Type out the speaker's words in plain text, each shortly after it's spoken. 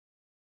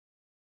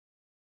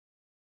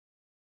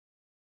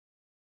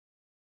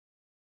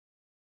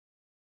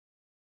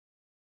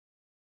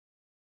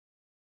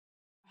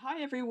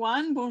Hi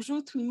everyone,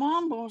 bonjour tout le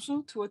monde,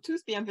 bonjour à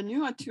tous,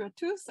 bienvenue à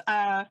tous.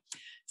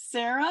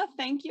 Sarah,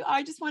 thank you.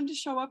 I just wanted to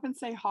show up and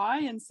say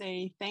hi and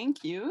say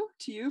thank you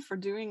to you for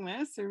doing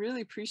this. I really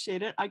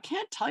appreciate it. I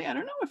can't tell you, I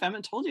don't know if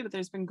Emma told you, but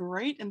there's been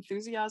great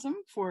enthusiasm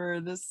for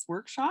this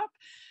workshop.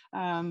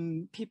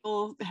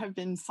 People have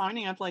been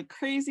signing up like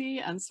crazy,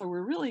 and so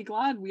we're really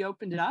glad we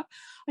opened it up.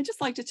 I'd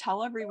just like to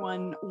tell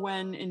everyone,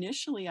 when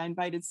initially I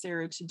invited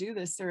Sarah to do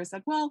this, Sarah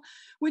said, well,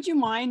 would you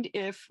mind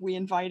if we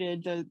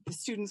invited the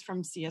students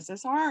from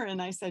CSSR?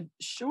 And I said,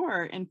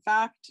 sure. In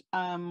fact,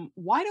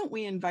 why don't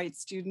we invite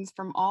students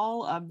from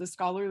all of the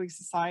scholarly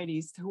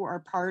societies who are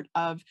part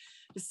of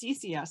the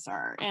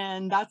CCSR?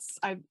 And that's,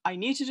 I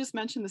need to just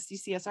mention the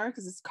CCSR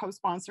because it's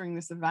co-sponsoring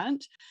this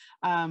event.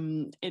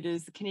 It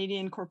is the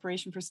Canadian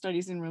Corporation for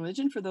Studies in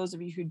Religion, for those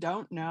of you who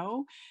don't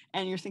know,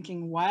 and you're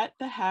thinking, what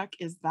the heck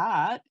is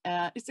that?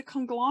 It's a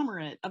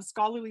conglomerate of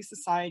scholarly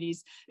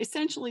societies.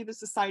 Essentially, the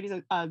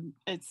societies,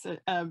 it's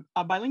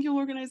a bilingual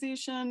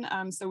organization.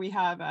 So we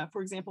have,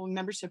 for example,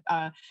 membership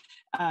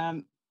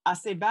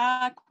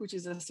ACBAC, which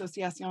is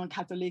Association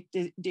Catholique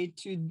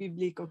d'études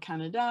bibliques au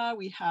Canada.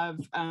 We have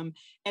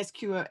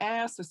SQER,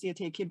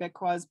 Société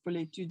Québécoise pour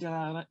l'étude de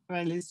la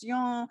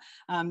religion,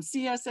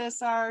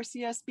 CSSR,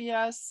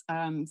 CSBS,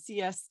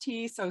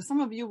 CST. So some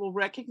of you will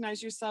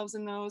recognize yourselves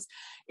in those.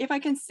 If I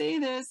can say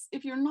this,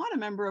 if you're not a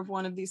member of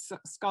one of these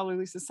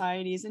scholarly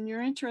societies and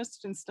you're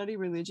interested in study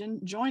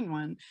religion, join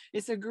one.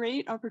 It's a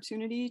great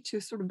opportunity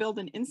to sort of build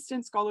an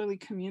instant scholarly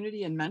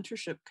community and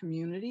mentorship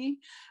community.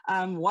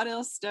 What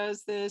else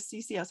does the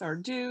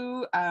CCSR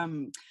do?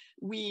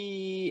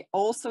 We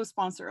also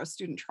sponsor a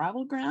student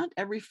travel grant.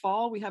 Every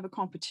fall we have a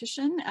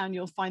competition, and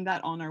you'll find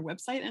that on our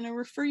website. And I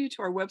refer you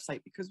to our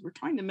website because we're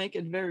trying to make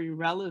it very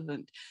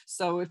relevant.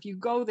 So if you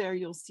go there,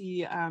 you'll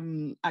see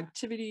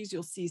activities,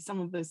 you'll see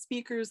some of the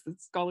speakers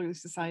that scholarly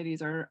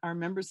societies, our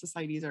member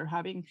societies are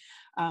having.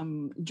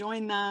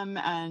 Join them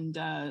and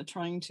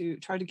try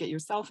to get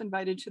yourself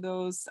invited to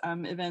those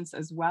events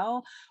as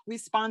well. We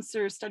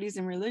sponsor Studies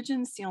in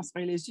Religion, Sciences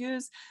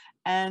Religieuses.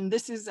 And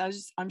this is,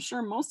 as I'm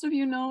sure most of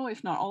you know,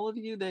 if not all of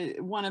you,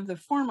 one of the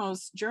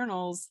foremost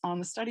journals on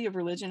the study of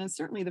religion, and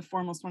certainly the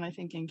foremost one, I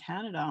think, in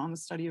Canada on the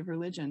study of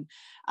religion.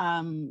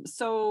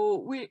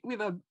 So we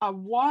have a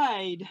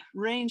wide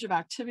range of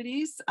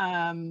activities,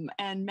 and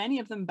many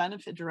of them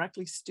benefit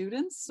directly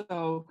students.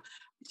 So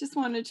I just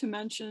wanted to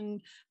mention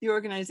the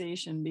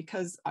organization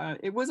because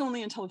it was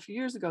only until a few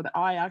years ago that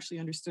I actually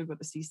understood what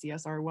the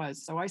CCSR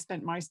was. So I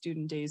spent my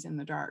student days in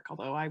the dark,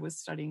 although I was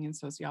studying in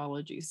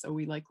sociology, so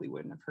we likely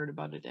wouldn't have heard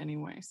about it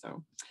anyway.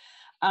 So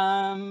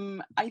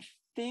I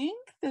think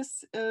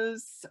this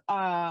is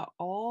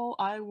all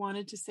I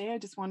wanted to say. I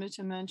just wanted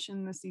to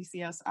mention the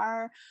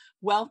CCSR.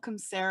 Welcome,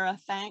 Sarah.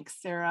 Thanks,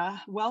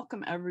 Sarah.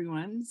 Welcome,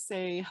 everyone.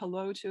 Say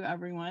hello to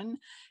everyone.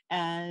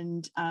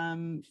 And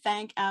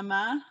thank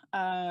Emma.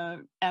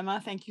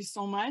 Emma, thank you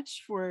so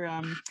much for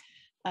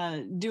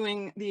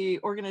doing the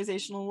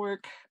organizational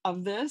work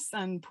of this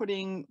and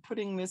putting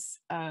this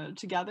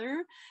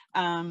together.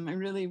 I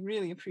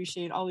really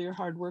appreciate all your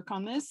hard work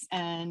on this.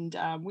 And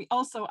I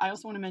also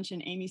want to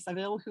mention Amy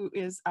Saville, who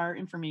is our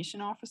information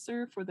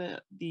officer for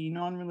the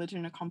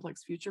Non-Religion, A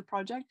Complex Future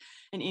project.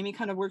 And Amy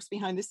kind of works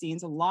behind the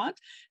scenes a lot,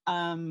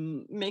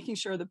 making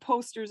sure the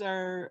posters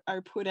are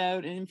put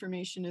out and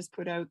information is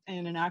put out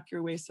in an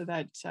accurate way so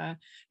that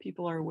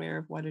people are aware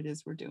of what it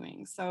is we're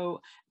doing.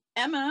 So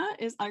Emma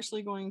is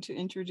actually going to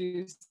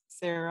introduce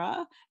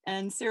Sarah.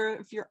 And Sarah,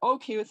 if you're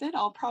okay with it,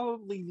 I'll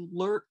probably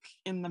lurk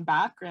in the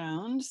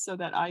background so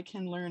that I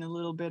can learn a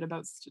little bit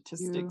about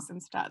statistics and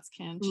stats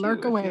can too.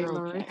 Lurk away,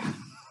 Laurie.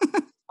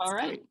 All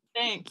right,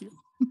 thank you.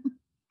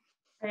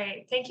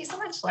 Great, thank you so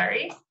much,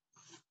 Laurie.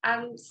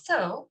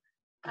 So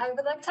I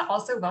would like to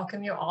also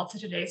welcome you all to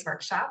today's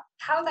workshop,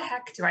 How the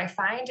Heck Do I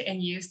Find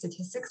and Use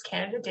Statistics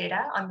Canada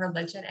Data on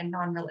Religion and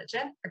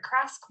Non-Religion, a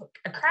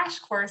crash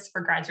course for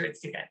graduate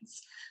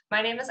students.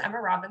 My name is Emma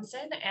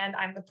Robinson, and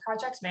I'm the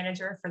project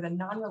manager for the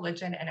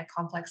Non-Religion and a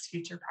Complex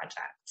Future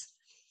project.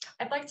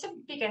 I'd like to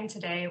begin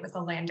today with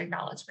a land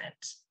acknowledgement.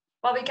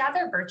 While we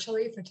gather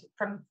virtually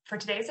for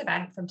today's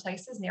event from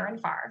places near and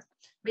far,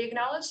 we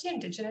acknowledge the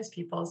Indigenous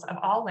peoples of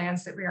all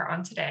lands that we are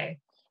on today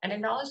and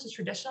acknowledge the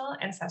traditional,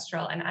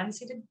 ancestral, and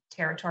unceded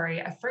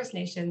territory of First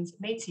Nations,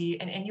 Métis,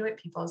 and Inuit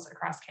peoples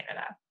across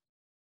Canada.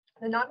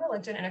 The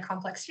Non-Religion and a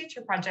Complex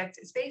Future project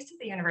is based at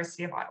the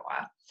University of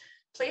Ottawa.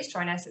 Please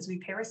join us as we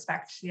pay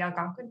respect to the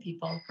Algonquin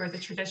people who are the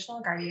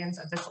traditional guardians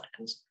of this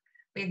land.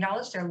 We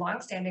acknowledge their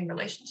long-standing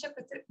relationship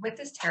with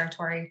this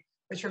territory,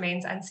 which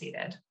remains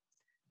unceded.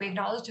 We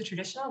acknowledge the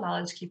traditional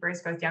knowledge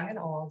keepers, both young and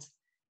old,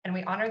 and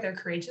we honor their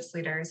courageous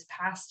leaders,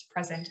 past,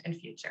 present, and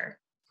future.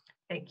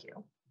 Thank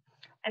you.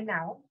 And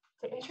now,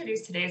 to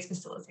introduce today's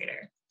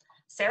facilitator.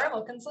 Sarah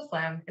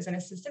Wilkins-Laflamme is an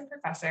assistant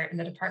professor in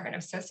the Department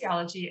of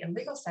Sociology and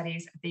Legal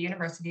Studies at the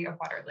University of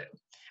Waterloo,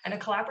 and a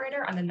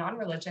collaborator on the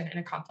Non-Religion and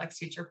a Complex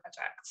Future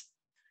project.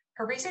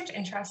 Her research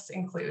interests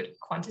include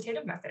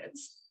quantitative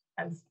methods,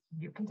 as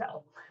you can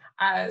tell,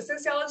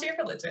 sociology of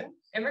religion,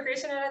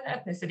 immigration and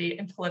ethnicity,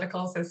 and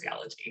political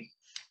sociology.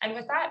 And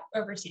with that,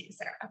 over to you,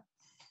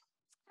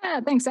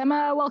 Sarah. Thanks,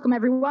 Emma. Welcome,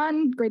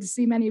 everyone. Great to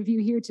see many of you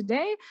here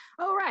today.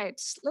 All right,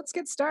 let's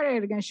get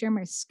started. I'm going to share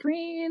my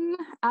screen.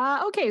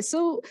 Okay,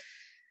 so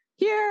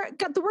here,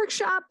 got the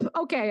workshop.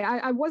 Okay,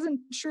 I wasn't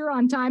sure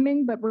on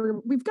timing, but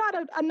we've got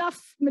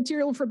enough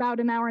material for about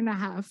an hour and a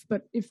half.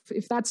 But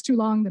if that's too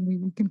long, then we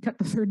can cut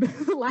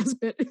the last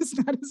bit. It's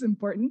not as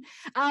important.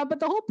 But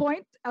the whole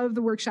point of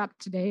the workshop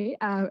today,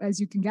 as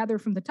you can gather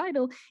from the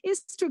title,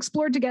 is to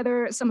explore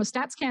together some of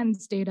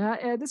StatsCan's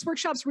data. This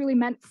workshop's really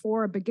meant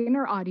for a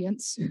beginner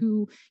audience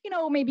who,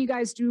 maybe you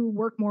guys do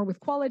work more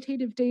with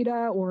qualitative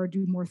data or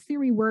do more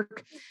theory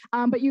work,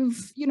 but you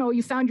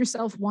found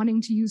yourself wanting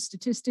to use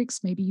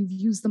statistics. Maybe you've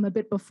used them a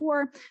bit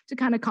before to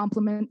kind of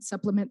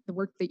supplement the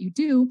work that you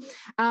do,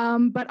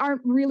 but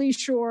aren't really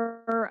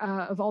sure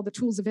of all the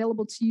tools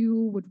available to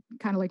you, would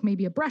kind of like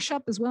maybe a brush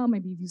up as well.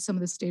 Maybe you've used some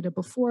of this data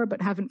before,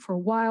 but haven't for a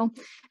while.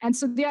 And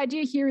so the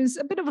idea here is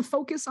a bit of a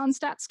focus on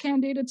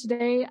StatsCan data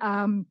today.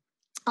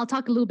 I'll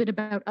talk a little bit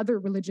about other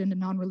religion and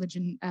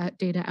non-religion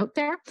data out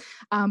there,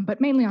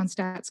 but mainly on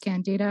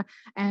StatsCan data.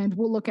 And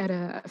we'll look at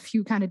a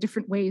few kind of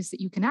different ways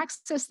that you can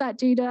access that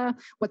data,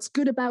 what's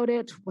good about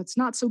it, what's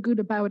not so good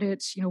about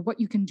it, what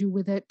you can do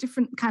with it,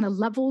 different kind of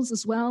levels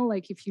as well.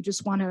 Like if you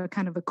just want a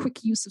kind of a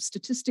quick use of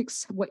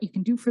statistics, what you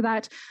can do for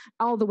that,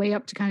 all the way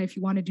up to kind of if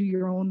you want to do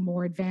your own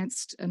more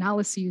advanced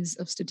analyses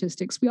of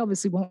statistics. We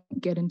obviously won't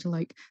get into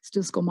like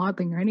statistical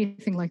modeling or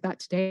anything like that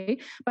today,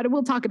 but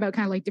we'll talk about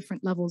kind of like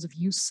different levels of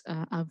use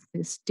of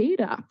this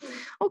data.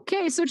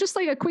 Okay, so just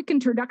like a quick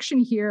introduction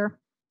here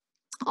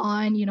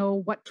on,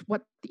 what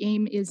the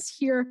aim is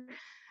here.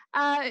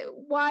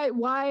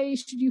 Why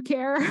should you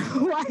care?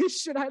 Why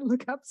should I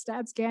look up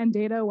StatsCan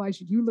data? Why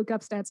should you look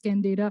up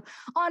StatsCan data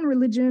on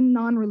religion,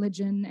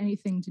 non-religion,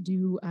 anything to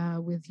do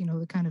with,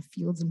 the kind of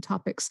fields and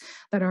topics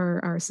that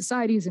our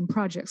societies and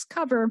projects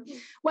cover?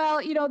 Well,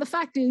 the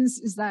fact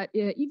is that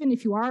even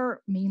if you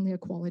are mainly a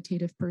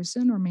qualitative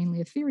person or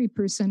mainly a theory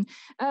person,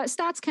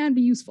 stats can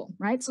be useful,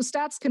 right? So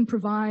stats can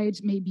provide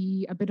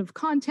maybe a bit of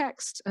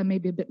context,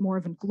 maybe a bit more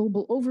of a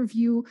global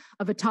overview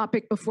of a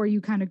topic before you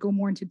kind of go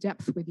more into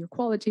depth with your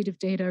qualitative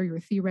data or your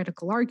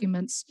theoretical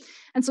arguments.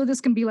 And so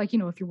this can be like,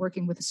 if you're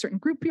working with a certain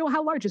group,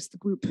 how large is the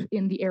group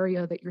in the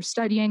area that you're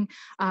studying?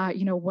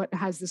 What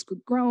has this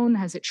group grown?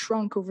 Has it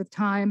shrunk over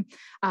time?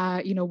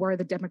 Where are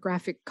the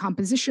demographic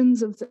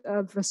compositions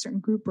of a certain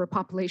group or a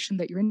population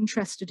that you're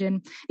interested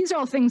in? These are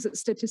all things that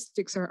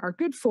statistics are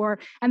good for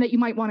and that you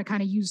might want to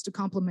kind of use to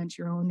complement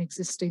your own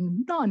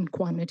existing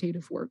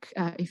non-quantitative work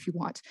if you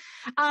want.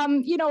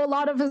 A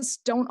lot of us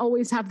don't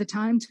always have the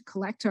time to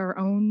collect our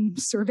own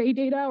survey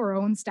data or our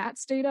own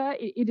stats data.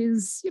 It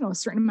is, a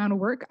certain amount of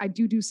work. I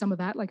do some of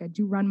that, like I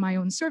do run my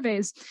own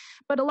surveys,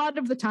 but a lot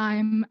of the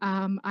time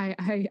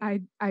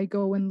I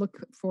go and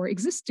look for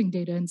existing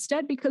data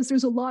instead, because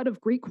there's a lot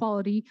of great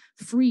quality,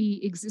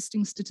 free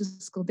existing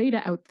statistical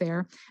data out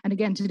there. And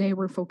again, today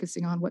we're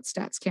focusing on what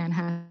StatsCan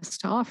has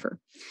to offer.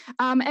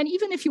 And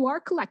even if you are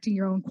collecting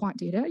your own quant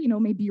data,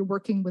 maybe you're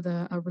working with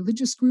a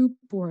religious group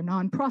or a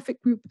nonprofit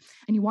group,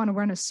 and you want to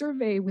run a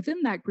survey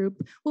within that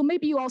group, well,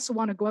 maybe you also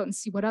want to go out and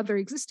see what other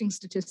existing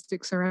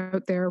statistics are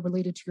out there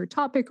related to your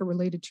topic or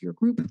related to your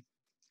group.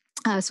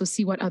 So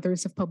see what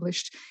others have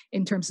published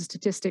in terms of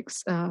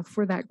statistics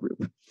for that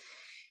group.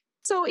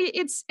 So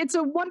it's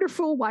a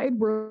wonderful wide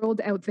world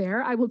out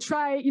there. I will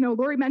try,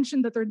 Lori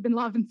mentioned that there had been a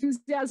lot of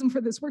enthusiasm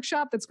for this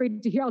workshop. That's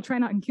great to hear. I'll try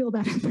not and kill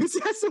that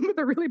enthusiasm with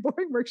a really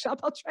boring workshop.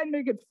 I'll try and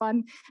make it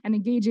fun and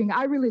engaging.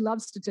 I really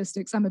love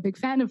statistics. I'm a big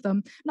fan of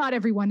them. Not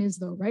everyone is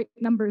though, right?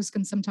 Numbers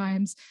can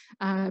sometimes,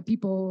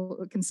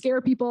 people can scare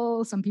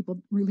people. Some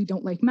people really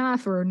don't like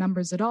math or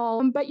numbers at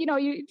all. But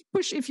you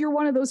push, if you're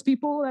one of those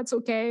people, that's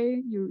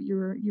okay.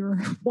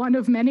 You're one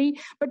of many,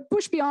 but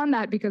push beyond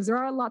that, because there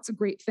are lots of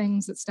great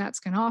things that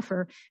stats can offer.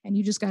 And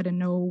you just got to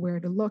know where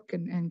to look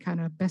and kind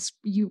of best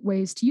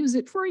ways to use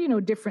it for,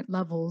 different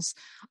levels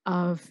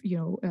of,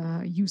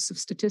 use of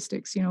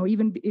statistics.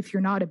 Even if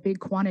you're not a big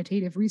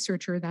quantitative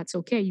researcher, that's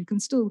okay. You can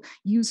still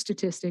use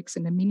statistics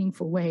in a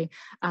meaningful way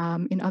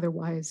in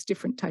otherwise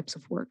different types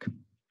of work.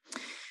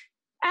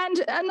 And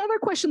another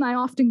question I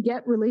often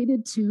get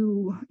related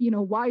to,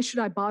 why should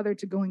I bother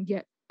to go and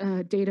get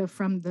data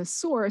from the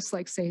source,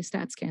 like say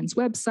StatsCan's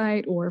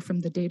website or from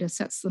the data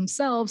sets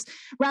themselves,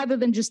 rather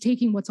than just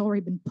taking what's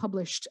already been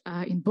published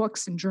in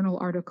books and journal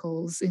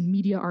articles, in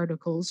media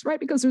articles,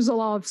 right? Because there's a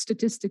lot of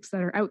statistics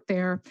that are out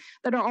there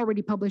that are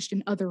already published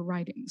in other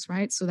writings,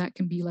 right? So that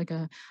can be like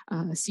a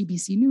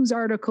CBC News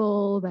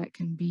article, that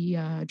can be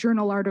a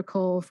journal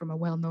article from a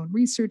well-known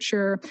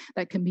researcher,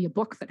 that can be a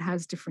book that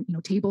has different,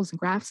 tables and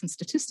graphs and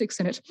statistics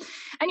in it.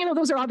 And,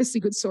 those are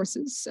obviously good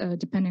sources,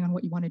 depending on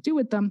what you want to do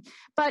with them.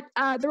 But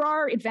there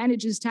are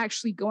advantages to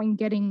actually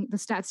getting the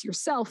stats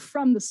yourself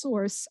from the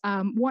source.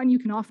 One, you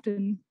can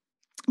often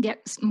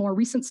get more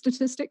recent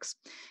statistics,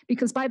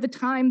 because by the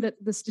time that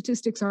the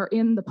statistics are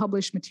in the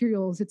published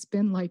materials, it's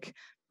been like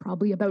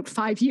probably about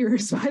 5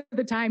 years by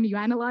the time you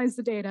analyze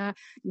the data,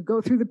 you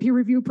go through the peer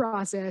review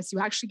process, you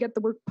actually get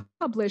the work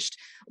published.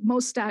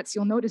 Most stats,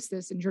 you'll notice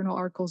this in journal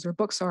articles or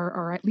books,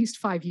 are at least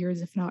 5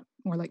 years, if not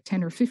more like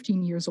 10 or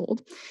 15 years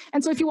old.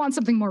 And so if you want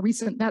something more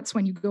recent, that's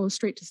when you go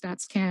straight to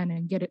StatsCan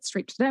and get it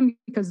straight to them,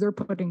 because they're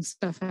putting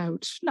stuff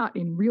out, not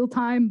in real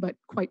time, but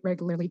quite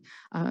regularly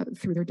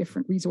through their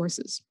different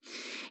resources.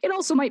 It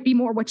also might be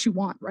more what you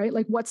want, right?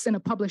 Like what's in a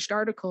published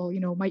article,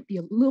 might be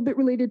a little bit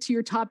related to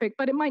your topic,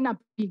 but it might not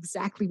be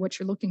exactly what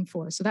you're looking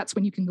for. So that's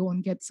when you can go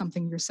and get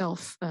something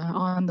yourself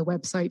on the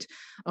website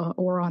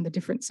or on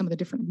some of the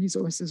different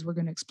resources we're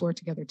going to explore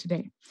together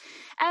today.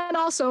 And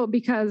also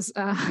because,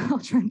 I'll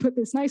try and put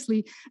this nicely,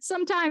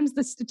 sometimes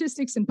the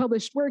statistics in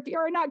published work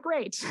are not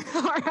great,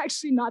 are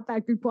actually not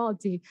that good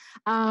quality,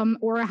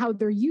 or how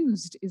they're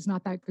used is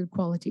not that good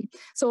quality.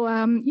 So,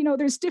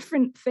 there's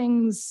different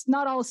things.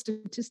 Not all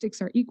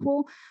statistics are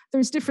equal.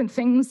 There's different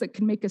things that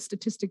can make a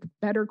statistic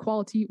better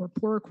quality or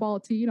poorer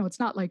quality. It's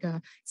not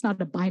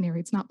a binary,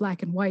 it's not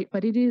black and white,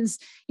 but it is,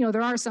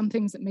 there are some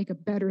things that make a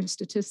better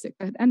statistic.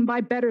 And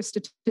by better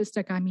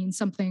statistic, I mean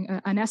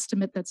an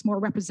estimate that's more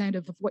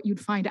representative of what you'd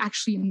find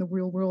actually in the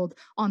real world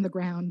on the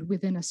ground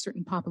within a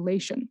certain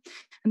population.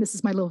 And this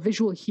is my little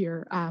visual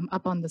here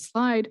up on the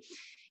slide,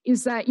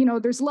 is that,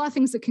 there's a lot of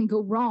things that can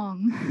go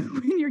wrong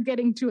when you're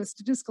getting to a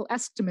statistical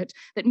estimate.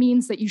 That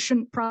means that you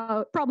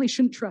probably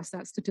shouldn't trust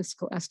that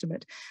statistical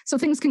estimate. So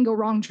things can go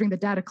wrong during the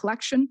data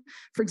collection.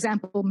 For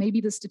example, maybe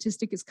the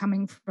statistic is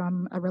coming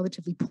from a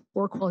relatively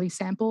poor quality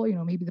sample.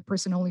 Maybe the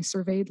person only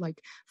surveyed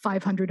like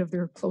 500 of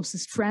their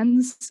closest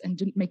friends and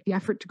didn't make the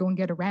effort to go and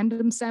get a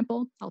random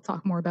sample. I'll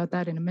talk more about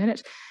that in a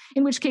minute,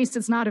 in which case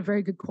it's not a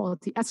very good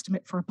quality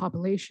estimate for a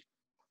population.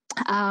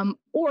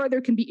 Or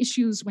there can be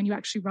issues when you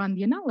actually run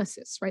the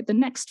analysis, right? The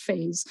next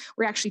phase,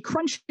 we're actually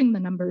crunching the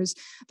numbers.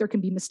 There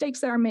can be mistakes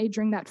that are made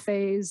during that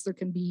phase. There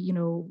can be,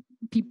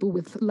 people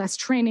with less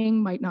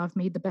training might not have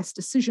made the best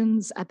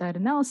decisions at that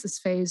analysis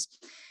phase.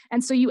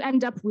 And so you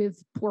end up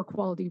with poor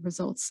quality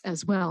results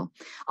as well.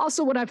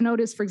 Also, what I've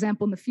noticed, for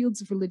example, in the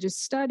fields of religious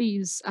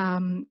studies,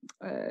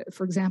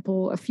 for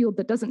example, a field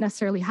that doesn't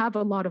necessarily have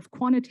a lot of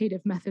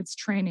quantitative methods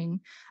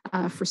training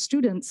for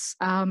students,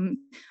 a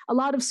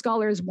lot of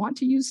scholars want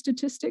to use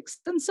statistics,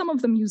 and some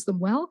of them use them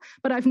well.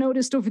 But I've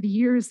noticed over the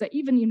years that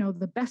even,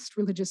 the best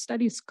religious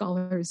studies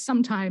scholars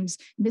sometimes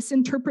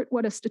misinterpret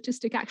what a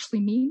statistic actually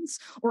means,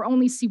 or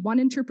only see one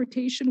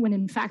interpretation when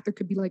in fact there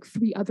could be like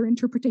 3 other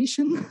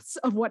interpretations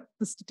of what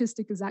the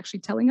statistic is actually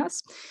telling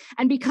us.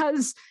 And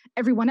because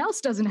everyone else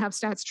doesn't have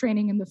stats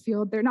training in the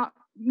field, they're not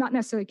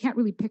necessarily, can't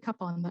really pick up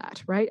on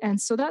that, right? And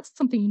so that's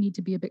something you need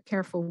to be a bit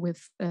careful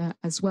with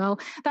as well.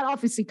 That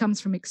obviously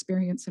comes from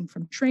experience and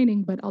from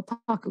training, but I'll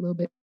talk a little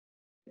bit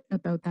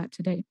about that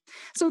today.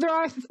 So there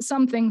are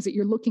some things that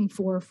you're looking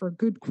for a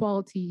good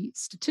quality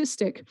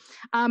statistic.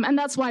 And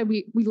that's why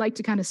we like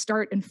to kind of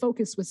start and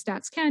focus with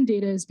StatsCan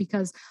data, is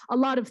because a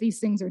lot of these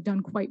things are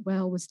done quite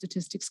well with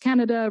Statistics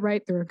Canada,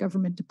 right? They're a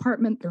government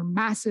department, they're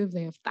massive,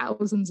 they have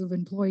thousands of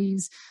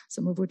employees,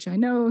 some of which I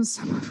know,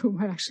 some of whom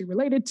I'm actually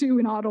related to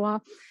in Ottawa.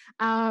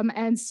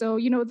 And so,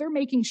 they're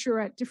making sure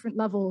at different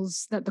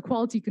levels that the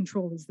quality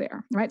control is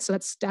there, right? So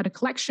that's data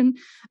collection.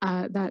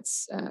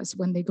 That's so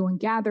when they go and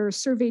gather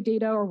survey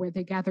data, or where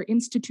they gather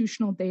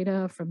institutional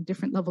data from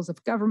different levels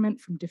of government,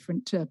 from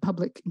different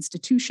public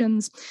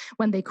institutions.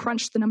 When they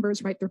crunch the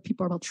numbers, right, their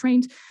people are well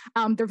trained.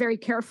 They're very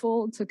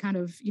careful to kind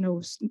of,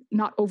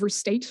 not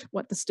overstate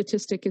what the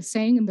statistic is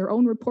saying in their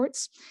own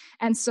reports.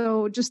 And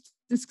so just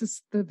this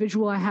is the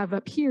visual I have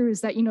up here,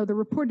 is that, the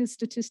reported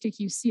statistic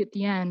you see at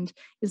the end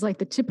is like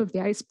the tip of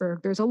the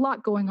iceberg. There's a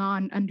lot going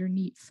on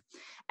underneath.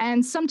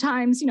 And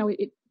sometimes,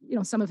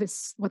 some of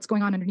this, what's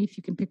going on underneath,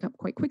 you can pick up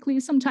quite quickly.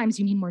 Sometimes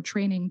you need more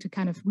training to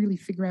kind of really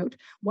figure out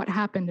what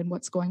happened and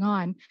what's going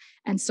on.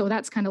 And so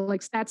that's kind of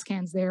like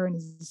StatsCan's there and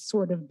is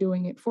sort of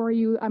doing it for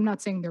you. I'm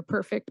not saying they're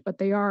perfect, but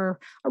they are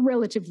a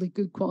relatively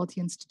good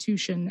quality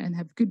institution and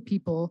have good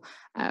people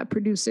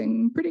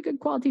producing pretty good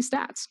quality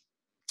stats.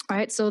 All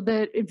right, so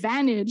the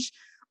advantage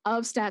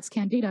of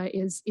StatsCan data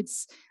is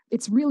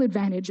its real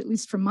advantage, at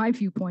least from my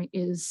viewpoint,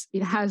 is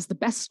it has the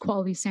best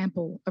quality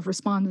sample of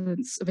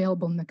respondents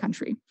available in the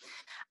country.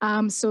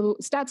 So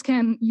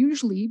StatsCan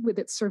usually with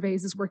its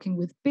surveys is working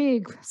with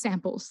big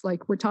samples,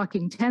 like we're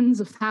talking tens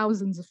of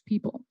thousands of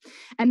people.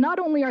 And not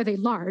only are they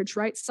large,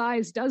 right?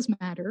 Size does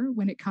matter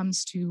when it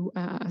comes to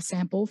a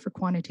sample for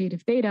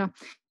quantitative data,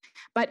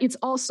 but it's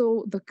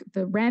also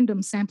the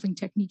random sampling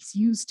techniques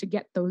used to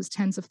get those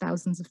tens of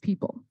thousands of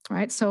people,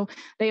 right? So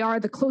they are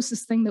the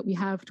closest thing that we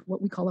have to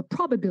what we call a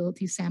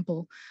probability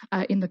sample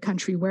in the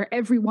country, where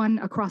everyone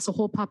across a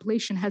whole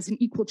population has an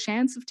equal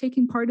chance of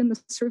taking part in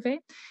the survey.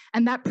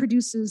 And that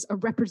produces a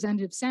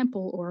representative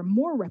sample, or a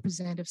more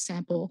representative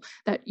sample,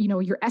 that,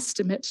 your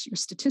estimate, your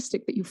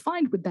statistic that you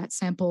find with that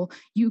sample,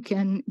 you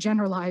can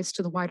generalize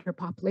to the wider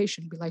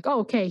population. Be like, oh,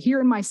 okay, here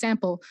in my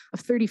sample of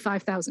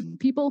 35,000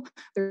 people,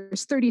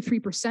 there's 30,000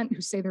 33%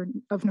 who say they're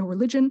of no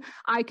religion,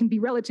 I can be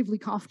relatively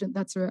confident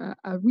that's a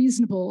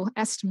reasonable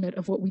estimate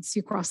of what we'd see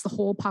across the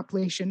whole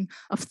population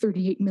of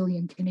 38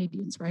 million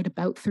Canadians, right?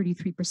 About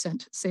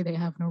 33% say they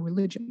have no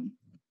religion.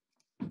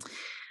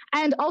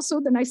 And also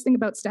the nice thing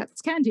about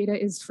StatsCan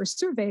data is for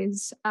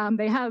surveys,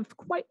 they have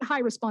quite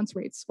high response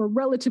rates, or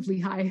relatively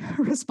high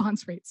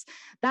response rates.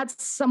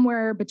 That's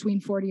somewhere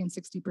between 40 and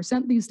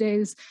 60% these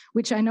days,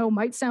 which I know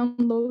might sound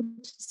low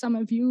to some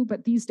of you,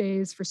 but these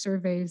days for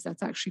surveys,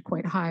 that's actually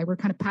quite high. We're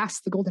kind of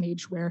past the golden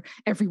age where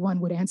everyone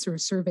would answer a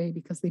survey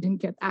because they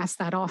didn't get asked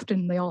that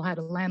often. They all had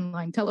a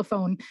landline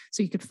telephone,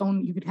 so you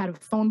could have a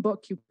phone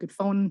book, you could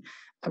phone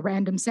a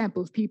random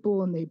sample of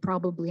people and they'd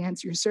probably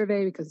answer your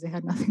survey because they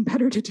had nothing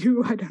better to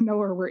do, I don't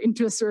know, or were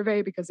into a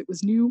survey because it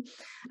was new.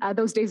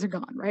 Those days are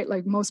gone, right?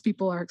 Like most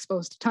people are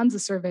exposed to tons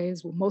of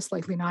surveys, will most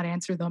likely not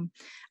answer them.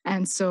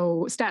 And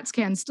so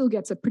StatsCan still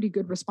gets a pretty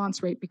good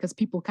response rate because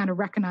people kind of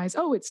recognize,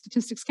 oh, it's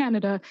Statistics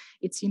Canada.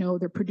 It's,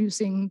 they're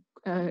producing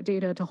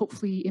data to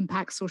hopefully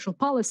impact social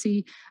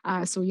policy.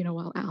 So,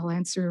 I'll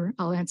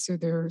answer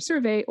their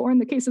survey, or in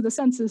the case of the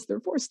census, they're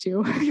forced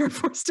to. You're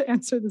forced to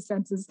answer the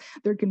census.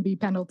 There can be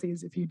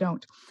penalties if you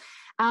don't.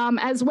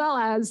 As well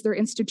as their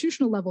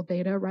institutional level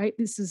data, right?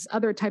 This is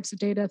other types of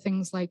data,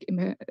 things like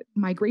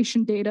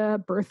migration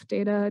data, birth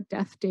data,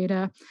 death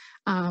data,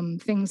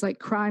 things like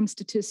crime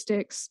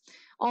statistics,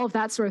 all of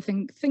that sort of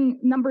thing,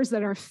 numbers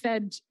that are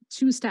fed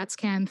to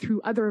StatsCan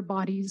through other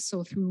bodies,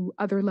 so through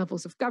other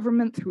levels of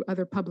government, through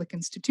other public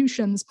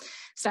institutions.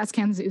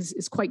 StatsCan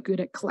is quite good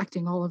at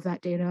collecting all of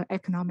that data,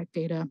 economic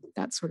data,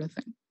 that sort of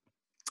thing.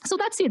 So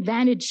that's the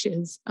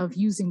advantages of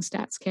using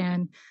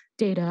StatsCan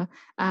data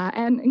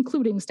and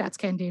including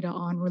StatsCan data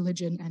on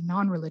religion and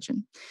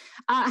non-religion.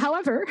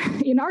 However,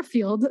 in our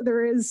field,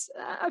 there is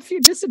a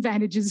few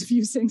disadvantages of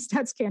using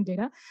StatsCan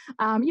data.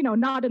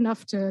 Not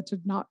enough to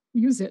not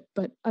use it,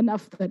 but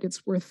enough that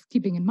it's worth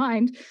keeping in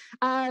mind.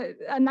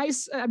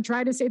 I'm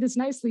trying to say this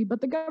nicely,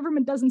 but the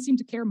government doesn't seem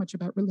to care much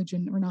about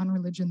religion or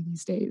non-religion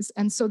these days.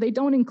 And so they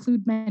don't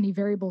include many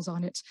variables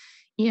on it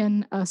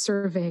in a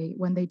survey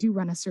when they do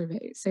run a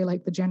survey, say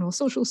like the General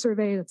Social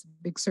Survey, that's a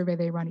big survey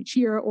they run each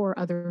year, or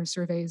other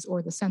surveys,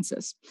 or the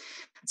census.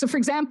 So for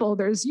example,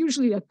 there's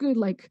usually a good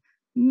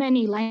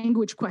many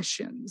language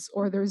questions,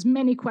 or there's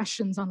many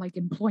questions on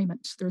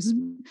employment. There's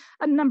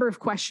a number of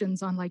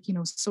questions on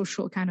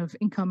social kind of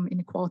income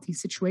inequality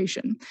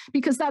situation,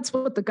 because that's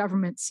what the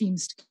government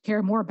seems to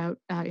care more about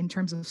in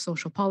terms of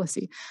social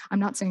policy. I'm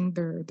not saying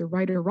they're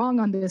right or wrong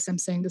on this. I'm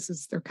saying this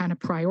is their kind of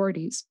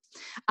priorities.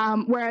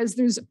 Whereas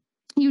there's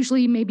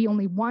usually maybe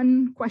only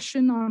one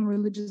question on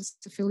religious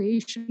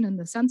affiliation in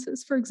the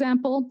census, for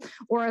example,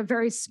 or a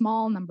very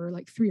small number,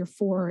 like 3 or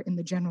 4 in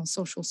the General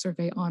Social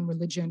Survey on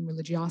religion,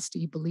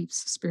 religiosity, beliefs,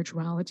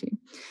 spirituality.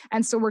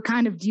 And so we're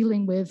kind of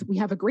we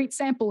have a great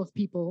sample of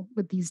people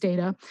with these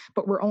data,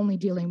 but we're only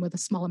dealing with a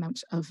small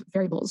amount of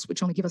variables,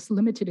 which only give us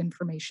limited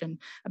information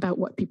about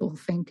what people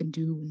think and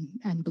do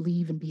and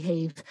believe and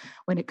behave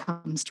when it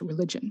comes to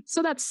religion.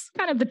 So that's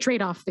kind of the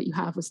trade-off that you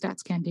have with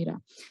StatsCan data.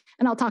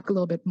 And I'll talk a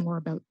little bit more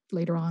about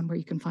later on where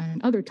you can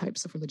find other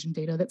types of religion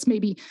data that's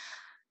maybe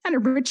kind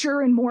of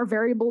richer and more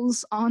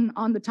variables on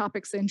the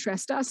topics that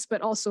interest us,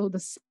 but also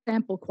the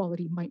sample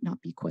quality might not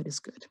be quite as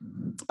good.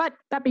 But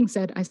that being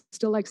said, I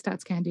still like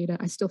StatsCan data.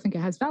 I still think it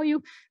has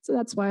value. So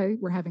that's why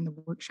we're having the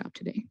workshop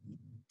today.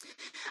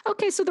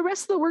 Okay, so the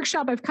rest of the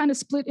workshop I've kind of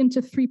split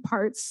into 3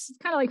 parts,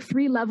 kind of like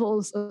 3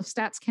 levels of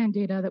StatsCan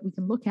data that we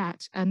can look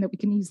at and that we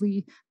can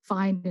easily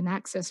find and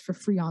access for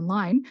free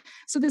online.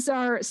 So these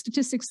are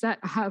statistics that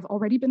have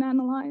already been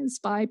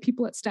analyzed by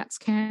people at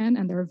StatsCan,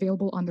 and they're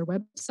available on their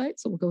website.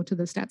 So we'll go to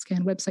the StatsCan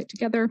website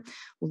together.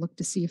 We'll look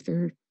to see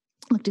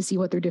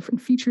what their different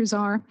features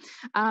are.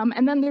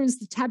 And then there's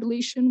the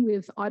tabulation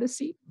with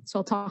Odyssey. So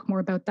I'll talk more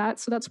about that.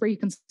 So that's where you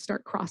can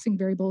start crossing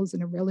variables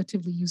in a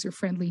relatively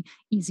user-friendly,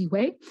 easy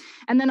way.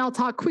 And then I'll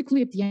talk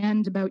quickly at the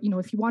end about,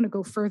 if you want to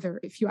go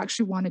further, if you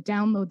actually want to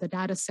download the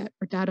data set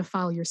or data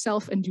file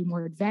yourself and do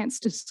more advanced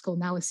statistical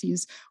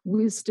analyses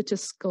with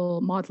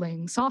statistical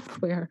modeling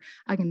software,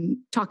 I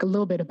can talk a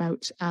little bit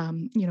about,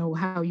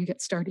 how you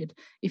get started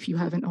if you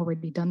haven't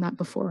already done that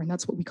before. And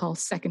that's what we call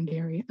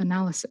secondary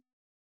analysis.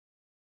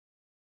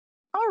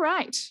 All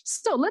right,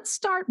 so let's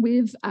start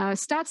with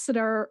stats that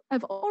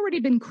have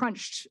already been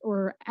crunched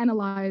or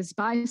analyzed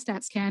by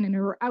StatsCan and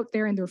are out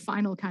there in their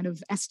final kind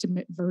of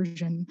estimate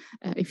version,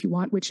 if you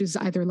want, which is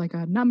either like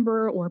a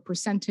number or a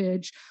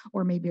percentage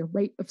or maybe a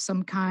rate of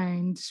some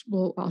kind.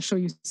 I'll show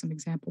you some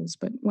examples,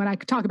 but when I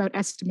talk about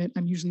estimate,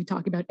 I'm usually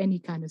talking about any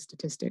kind of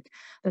statistic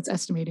that's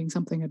estimating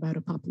something about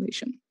a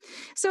population.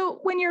 So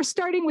when you're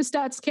starting with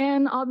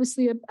StatsCan,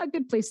 obviously a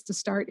good place to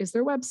start is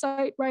their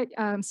website, right?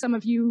 Some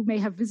of you may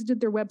have visited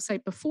their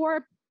website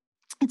before.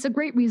 It's a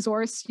great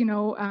resource.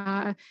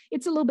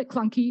 It's a little bit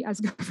clunky as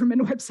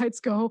government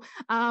websites go.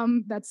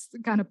 That's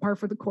kind of par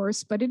for the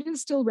course, but it is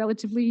still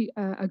relatively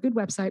a good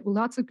website with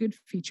lots of good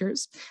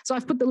features. So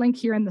I've put the link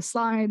here in the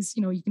slides.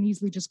 You can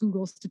easily just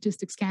Google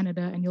Statistics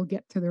Canada and you'll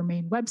get to their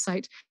main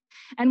website.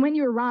 And when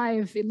you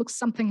arrive, it looks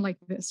something like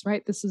this,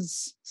 right? This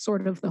is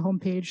sort of the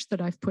homepage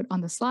that I've put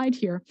on the slide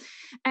here.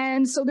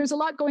 And so there's a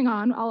lot going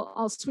on.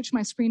 I'll switch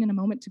my screen in a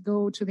moment to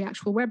go to the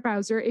actual web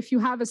browser. If you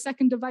have a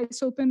second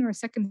device open or a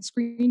second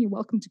screen, you're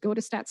welcome to go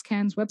to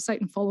StatsCan's website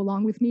and follow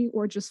along with me,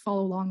 or just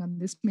follow along on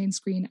this main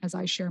screen as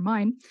I share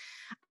mine.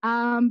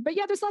 But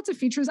yeah, there's lots of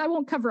features. I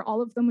won't cover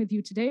all of them with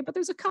you today, but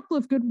there's a couple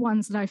of good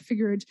ones that I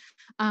figured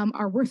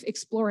are worth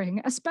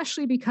exploring,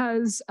 especially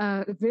because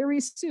very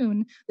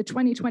soon the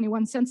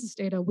 2021 census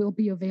data will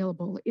be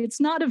available. It's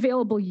not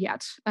available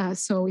yet.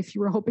 So if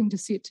you were hoping to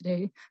see it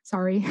today,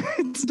 sorry,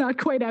 it's not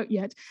quite out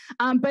yet,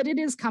 but it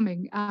is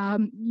coming.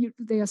 The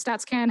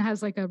StatsCan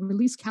has like a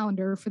release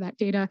calendar for that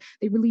data.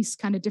 They release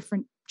kind of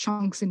different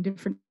chunks in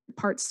different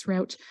parts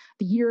throughout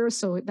the year.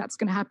 So that's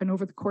going to happen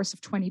over the course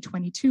of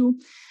 2022.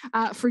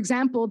 For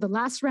example, the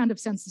last round of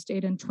census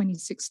data in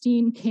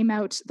 2016 came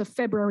out the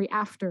February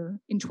after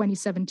in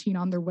 2017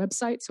 on their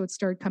website. So it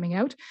started coming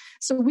out.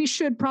 So we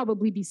should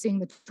probably be seeing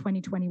the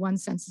 2021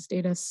 census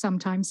data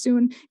sometime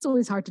soon. It's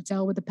always hard to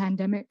tell with the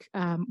pandemic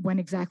when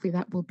exactly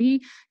that will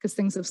be, because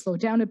things have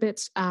slowed down a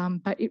bit,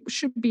 but it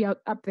should be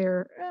up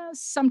there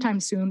sometime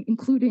soon,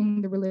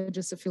 including the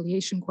religious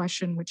affiliation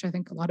question, which I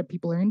think a lot of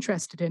people are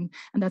interested in,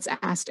 and that's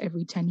asked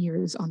every 10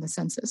 years on the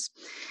census.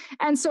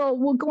 And so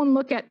we'll go and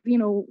look at,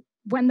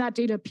 when that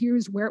data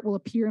appears, where it will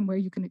appear, and where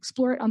you can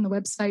explore it on the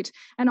website.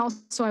 And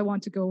also I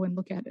want to go and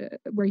look at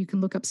where you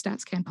can look up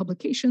StatsCan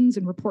publications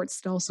and reports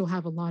that also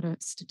have a lot of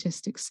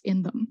statistics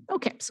in them.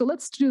 Okay, so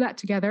let's do that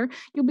together.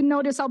 You'll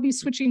notice I'll be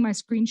switching my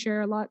screen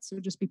share a lot, so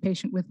just be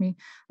patient with me.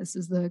 This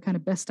is the kind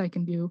of best I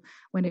can do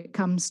when it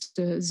comes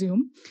to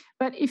Zoom.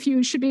 But if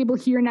you should be able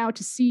here now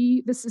to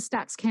see, this is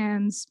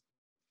StatsCan's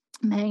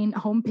main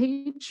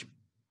homepage.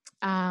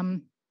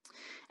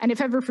 And if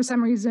ever for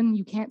some reason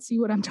you can't see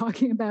what I'm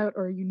talking about,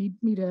 or you need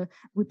me to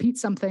repeat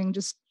something,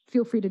 just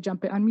feel free to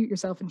jump in, unmute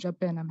yourself and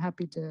jump in. I'm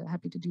happy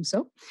to do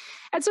so.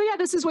 And so yeah,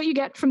 this is what you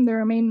get from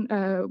their main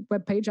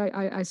webpage.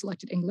 I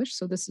selected English,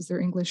 so this is their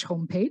English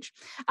homepage.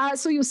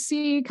 So you'll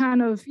see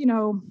kind of,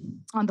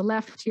 on the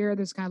left here,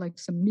 there's kind of like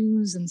some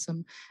news and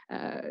some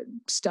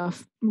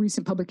stuff,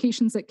 recent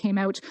publications that came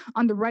out.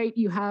 On the right,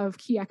 you have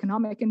key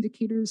economic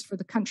indicators for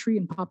the country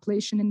and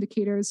population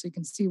indicators. So you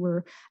can see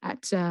we're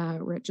at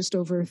just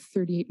over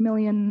 38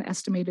 million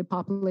estimated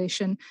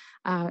population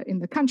in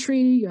the country.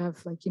 You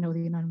have the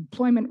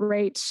unemployment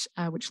rate,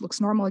 which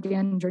looks normal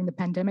again during the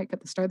pandemic.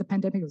 At the start of the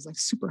pandemic, it was like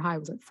super high. It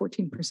was like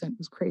 14%. It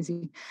was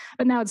crazy.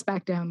 But now it's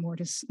back down more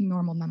to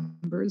normal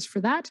numbers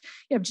for that.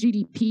 You have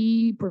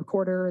GDP per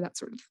quarter, that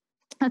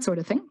sort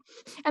of thing.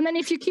 And then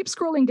if you keep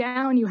scrolling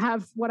down, you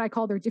have what I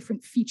call their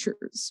different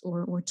features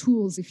or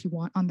tools, if you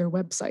want, on their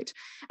website.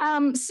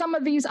 Some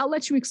of these, I'll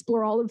let you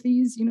explore all of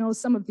these.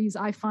 Some of these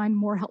I find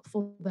more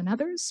helpful than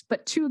others,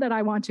 but two that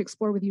I want to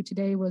explore with you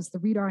today was the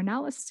reader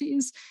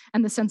analyses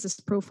and the census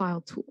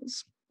profile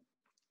tools.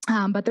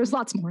 But there's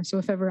lots more. So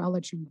if ever, I'll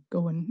let you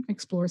go and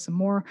explore some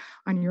more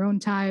on your own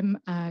time.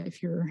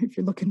 If you're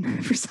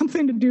looking for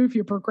something to do, if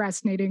you're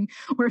procrastinating,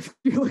 or if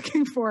you're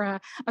looking for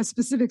a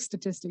specific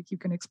statistic, you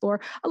can explore.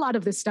 A lot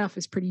of this stuff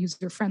is pretty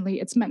user friendly.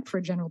 It's meant for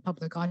a general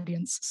public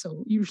audience.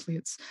 So usually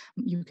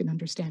you can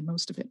understand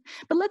most of it.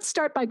 But let's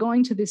start by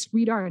going to this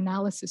read our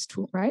analysis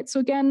tool, right?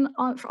 So again,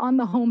 on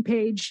the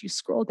homepage, you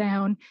scroll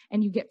down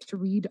and you get to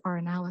read our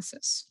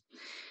analysis.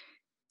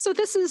 So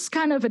this is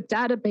kind of a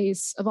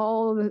database of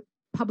all the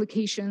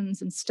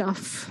publications and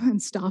stuff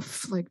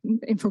like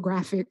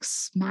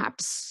infographics,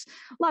 maps,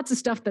 lots of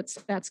stuff that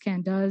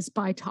StatsCan does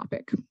by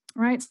topic,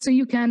 right? So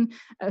you can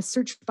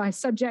search by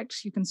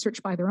subject, you can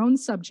search by their own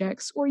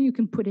subjects, or you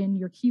can put in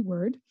your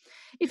keyword.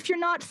 If you're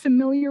not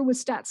familiar with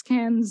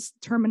StatsCan's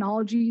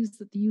terminologies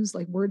that they use,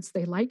 like words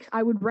they like,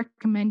 I would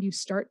recommend you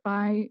start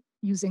by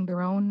using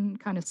their own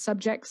kind of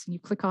subjects, and you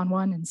click on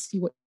one and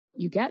see what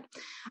you get.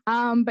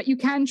 But you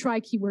can try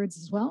keywords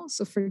as well.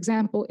 So for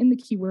example, in the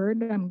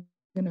keyword, I'm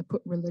going to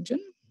put religion,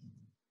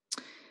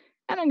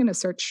 and I'm going to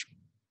search,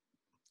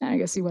 and I'm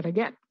going to see what I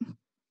get.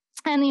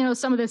 And,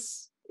 some of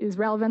this is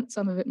relevant,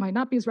 some of it might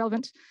not be as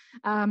relevant.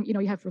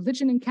 You have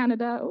religion in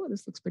Canada. Oh,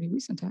 this looks pretty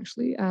recent,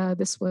 actually.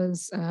 This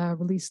was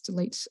released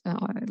late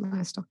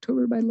last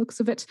October by the looks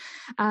of it.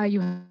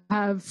 You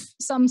have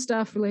some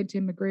stuff related to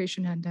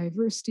immigration and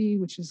diversity,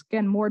 which is,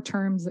 again, more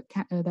terms that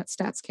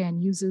StatsCan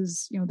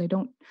uses. They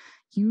don't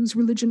use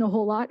religion a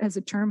whole lot as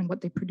a term and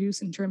what they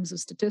produce in terms of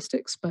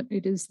statistics, but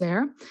it is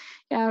there.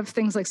 You have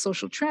things like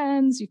social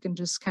trends. You can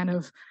just kind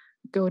of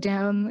go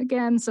down.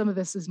 Again, some of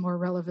this is more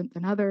relevant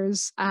than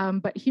others.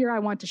 But here I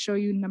want to show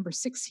you number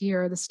 6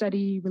 here, the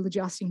study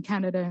Religiosity in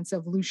Canada and its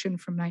Evolution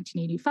from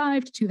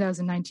 1985 to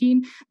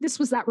 2019. This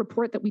was that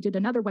report that we did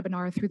another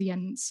webinar through the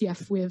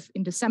NCF with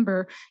in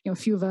December. A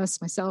few of us,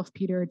 myself,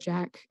 Peter,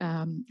 Jack,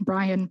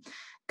 Brian,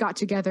 got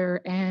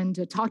together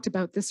and talked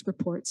about this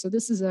report. So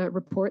this is a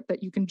report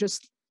that you can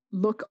just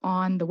look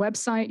on the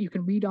website, you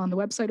can read on the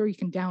website, or you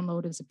can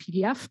download as a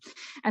PDF.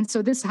 And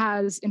so this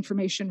has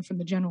information from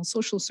the General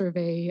Social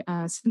Survey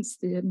since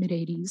the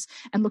mid-'80s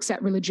and looks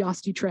at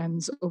religiosity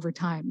trends over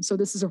time. So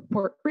this is a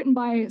report written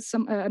by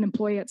an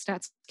employee at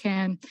StatsCan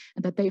and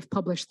that they've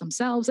published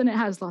themselves, and it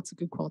has lots of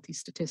good quality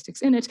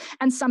statistics in it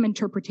and some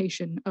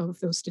interpretation of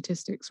those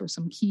statistics or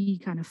some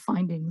key kind of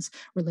findings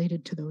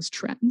related to those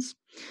trends.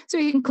 So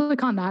you can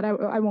click on that.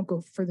 I won't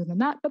go further than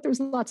that, but there's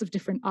lots of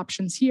different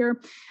options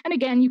here. And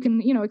again, you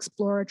can,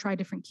 explore, try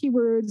different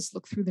keywords,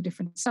 look through the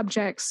different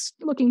subjects,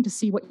 looking to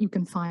see what you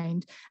can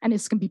find. And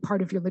this can be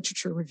part of your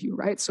literature review,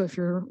 right? So if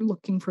you're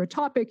looking for a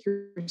topic,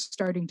 you're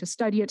starting to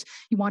study it,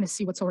 you want to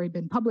see what's already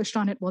been published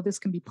on it. Well, this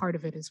can be part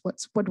of it, is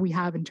what do we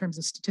have in terms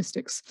of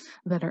statistics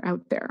that are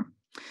out there.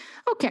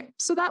 Okay,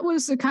 so that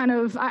was a kind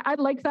of, I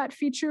like that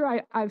feature.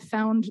 I've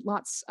found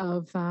lots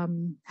of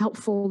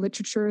helpful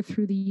literature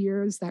through the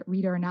years, that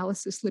reader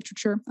analysis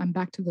literature. I'm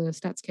back to the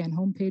StatsCan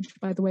homepage,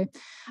 by the way.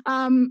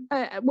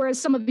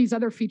 Whereas some of these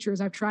other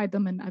features, I've tried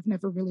them and I've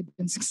never really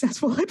been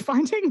successful at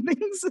finding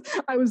things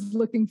I was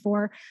looking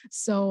for.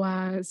 So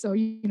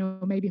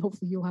maybe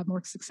hopefully you'll have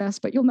more success,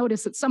 but you'll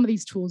notice that some of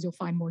these tools you'll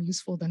find more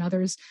useful than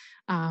others.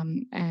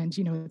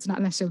 It's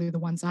not necessarily the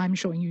ones I'm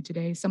showing you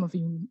today. Some of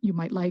you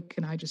might like,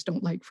 and I just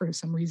don't like for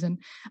some reason,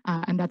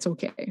 and that's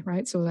okay,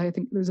 right? So I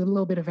think there's a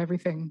little bit of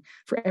everything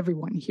for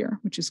everyone here,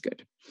 which is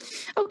good.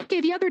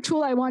 Okay, the other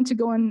tool I want to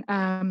go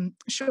and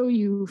show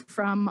you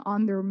from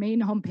on their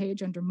main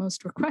homepage under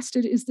most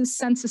requested is the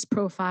census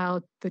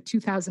profile, the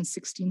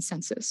 2016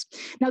 census.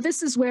 Now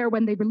this is where,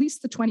 when they release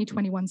the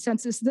 2021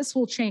 census, this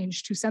will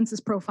change to census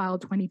profile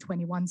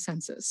 2021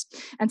 census.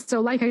 And so,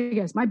 like, I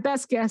guess my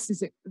best guess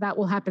is that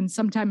will happen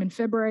sometime in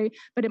February,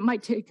 but it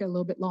might take a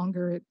little bit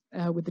longer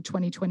with the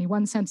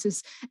 2021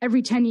 census.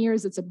 Every 10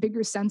 years, it's a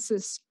bigger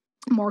census,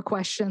 more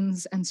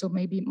questions, and so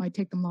maybe it might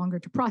take them longer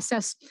to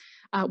process.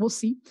 We'll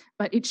see,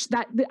 but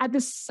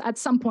at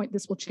some point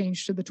this will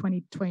change to the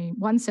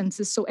 2021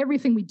 census. So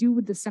everything we do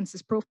with the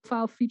census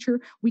profile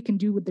feature, we can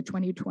do with the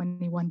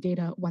 2021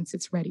 data once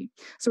it's ready.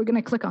 So we're going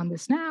to click on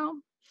this now.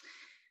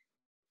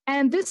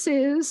 And this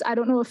is, I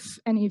don't know if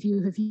any of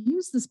you have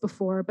used this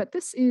before, but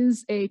this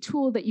is a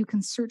tool that you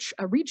can search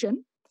a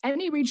region,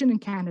 any region in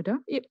Canada.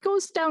 It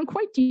goes down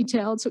quite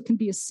detailed. So it can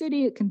be a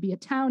city, it can be a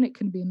town, it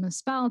can be a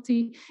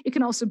municipality. It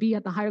can also be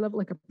at the higher level,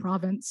 like a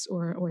province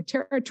or a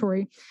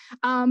territory.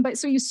 But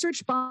so you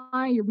search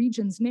by your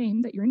region's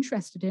name that you're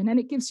interested in, and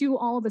it gives you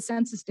all the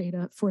census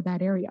data for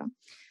that area.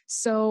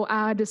 So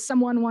does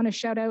someone want to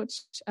shout out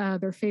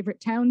their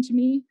favorite town to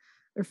me,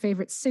 their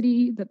favorite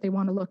city that they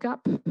want to look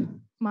up?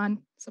 Come on,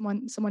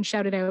 someone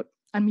shout it out.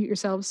 Unmute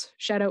yourselves.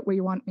 Shout out where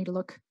you want me to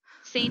look.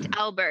 St.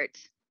 Albert.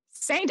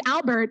 St.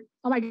 Albert.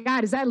 Oh my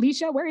God, is that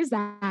Alicia? Where is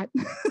that?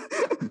 Is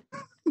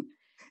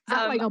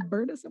that like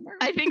Alberta somewhere?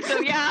 I think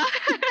so, yeah.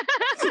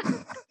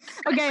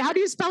 Okay, how do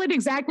you spell it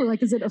exactly?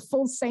 Like, is it a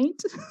full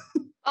saint?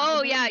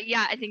 Oh,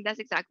 yeah, I think that's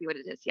exactly what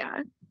it is,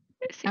 yeah.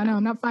 I know,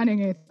 I'm not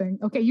finding anything.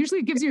 Okay,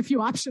 usually it gives you a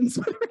few options.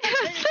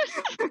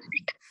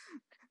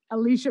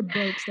 Alicia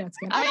breaks that.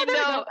 I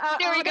know.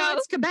 There we go.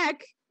 It's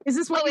Quebec. Is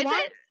this what you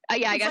want?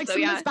 Yeah, I guess so, yeah. It's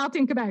municipality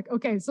in Quebec.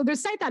 Okay, so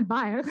there's Saint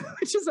Albert,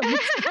 which is a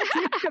municipality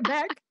in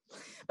Quebec.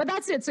 But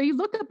that's it. So you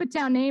look up a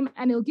town name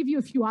and it'll give you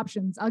a few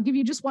options. I'll give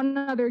you just one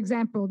other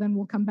example, then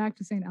we'll come back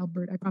to St.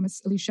 Albert, I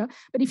promise, Alicia.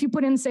 But if you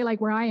put in, say,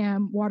 like where I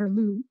am,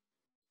 Waterloo,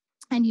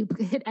 and you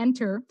hit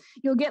enter,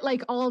 you'll get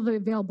like all the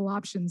available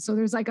options. So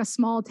there's like a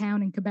small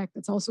town in Quebec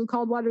that's also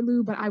called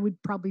Waterloo, but I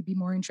would probably be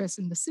more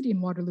interested in the city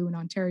in Waterloo in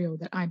Ontario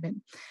that I'm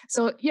in.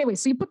 So anyway,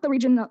 so you put the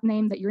region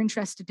name that you're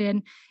interested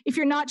in. If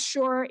you're not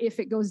sure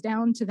if it goes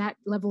down to that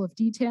level of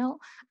detail,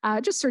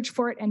 just search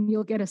for it and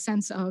you'll get a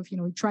sense of,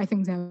 try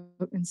things out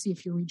and see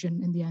if your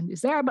region in the end is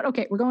there. But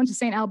okay, we're going to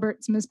St. Albert,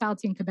 it's a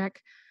municipality in Quebec.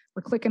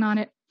 We're clicking on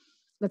it.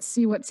 Let's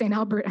see what St.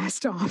 Albert has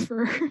to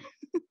offer.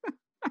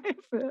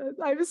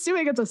 I'm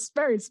assuming it's a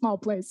very small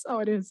place. Oh,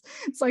 it is.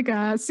 It's like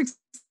a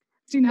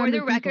 1,600 For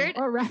the record,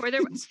 people. Right.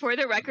 for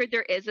the record,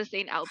 there is a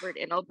St. Albert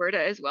in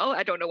Alberta as well.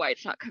 I don't know why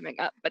it's not coming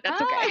up, but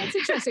that's okay. That's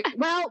interesting.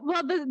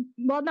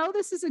 No,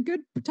 this is a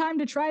good time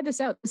to try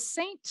this out.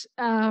 Saint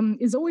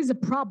is always a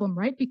problem,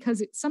 right? Because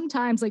it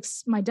sometimes, like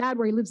my dad,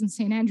 where he lives in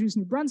St. Andrews,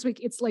 New Brunswick,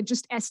 it's like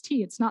just ST.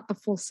 It's not the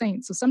full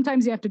Saint. So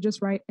sometimes you have to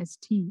just write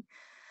ST.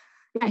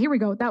 Yeah, here we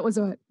go.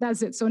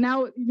 That's it. So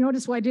now you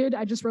notice what I did.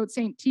 I just wrote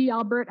St. T.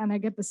 Albert and I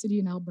get the city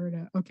in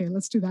Alberta. Okay,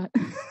 let's do that.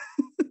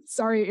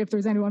 Sorry if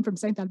there's anyone from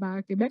St.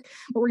 Albert, Quebec,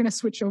 but we're going to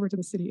switch over to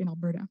the city in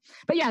Alberta.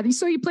 But yeah,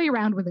 so you play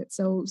around with it.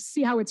 So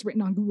see how it's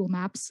written on Google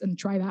Maps and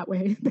try that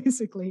way,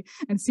 basically,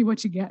 and see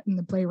what you get and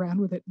then play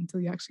around with it until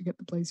you actually get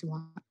the place you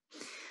want.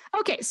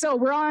 Okay, so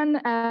we're on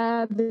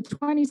the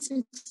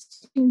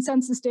 2016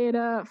 census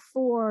data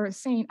for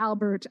St.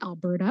 Albert,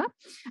 Alberta.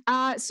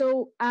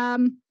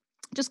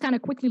 just kind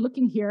of quickly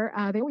looking here,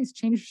 they always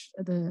change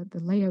the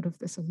layout of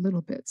this a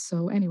little bit.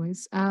 So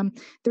anyways,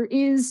 there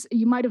is,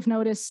 you might have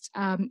noticed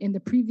in the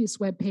previous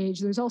web page,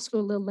 there's also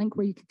a little link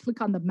where you can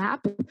click on the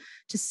map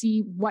to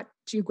see what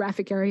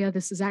geographic area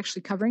this is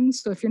actually covering.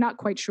 So if you're not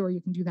quite sure, you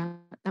can do that.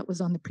 That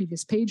was on the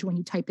previous page when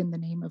you type in the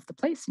name of the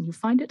place and you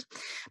find it.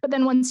 But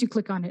then once you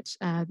click on it,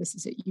 this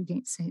is it,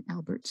 UGate St.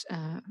 Albert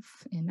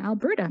in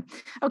Alberta.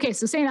 Okay,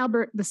 so St.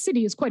 Albert, the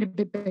city is quite a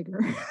bit bigger.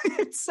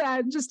 It's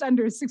just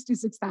under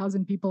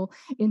 66,000 people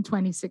in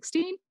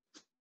 2016.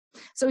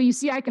 So you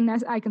see, I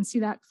can see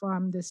that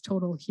from this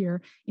total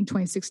here in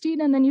 2016,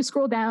 and then you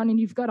scroll down and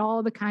you've got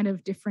all the kind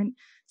of different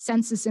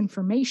census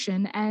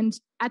information. And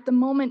at the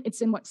moment,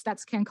 it's in what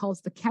StatsCan calls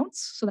the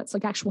counts. So that's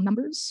like actual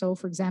numbers. So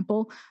for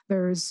example,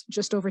 there's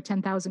just over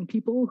 10,000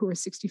 people who are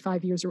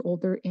 65 years or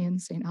older in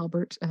St.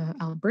 Albert,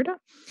 Alberta.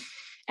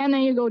 And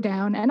then you go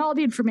down and all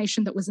the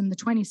information that was in the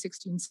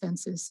 2016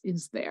 census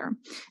is there.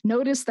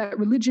 Notice that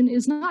religion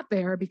is not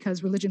there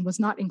because religion was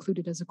not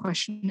included as a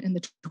question in the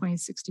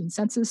 2016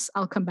 census.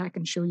 I'll come back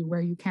and show you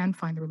where you can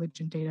find the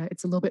religion data.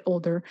 It's a little bit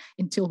older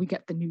until we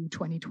get the new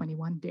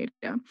 2021 data.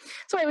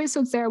 So anyway,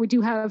 so it's there. We do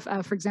have,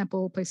 for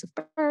example, place of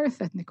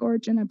birth, ethnic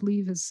origin, I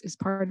believe is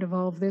part of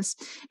all of this.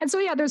 And so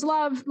yeah, there's a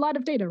lot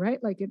of data,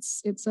 right? Like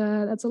that's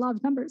a lot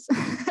of numbers.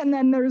 And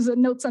then there's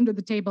notes under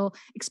the table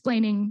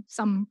explaining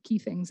some key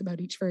things about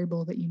each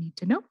variable that you need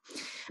to know.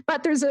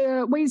 But there's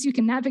ways you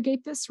can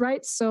navigate this,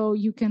 right? So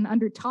you can,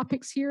 under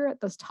topics here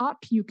at the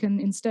top, you can,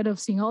 instead of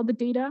seeing all the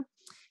data,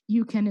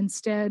 you can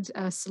instead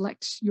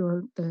select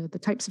the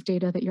types of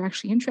data that you're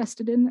actually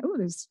interested in. Oh,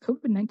 there's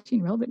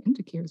COVID-19 relevant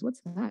indicators.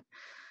 What's that?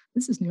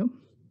 This is new.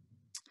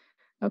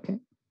 Okay.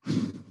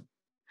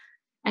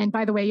 And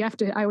by the way, you have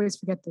to, I always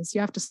forget this,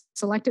 you have to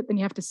select it, then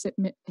you have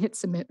to hit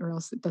submit, or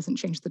else it doesn't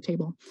change the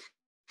table.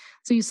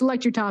 So you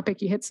select your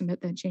topic, you hit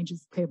submit, then it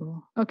changes the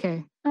table.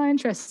 Okay,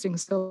 interesting.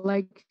 So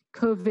like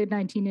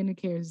COVID-19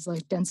 indicators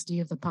like density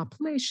of the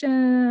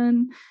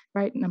population,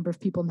 right? Number of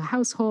people in the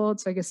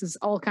household. So I guess this is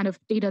all kind of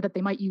data that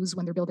they might use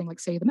when they're building, like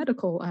say the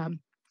medical,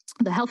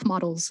 the health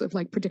models of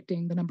like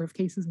predicting the number of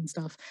cases and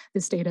stuff.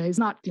 This data is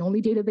not the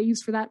only data they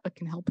use for that, but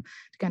can help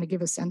to kind of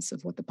give a sense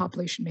of what the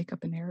population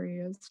makeup in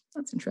areas.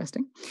 That's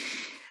interesting.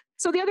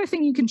 So the other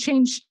thing you can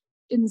change,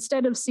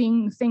 instead of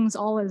seeing things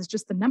all as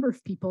just the number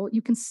of people,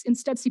 you can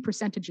instead see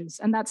percentages,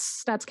 and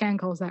that's StatsCan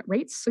calls that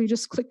rates. So you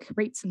just click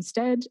rates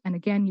instead, and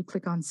again, you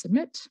click on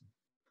submit.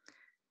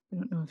 I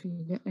don't know if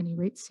you get any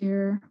rates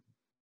here.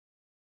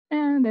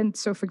 And then,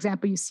 so for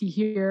example, you see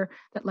here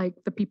that like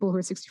the people who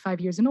are 65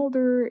 years and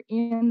older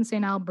in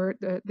St. Albert,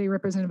 they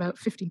represent about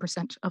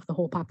 15% of the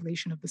whole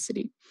population of the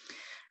city,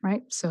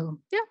 right? So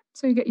yeah,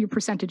 so you get your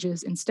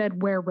percentages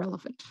instead where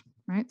relevant,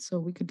 right? So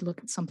we could look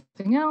at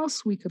something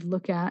else. We could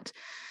look at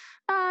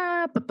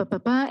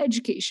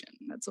education.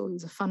 That's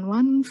always a fun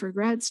one for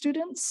grad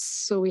students.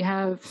 So we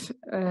have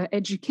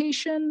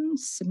education,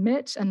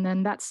 submit, and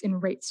then that's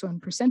in rates, so in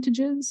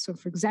percentages. So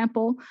for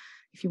example,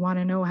 if you want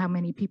to know how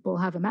many people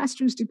have a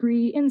master's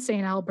degree in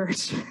St.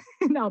 Albert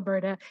in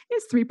Alberta,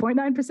 it's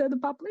 3.9% of the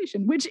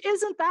population, which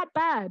isn't that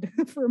bad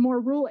for a more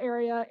rural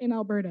area in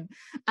Alberta.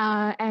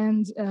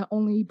 And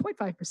only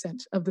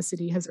 0.5% of the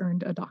city has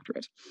earned a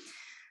doctorate.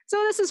 So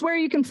this is where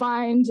you can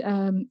find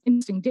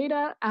interesting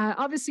data.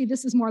 Obviously,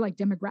 this is more like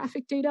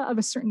demographic data of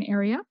a certain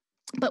area.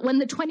 But when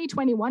the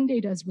 2021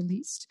 data is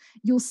released,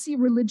 you'll see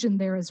religion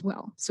there as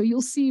well. So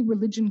you'll see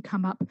religion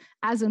come up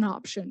as an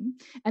option,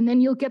 and then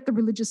you'll get the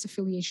religious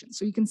affiliation.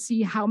 So you can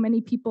see how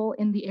many people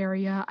in the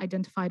area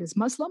identified as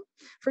Muslim,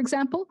 for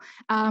example,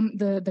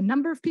 the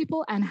number of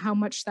people and how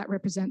much that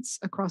represents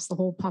across the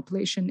whole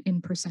population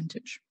in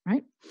percentage,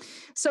 right?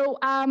 So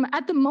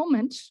at the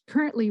moment,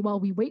 currently,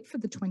 while we wait for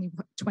the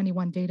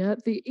 2021 data,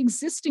 the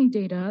existing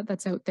data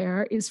that's out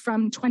there is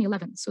from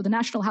 2011. So the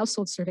National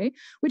Household Survey,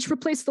 which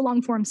replaced the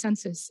long-form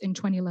census in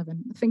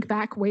 2011. Think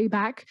back, way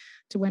back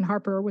to when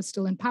Harper was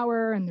still in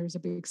power and there was a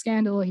big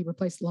scandal. He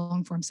replaced the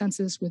long-form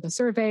census with a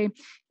survey.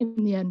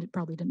 In the end, it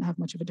probably didn't have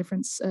much of a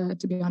difference,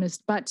 to be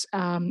honest. But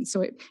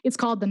so it's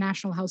called the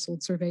National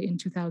Household Survey in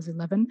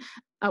 2011.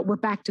 We're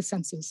back to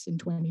census in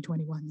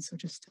 2021. So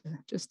just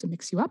to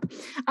mix you up.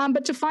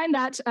 But to find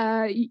that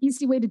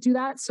easy way to do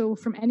that, so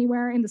from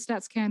anywhere in the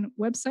StatsCan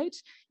website,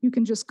 you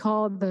can just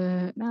call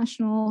the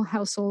National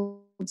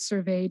Household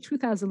Survey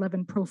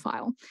 2011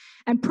 profile.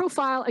 And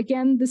profile,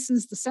 again, this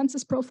is the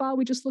census profile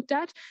we just looked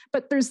at,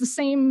 but there's the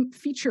same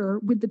feature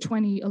with the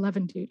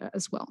 2011 data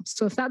as well.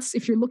 So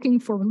if you're looking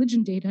for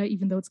religion data,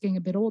 even though it's getting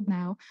a bit old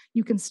now,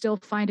 you can still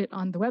find it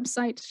on the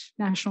website,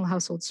 National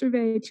Household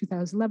Survey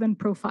 2011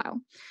 profile.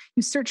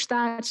 You search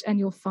that and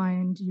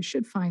you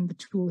should find the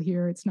tool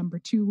here. It's number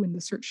 2 in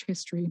the search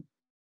history.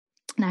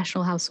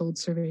 National Household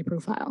Survey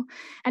profile.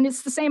 And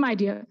it's the same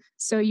idea.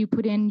 So you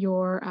put in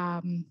your,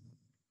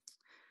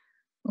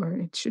 or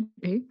it should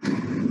be,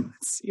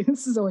 let's see,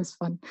 this is always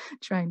fun,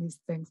 trying these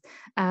things.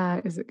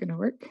 Is it gonna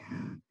work?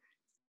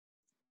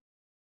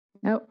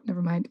 No,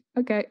 never mind.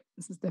 Okay,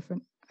 this is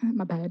different,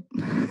 my bad.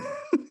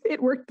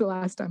 It worked the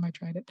last time I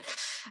tried it.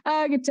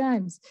 Good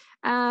times.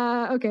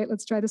 Okay,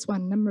 let's try this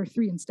one. Number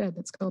 3 instead.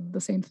 That's called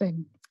the same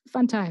thing.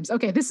 Fun times.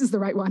 Okay, this is the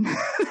right one.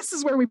 This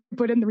is where we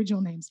put in the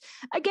regional names.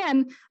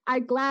 Again,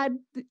 I'm glad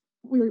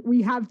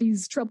we have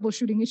these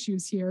troubleshooting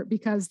issues here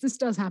because this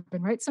does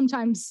happen, right?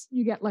 Sometimes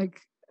you get like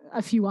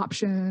a few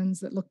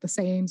options that look the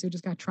same, so you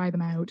just got to try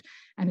them out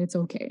and it's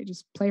okay.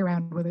 Just play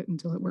around with it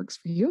until it works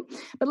for you.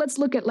 But let's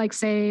look at like,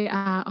 say,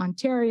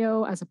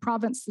 Ontario as a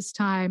province this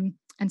time.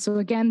 And so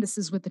again, this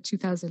is with the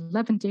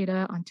 2011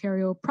 data,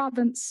 Ontario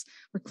province.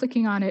 We're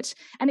clicking on it.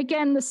 And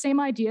again, the same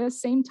idea,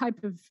 same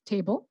type of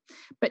table.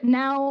 But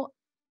now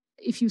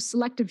if you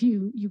select a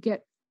view, you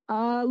get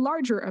a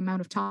larger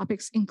amount of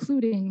topics,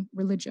 including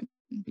religion,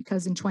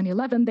 because in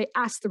 2011, they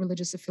asked the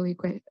religious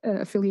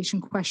affiliation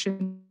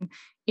question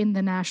in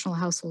the National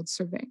Household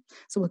Survey.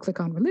 So we'll click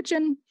on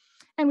religion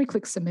and we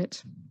click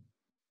submit.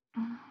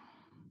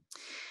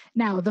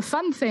 Now, the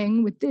fun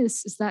thing with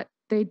this is that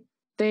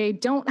they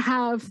don't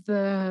have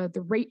the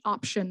rate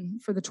option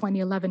for the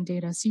 2011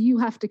 data. So you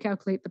have to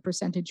calculate the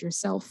percentage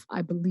yourself,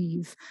 I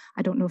believe.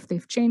 I don't know if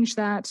they've changed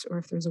that or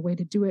if there's a way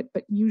to do it,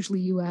 but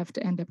usually you have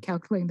to end up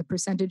calculating the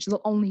percentage.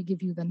 They'll only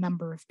give you the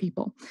number of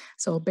people.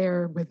 So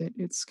bear with it.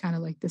 It's kind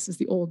of like this is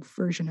the old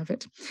version of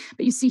it.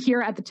 But you see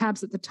here at the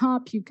tabs at the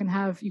top, you can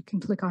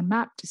click on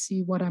map to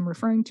see what I'm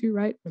referring to,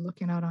 right? We're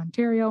looking at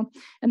Ontario.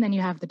 And then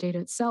you have the data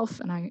itself,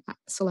 and I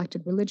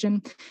selected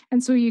religion.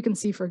 And so you can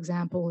see, for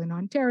example, in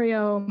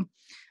Ontario,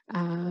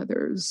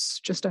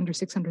 there's just under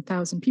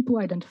 600,000 people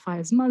identify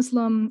as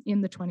Muslim in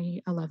the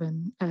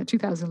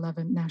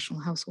 2011 National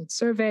Household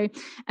Survey.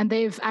 And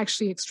they've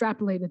actually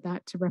extrapolated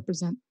that to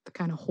represent the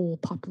kind of whole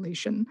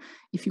population,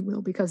 if you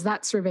will, because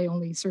that survey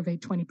only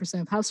surveyed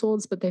 20% of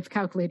households, but they've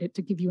calculated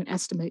to give you an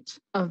estimate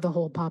of the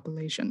whole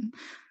population.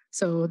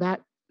 So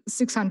that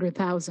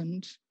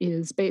 600,000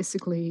 is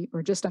basically,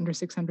 or just under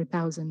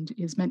 600,000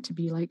 is meant to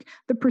be like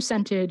the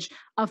percentage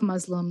of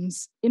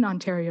Muslims in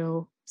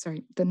Ontario,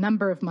 the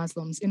number of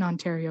Muslims in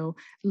Ontario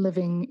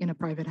living in a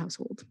private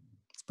household.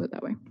 Let's put it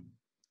that way.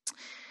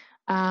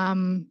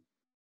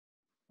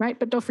 Right,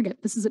 but don't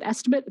forget, this is an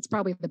estimate. It's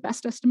probably the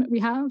best estimate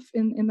we have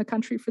in the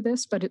country for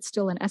this, but it's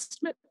still an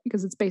estimate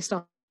because it's based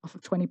off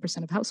of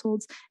 20% of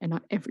households and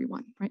not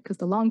everyone, right? Because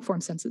the long form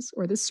census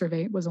or this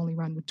survey was only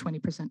run with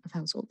 20% of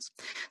households.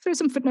 So there's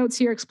some footnotes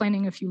here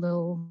explaining a few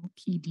little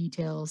key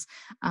details,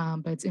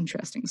 but it's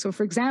interesting. So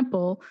for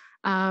example,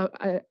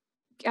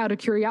 out of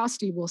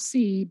curiosity, we'll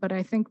see, but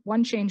I think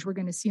one change we're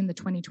going to see in the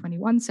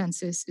 2021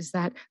 census is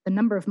that the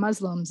number of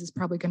Muslims is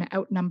probably going to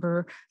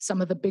outnumber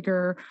some of the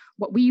bigger,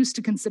 what we used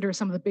to consider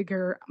some of the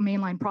bigger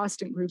mainline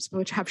Protestant groups,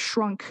 which have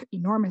shrunk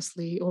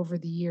enormously over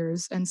the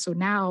years. And so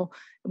now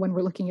when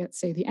we're looking at,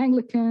 say, the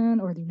Anglican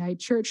or the United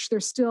Church,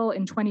 they're still,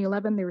 in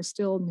 2011, they were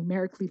still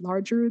numerically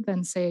larger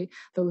than, say,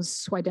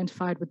 those who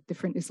identified with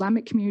different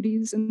Islamic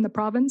communities in the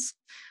province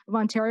of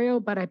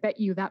Ontario. But I bet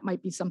you that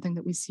might be something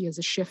that we see as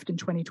a shift in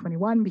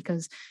 2021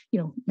 because, you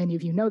know, many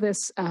of you know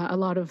this, a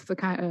lot of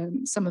the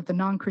some of the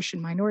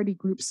non-Christian minority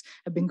groups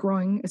have been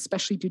growing,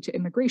 especially due to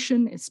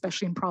immigration,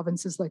 especially in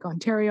provinces like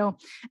Ontario,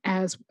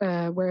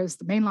 whereas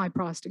the mainline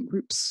Protestant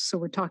groups, so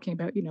we're talking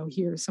about, you know,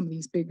 here some of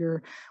these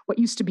bigger, what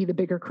used to be the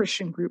bigger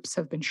Christian groups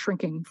have been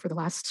shrinking for the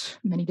last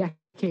many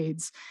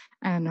decades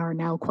and are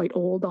now quite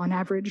old on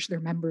average. Their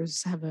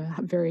members have a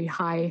very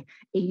high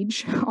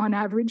age on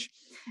average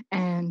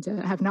and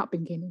have not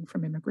been gaining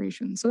from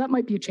immigration. So that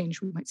might be a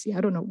change we might see.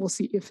 I don't know. We'll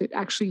see if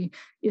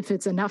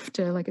it's enough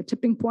to like a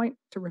tipping point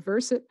to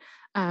reverse it,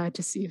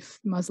 to see if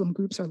Muslim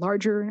groups are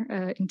larger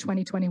in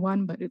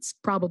 2021, but it's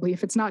probably,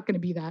 if it's not going to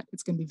be that,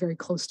 it's going to be very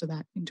close to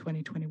that in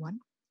 2021.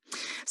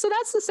 So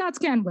that's the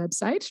StatsCan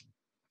website.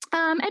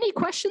 Any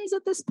questions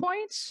at this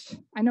point?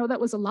 I know that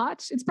was a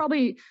lot. It's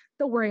probably,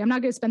 don't worry, I'm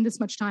not going to spend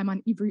this much time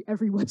on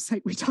every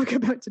website we talk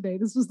about today.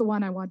 This was the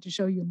one I want to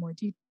show you in more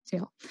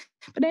detail.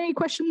 But any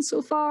questions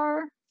so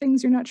far?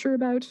 Things you're not sure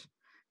about?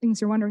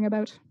 Things you're wondering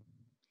about?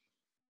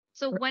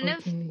 So one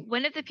of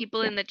the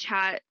people in the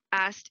chat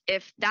asked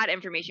if that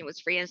information was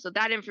free, and so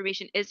that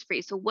information is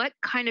free. So what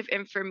kind of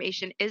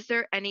information? Is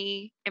there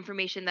any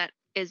information that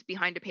is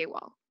behind a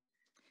paywall?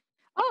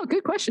 Oh,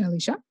 good question,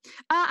 Alicia.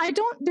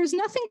 There's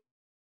nothing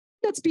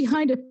that's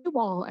behind a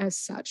paywall as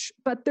such,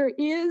 but there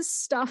is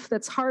stuff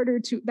that's harder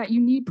that you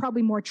need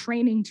probably more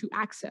training to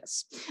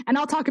access. And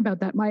I'll talk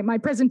about that. My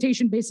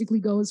presentation basically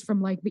goes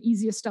from like the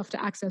easiest stuff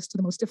to access to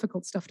the most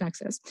difficult stuff to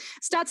access.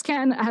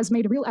 StatsCan has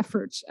made a real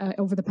effort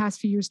over the past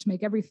few years to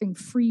make everything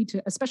free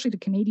especially to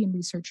Canadian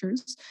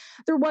researchers.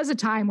 There was a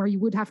time where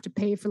you would have to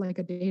pay for like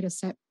a data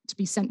set to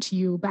be sent to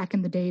you. Back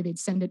in the day, they'd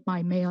send it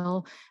by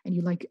mail and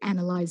you like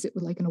analyze it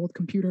with like an old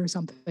computer or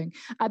something.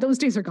 Those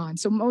days are gone.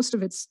 So most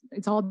of it's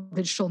all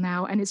digital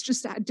now, and it's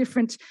just at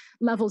different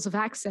levels of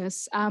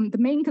access. The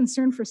main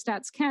concern for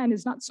StatsCan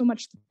is not so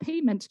much the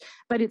payment,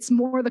 but it's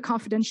more the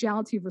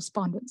confidentiality of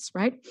respondents,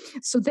 right?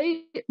 So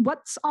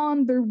what's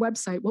on their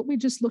website, what we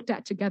just looked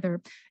at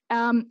together,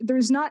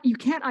 you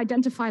can't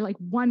identify like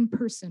one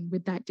person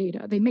with that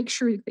data. They make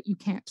sure that you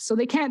can't. So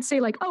they can't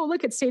say like, oh,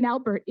 look at St.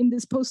 Albert in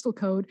this postal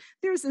code.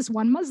 There's this this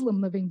one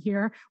Muslim living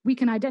here? We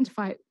can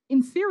identify,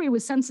 in theory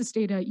with census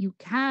data, you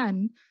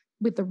can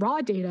with the raw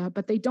data,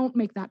 but they don't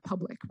make that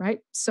public, right?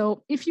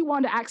 So if you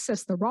want to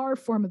access the raw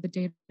form of the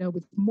data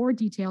with more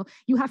detail,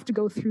 you have to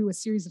go through a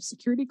series of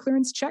security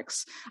clearance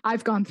checks.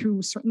 I've gone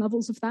through certain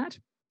levels of that.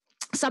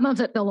 Some of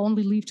it they'll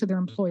only leave to their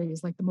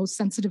employees, like the most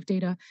sensitive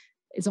data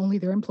is only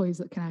their employees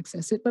that can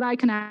access it, but I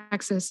can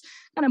access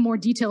kind of more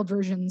detailed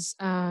versions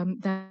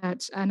and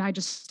I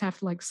just have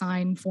to like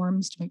sign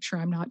forms to make sure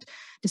I'm not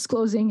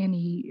disclosing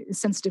any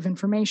sensitive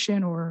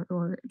information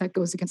or that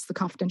goes against the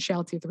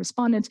confidentiality of the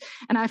respondent.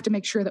 And I have to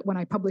make sure that when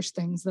I publish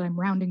things that I'm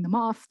rounding them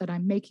off, that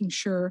I'm making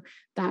sure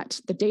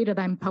that the data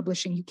that I'm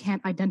publishing, you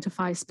can't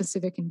identify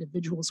specific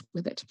individuals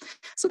with it.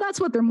 So that's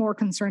what they're more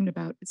concerned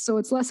about. So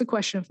it's less a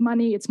question of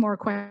money, it's more a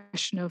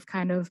question of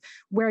kind of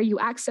where you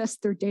access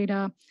their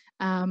data,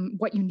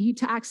 what you need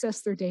to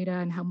access their data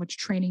and how much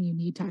training you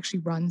need to actually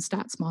run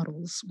stats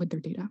models with their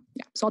data.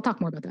 Yeah, so I'll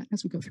talk more about that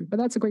as we go through, but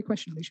that's a great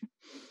question, Alicia.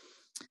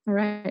 All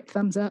right,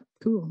 thumbs up,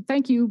 cool.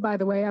 Thank you, by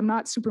the way. I'm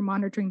not super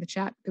monitoring the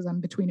chat because I'm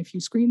between a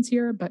few screens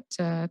here, but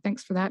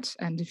thanks for that.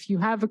 And if you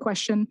have a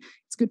question,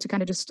 it's good to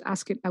kind of just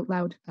ask it out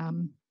loud.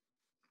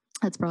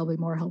 That's probably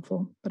more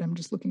helpful, but I'm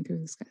just looking through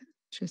this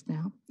just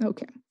now.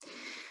 Okay.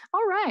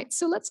 All right,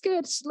 so let's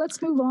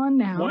move on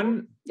now.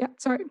 One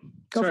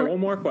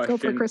more question. Go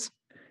for it, Chris.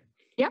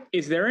 Yeah.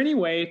 Is there any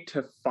way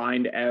to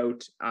find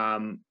out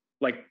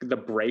like the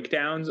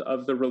breakdowns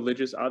of the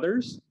religious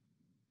others?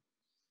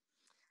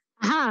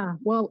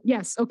 Well,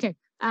 yes. Okay.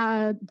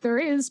 There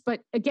is,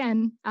 but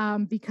again,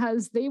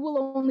 because they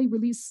will only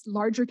release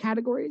larger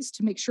categories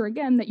to make sure,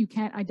 again, that you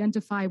can't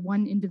identify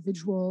one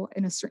individual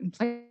in a certain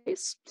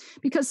place,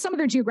 because some of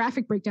their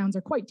geographic breakdowns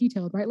are quite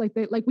detailed, right?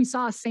 Like we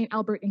saw St.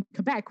 Albert in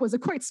Quebec was a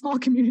quite small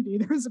community.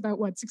 There was about,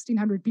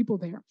 1,600 people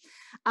there.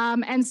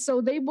 And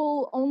so they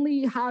will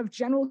only have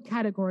general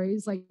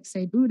categories like,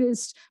 say,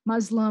 Buddhist,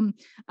 Muslim,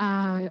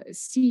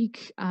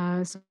 Sikh,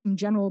 some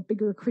general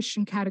bigger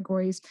Christian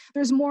categories.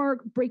 There's more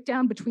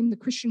breakdown between the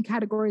Christian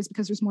categories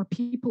because there's more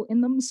people in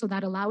them, so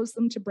that allows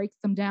them to break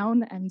them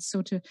down, and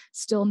so to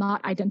still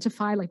not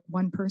identify like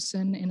one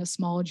person in a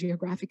small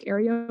geographic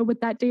area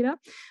with that data.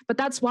 But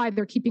that's why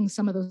they're keeping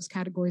some of those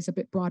categories a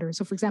bit broader.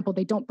 So for example,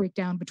 they don't break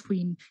down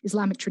between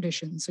Islamic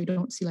traditions, so you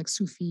don't see like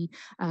Sufi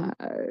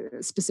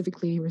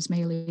specifically or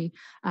Ismaili,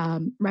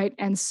 right?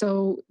 And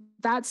so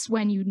that's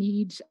when you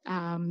need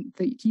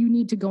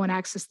to go and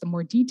access the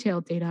more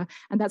detailed data,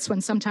 and that's when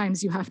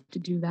sometimes you have to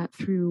do that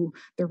through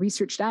the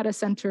research data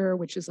center,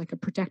 which is like a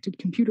protected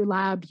computer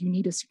lab. You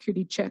need a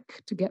security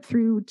check to get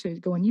through to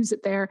go and use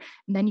it there,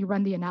 and then you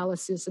run the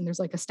analysis, and there's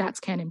like a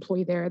StatsCan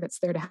employee there that's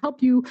there to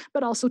help you,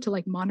 but also to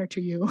like monitor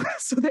you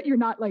so that you're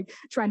not like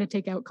trying to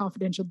take out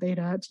confidential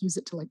data to use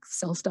it to like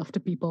sell stuff to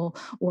people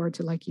or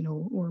to like,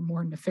 or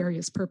more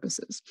nefarious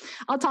purposes.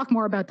 I'll talk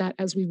more about that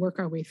as we work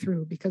our way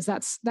through, because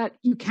that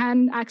you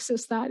can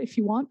access that if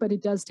you want, but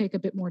it does take a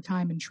bit more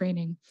time and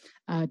training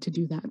to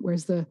do that.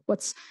 Whereas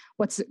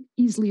what's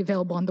easily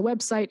available on the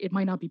website, it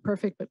might not be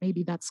perfect, but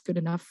maybe that's good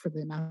enough for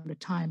the amount of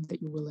time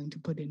that you're willing to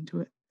put into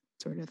it,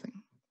 sort of thing.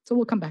 So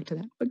we'll come back to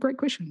that, but great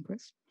question,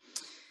 Chris.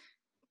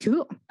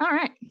 Cool. All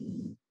right.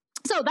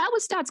 So that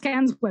was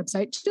StatsCan's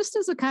website. Just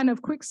as a kind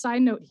of quick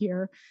side note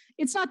here,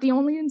 it's not the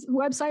only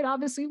website,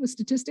 obviously, with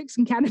statistics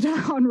in Canada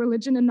on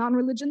religion and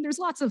non-religion. There's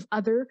lots of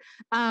other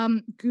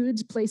good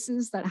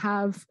places that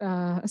have,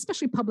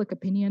 especially public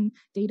opinion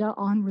data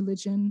on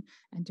religion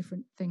and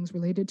different things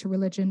related to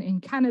religion in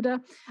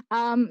Canada.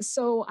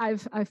 So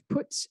I've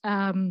put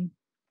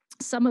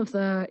some of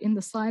in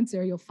the slides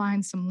there, you'll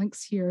find some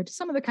links here to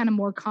some of the kind of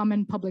more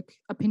common public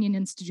opinion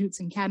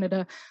institutes in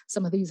Canada.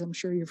 Some of these I'm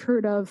sure you've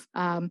heard of,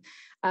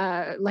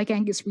 like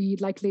Angus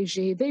Reid, like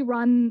Léger.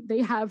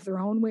 They have their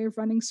own way of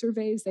running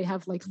surveys. They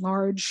have like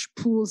large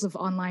pools of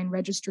online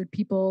registered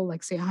people,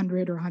 like say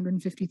 100 or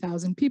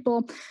 150,000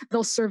 people.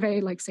 They'll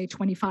survey like say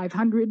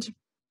 2,500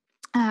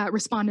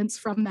 respondents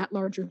from that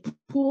larger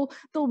pool.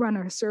 They'll run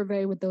a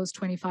survey with those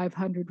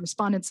 2,500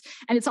 respondents,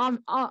 and it's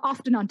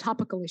often on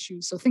topical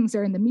issues, so things that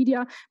are in the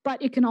media,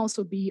 but it can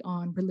also be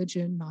on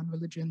religion,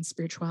 non-religion,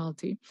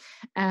 spirituality.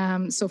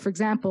 So for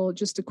example,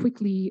 just to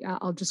quickly, I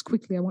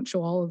won't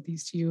show all of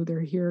these to you, they're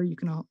here, you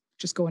can all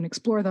just go and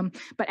explore them,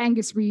 but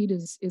Angus Reid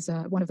is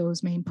one of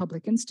those main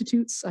public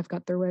institutes. I've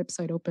got their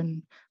website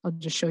open, I'll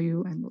just show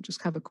you, and we'll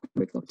just have a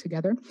quick look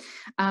together.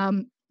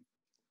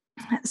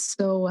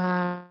 So,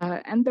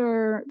 and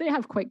they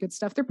have quite good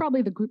stuff. They're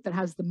probably the group that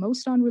has the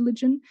most on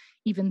religion,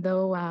 even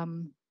though,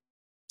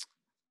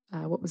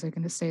 what was I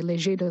going to say?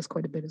 Léger does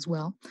quite a bit as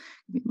well.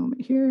 Give me a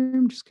moment here.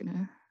 I'm just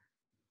going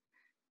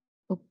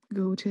to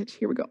go to it.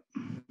 Here we go.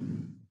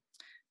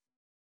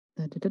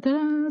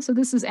 So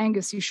this is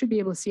Angus. You should be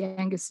able to see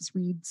Angus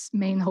Reid's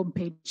main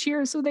homepage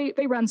here. So they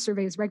run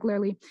surveys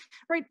regularly,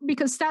 right?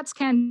 Because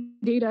StatsCan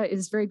data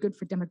is very good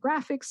for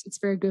demographics. It's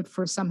very good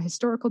for some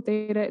historical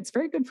data. It's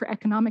very good for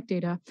economic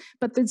data,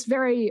 but it's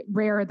very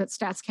rare that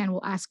StatsCan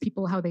will ask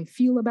people how they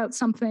feel about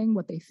something,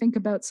 what they think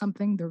about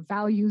something, their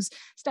values.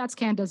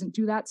 StatsCan doesn't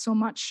do that so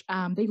much.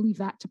 They leave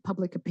that to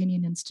public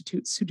opinion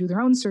institutes who do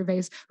their own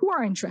surveys, who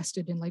are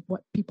interested in like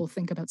what people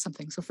think about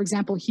something. So for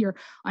example, here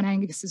on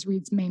Angus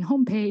Reid's main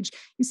homepage,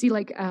 you see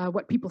like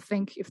what people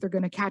think if they're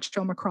going to catch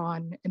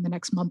Omicron in the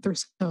next month or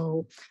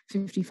so.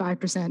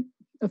 55%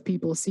 of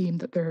people seem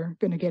that they're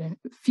going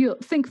to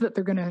think that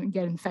they're going to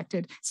get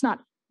infected. It's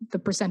not the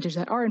percentage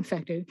that are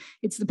infected,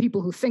 it's the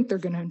people who think they're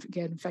going to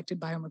get infected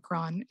by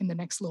Omicron in the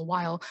next little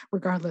while,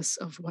 regardless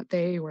of what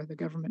they or the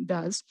government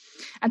does.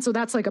 And so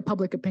that's like a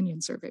public opinion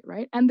survey,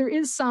 right? And there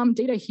is some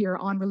data here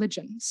on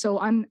religion. So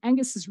on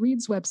Angus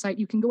Reid's website,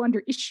 you can go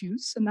under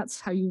issues, and that's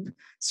how you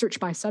search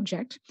by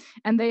subject.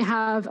 And they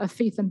have a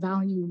faith and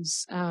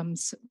values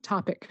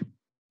topic,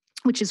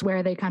 which is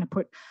where they kind of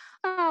put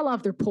a lot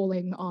of their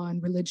polling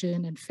on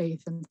religion and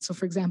faith. And so,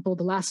 for example,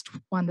 the last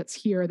one that's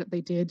here that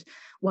they did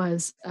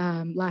was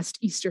last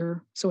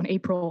Easter. So in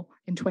April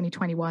in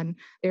 2021,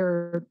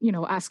 they're,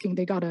 asking,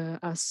 they got a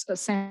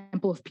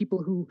sample of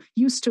people who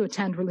used to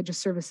attend religious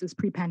services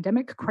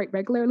pre-pandemic quite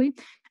regularly.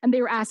 And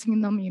they were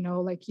asking them,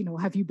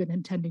 have you been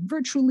attending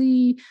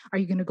virtually? Are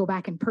you going to go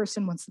back in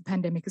person once the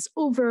pandemic is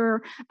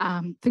over?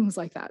 Things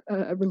like that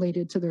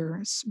related to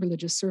their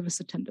religious service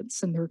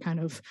attendance and their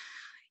kind of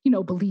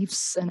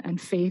beliefs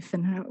and faith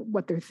and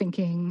what they're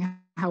thinking,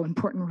 how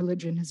important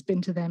religion has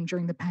been to them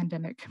during the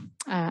pandemic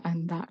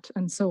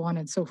and so on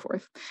and so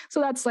forth.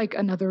 So that's like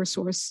another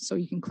source. So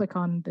you can click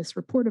on this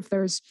report of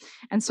theirs.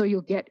 And so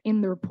you'll get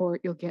in the report,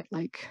 you'll get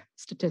like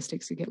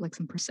statistics, you get like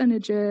some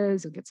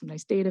percentages, you'll get some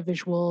nice data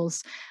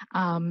visuals.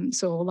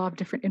 So a lot of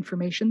different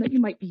information that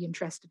you might be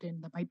interested in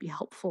that might be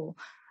helpful.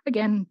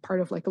 Again,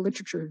 part of like a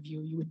literature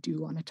review you would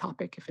do on a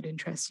topic if it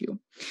interests you.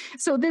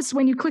 So this,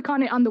 when you click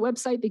on it on the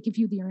website, they give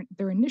you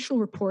their initial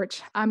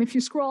report. If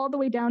you scroll all the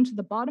way down to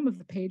the bottom of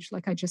the page,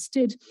 like I just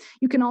did,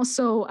 you can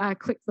also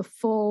click the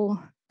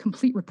full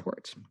complete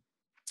report.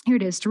 Here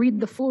it is. To read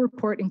the full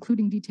report,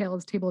 including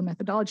details, table, and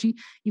methodology,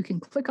 you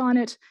can click on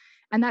it,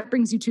 and that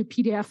brings you to a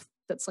PDF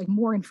that's like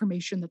more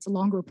information, that's a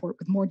longer report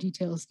with more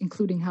details,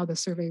 including how the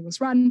survey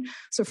was run.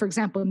 So for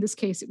example, in this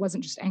case, it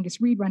wasn't just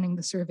Angus Reid running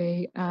the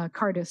survey,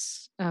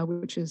 Cardis,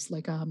 which is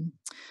like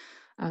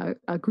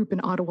a group in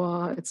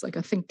Ottawa. It's like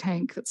a think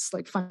tank that's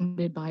like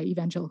funded by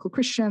evangelical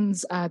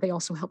Christians. They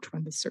also helped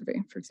run this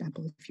survey, for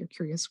example, if you're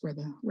curious where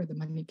the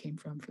money came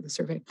from for the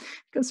survey,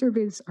 because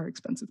surveys are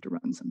expensive to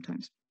run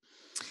sometimes.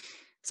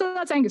 So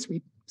that's Angus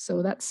Reid.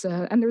 So that's,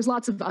 and there's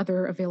lots of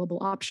other available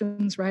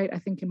options, right? I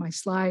think in my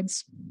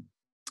slides,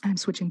 I'm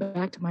switching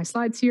back to my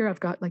slides here. I've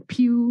got like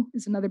Pew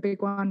is another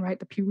big one, right?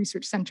 The Pew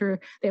Research Center.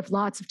 They have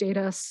lots of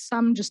data,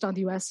 some just on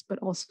the US, but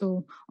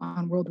also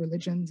on world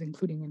religions,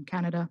 including in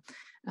Canada.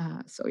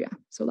 So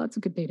lots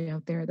of good data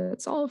out there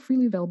that's all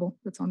freely available.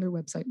 That's on their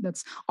website.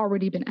 That's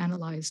already been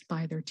analyzed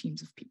by their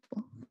teams of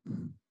people.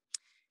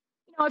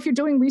 If you're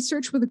doing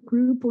research with a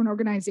group or an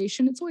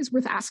organization, it's always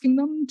worth asking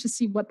them to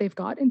see what they've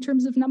got in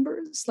terms of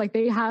numbers. Like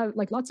they have,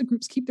 like lots of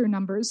groups keep their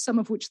numbers, some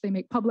of which they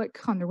make public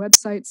on their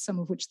websites, some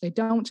of which they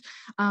don't.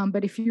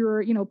 But if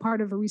you're,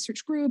 part of a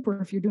research group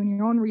or if you're doing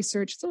your own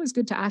research, it's always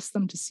good to ask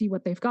them to see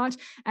what they've got.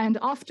 And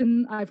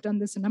often I've done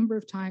this a number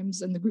of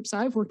times, and the groups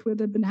I've worked with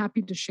have been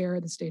happy to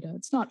share this data.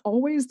 It's not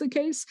always the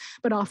case,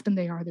 but often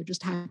they are. They're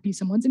just happy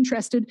someone's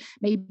interested.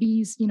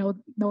 Maybe,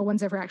 no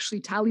one's ever actually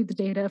tallied the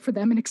data for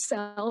them in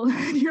Excel.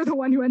 You're the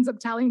one who ends up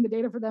tallying the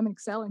data for them in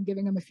Excel and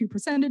giving them a few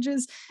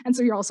percentages. And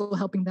so you're also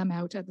helping them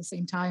out at the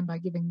same time by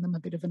giving them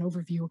a bit of an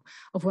overview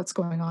of what's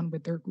going on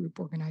with their group,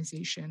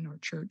 organization, or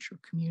church or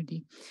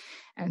community.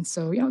 And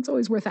so, it's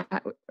always worth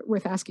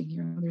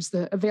asking. There's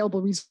the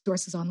available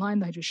resources online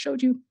that I just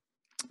showed you.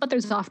 But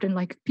there's often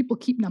like people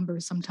keep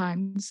numbers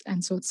sometimes.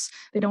 And so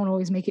they don't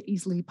always make it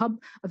easily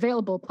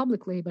available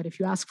publicly, but if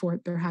you ask for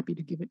it, they're happy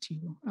to give it to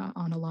you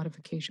on a lot of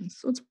occasions.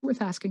 So it's worth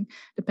asking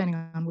depending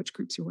on which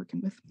groups you're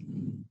working with.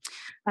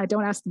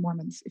 Don't ask the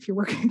Mormons. If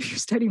you're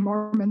studying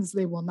Mormons,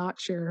 they will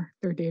not share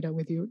their data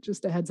with you,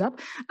 just a heads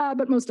up.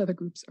 But most other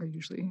groups are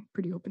usually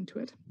pretty open to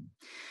it.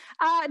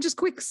 Just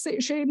quick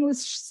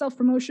shameless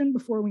self-promotion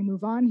before we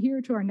move on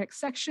here to our next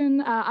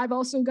section. I've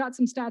also got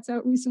some stats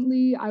out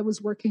recently. I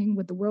was working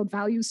with the World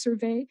Values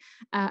Survey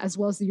as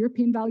well as the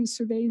European Values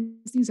Survey.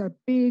 These are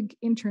big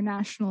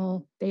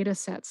international data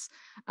sets.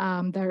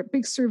 They're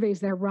big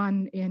surveys that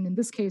run in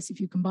this case, if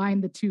you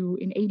combine the two,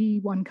 in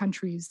 81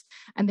 countries,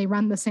 and they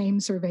run the same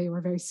survey or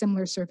a very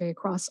similar survey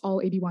across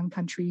all 81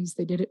 countries.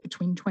 They did it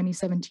between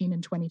 2017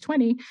 and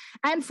 2020.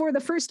 And for the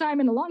first time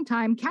in a long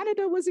time,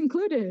 Canada was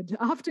included.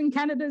 Often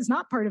Canada is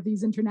not part of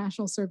these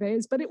international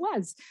surveys, but it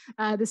was.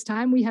 This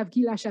time we have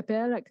Guy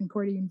Lachapelle at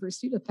Concordia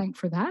University to thank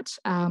for that.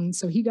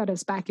 So he got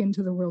us back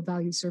into the world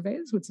value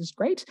surveys, which is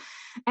great.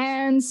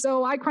 And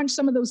so I crunched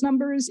some of those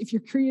numbers. If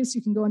you're curious,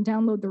 you can go and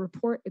download the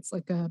report. It's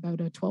like about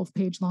a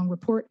 12-page long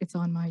report. It's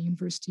on my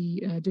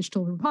university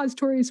digital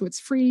repository, so it's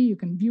free. You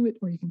can view it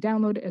or you can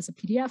download it as a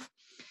PDF.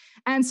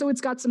 And so it's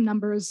got some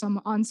numbers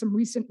on some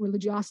recent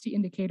religiosity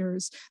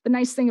indicators. The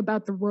nice thing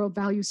about the world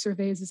value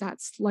surveys is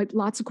that's like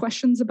lots of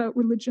questions about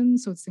religion.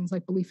 So it's things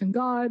like belief in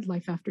God,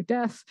 life after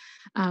death,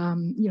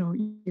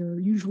 your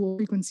usual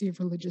frequency of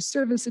religious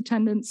service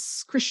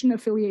attendance, Christian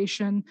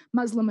affiliation,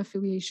 Muslim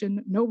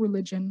affiliation, no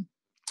religion,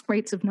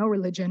 rates of no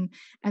religion.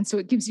 And so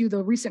it gives you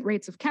the recent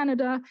rates of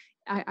Canada.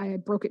 I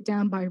broke it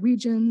down by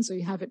region, so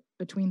you have it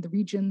between the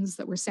regions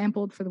that were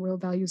sampled for the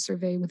World Value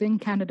Survey within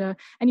Canada,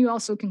 and you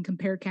also can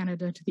compare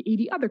Canada to the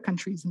 80 other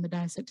countries in the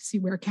dataset to see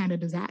where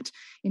Canada's at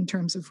in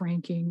terms of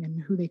ranking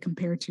and who they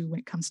compare to when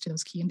it comes to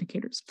those key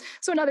indicators.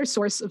 So another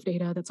source of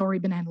data that's already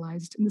been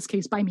analyzed, in this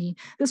case by me.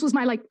 This was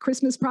my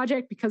Christmas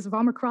project because of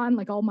Omicron,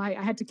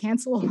 I had to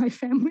cancel all my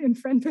family and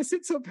friend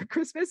visits over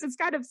Christmas. It's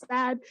kind of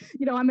sad.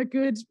 I'm a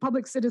good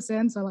public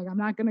citizen, so I'm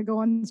not going to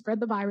go and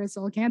spread the virus.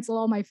 So I'll cancel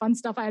all my fun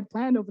stuff I had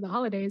planned over the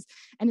holidays,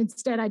 and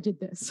instead I did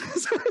this.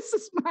 So this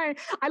is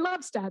I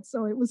love stats,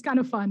 so it was kind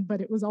of fun,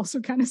 but it was also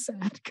kind of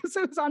sad because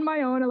I was on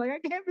my own. I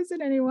can't visit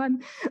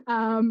anyone,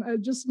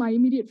 just my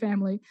immediate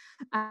family.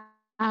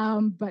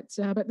 But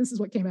this is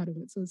what came out of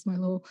it. So it's my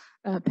little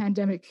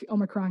pandemic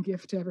Omicron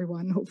gift to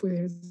everyone. Hopefully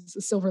there's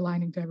a silver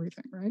lining to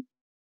everything, right?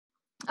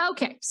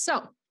 Okay,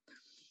 so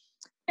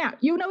now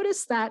you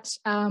notice that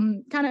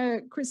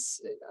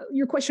Chris,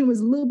 your question was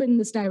a little bit in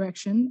this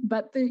direction,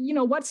 but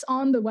what's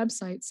on the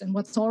websites and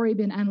what's already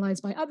been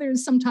analyzed by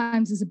others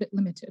sometimes is a bit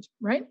limited,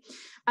 right?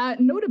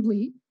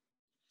 Notably,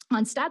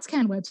 on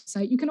StatsCan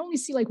website, you can only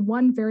see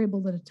one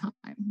variable at a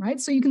time, right?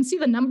 So you can see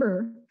the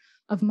number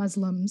of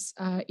Muslims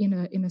in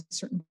a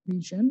certain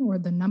region, or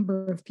the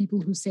number of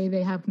people who say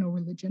they have no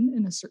religion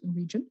in a certain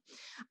region.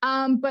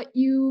 But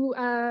you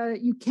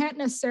can't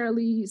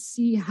necessarily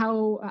see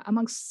how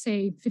amongst,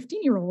 say,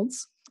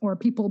 15-year-olds or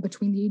people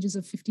between the ages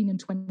of 15 and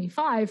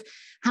 25,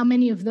 how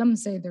many of them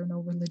say they're no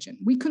religion.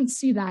 We couldn't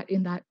see that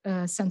in that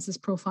census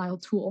profile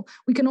tool.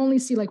 We can only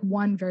see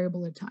one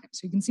variable at a time.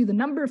 So you can see the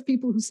number of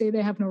people who say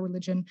they have no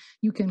religion.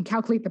 You can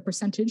calculate the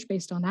percentage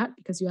based on that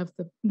because you have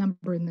the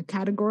number in the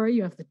category,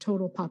 you have the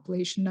total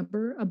population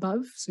number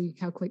above. So you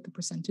calculate the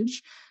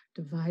percentage,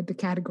 divide the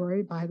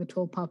category by the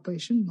total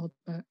population,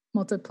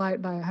 multiply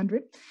it by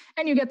 100,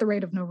 and you get the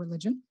rate of no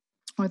religion,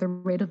 or the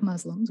rate of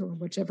Muslims, or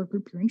whichever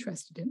group you're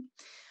interested in.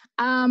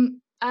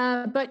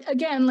 But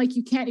again,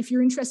 you can't, if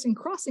you're interested in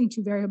crossing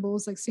two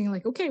variables, seeing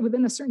okay,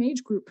 within a certain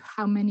age group,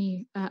 how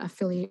many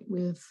affiliate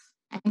with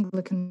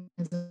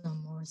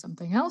Anglicanism or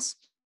something else,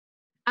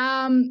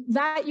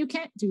 that you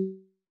can't do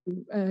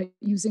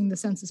using the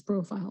census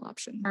profile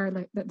option.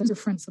 Those are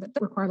friends, so that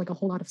require a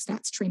whole lot of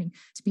stats training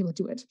to be able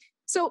to do it.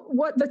 So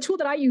what the tool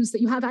that I use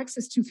that you have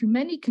access to through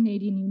many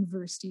Canadian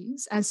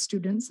universities as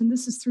students, and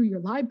this is through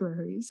your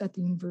libraries at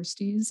the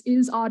universities,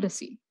 is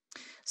Odyssey.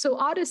 So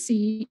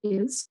Odyssey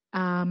is,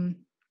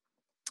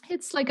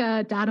 it's like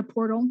a data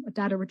portal, a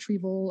data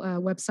retrieval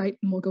website,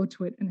 and we'll go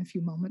to it in a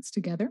few moments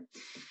together.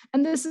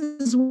 And this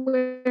is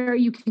where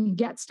you can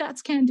get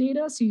StatsCan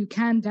data, so you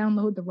can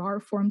download the raw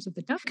forms of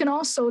the data. You can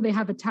also, they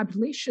have a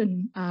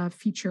tabulation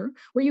feature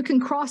where you can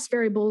cross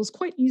variables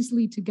quite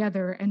easily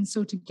together. And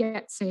so to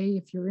get, say,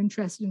 if you're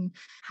interested in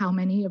how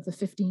many of the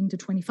 15 to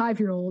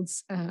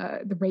 25-year-olds,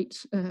 the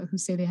rate who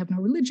say they have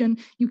no religion,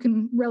 you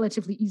can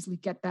relatively easily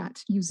get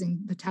that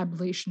using the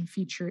tabulation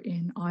feature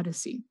in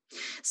Odyssey.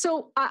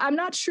 So I'm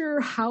not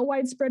sure how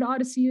widespread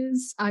Odyssey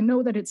is. I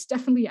know that it's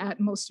definitely at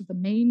most of the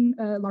main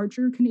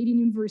larger Canadian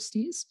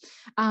universities.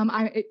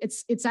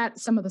 It's at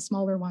some of the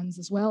smaller ones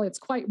as well. It's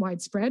quite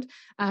widespread.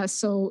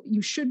 So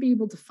you should be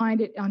able to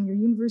find it on your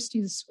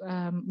university's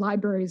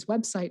library's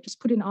website. Just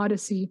put in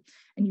Odyssey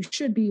and you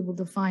should be able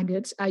to find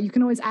it. You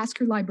can always ask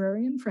your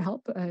librarian for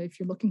help if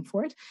you're looking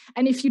for it.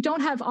 And if you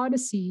don't have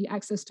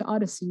access to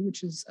Odyssey,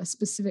 which is a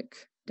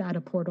specific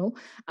data portal,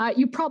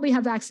 you probably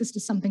have access to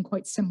something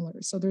quite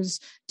similar. So there's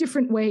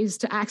different ways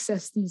to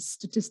access these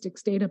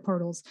statistics data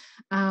portals.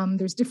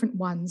 There's different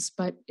ones,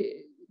 but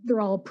they're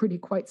all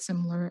quite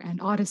similar, and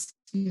Odyssey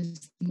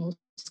is the most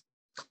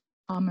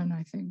common,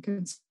 I think.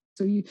 And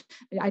so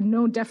I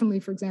know definitely,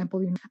 for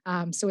example,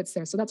 so it's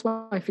there. So that's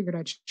why I figured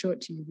I'd show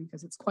it to you,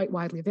 because it's quite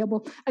widely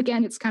available.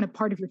 Again, it's kind of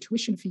part of your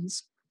tuition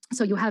fees.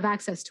 So you have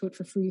access to it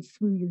for free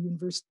through your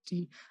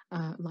university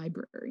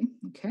library.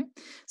 Okay,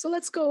 so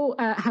let's go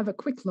have a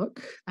quick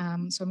look.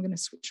 So I'm going to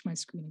switch my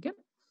screen again.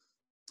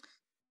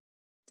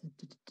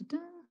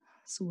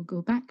 So we'll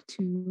go back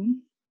to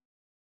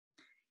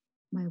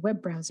my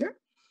web browser.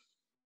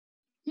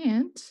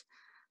 And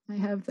I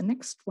have the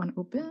next one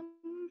open.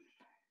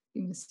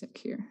 Give me a sec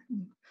here.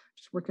 I'm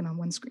just working on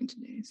one screen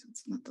today, so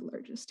it's not the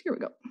largest. Here we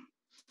go.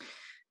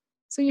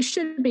 So you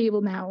should be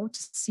able now to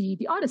see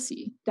the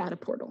Odyssey data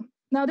portal.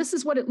 Now, this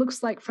is what it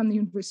looks like from the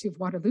University of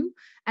Waterloo.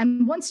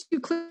 And once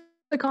you click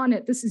on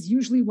it, this is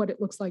usually what it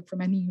looks like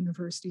from any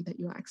university that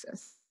you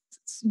access.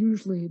 It's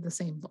usually the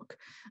same look.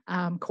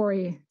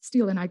 Corey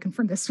Steele and I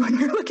confirmed this when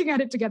we were looking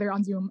at it together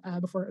on Zoom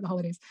before the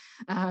holidays,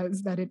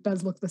 is that it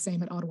does look the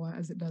same at Ottawa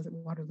as it does at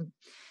Waterloo.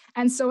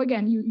 And so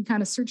again, you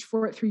kind of search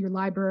for it through your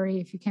library.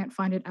 If you can't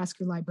find it, ask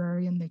your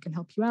librarian, they can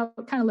help you out.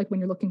 Kind of like when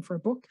you're looking for a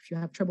book, if you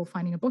have trouble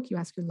finding a book, you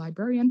ask your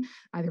librarian,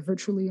 either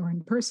virtually or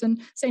in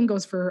person. Same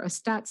goes for a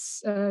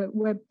stats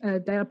web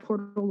data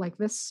portal like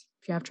this.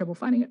 If you have trouble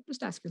finding it,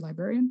 just ask your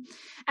librarian.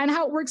 And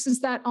how it works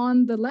is that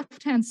on the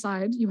left-hand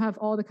side, you have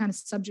all the kind of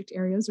subject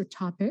areas or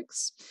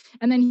topics.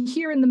 And then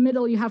here in the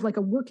middle, you have like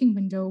a working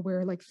window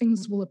where like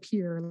things will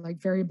appear,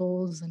 like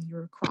variables and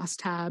your cross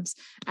tabs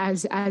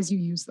as you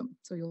use them.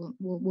 So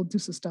we'll do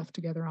some stuff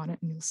together on it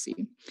and you'll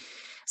see.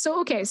 So,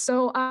 okay,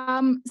 so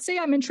say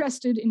I'm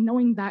interested in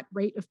knowing that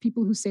rate of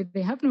people who say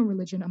they have no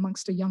religion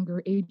amongst a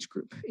younger age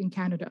group in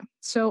Canada.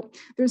 So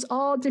there's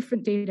all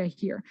different data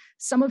here.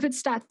 Some of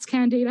it's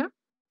StatsCan data.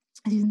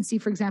 As you can see,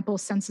 for example,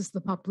 census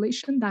the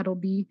population, that'll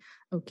be,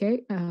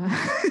 okay,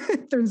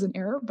 there's an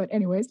error, but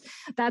anyways,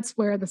 that's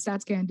where the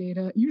StatsCan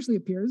data usually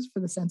appears for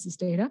the census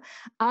data.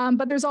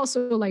 But there's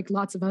also like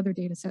lots of other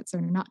data sets that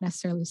are not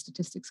necessarily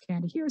Statistics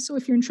Canada here. So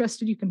if you're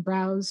interested, you can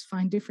browse,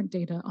 find different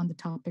data on the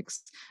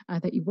topics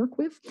that you work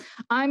with.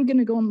 I'm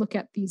gonna go and look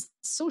at these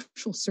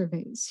social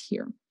surveys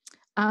here.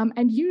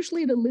 And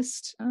usually the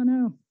list, oh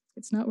no,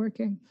 it's not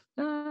working.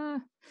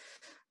 Oh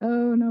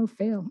no,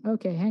 fail.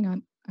 Okay, hang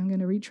on. I'm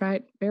going to retry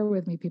it. Bear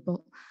with me,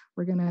 people.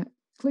 We're going to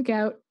click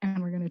out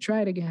and we're going to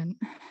try it again.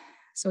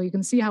 So you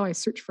can see how I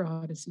search for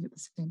Odyssey at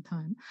the same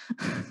time.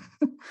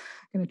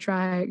 going to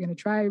try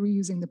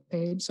reusing the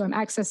page. So I'm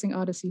accessing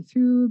Odyssey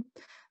through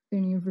the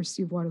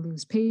University of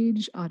Waterloo's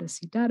page,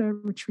 Odyssey data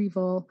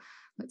retrieval.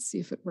 Let's see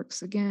if it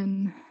works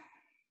again.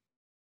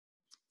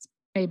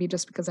 Maybe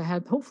just because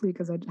hopefully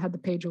because I had the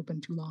page open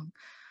too long.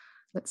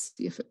 Let's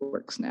see if it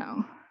works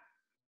now.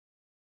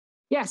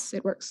 Yes,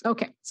 it works.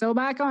 Okay, so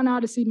back on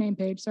Odyssey main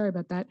page, sorry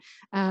about that.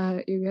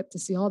 You get to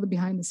see all the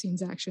behind the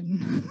scenes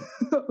action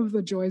of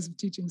the joys of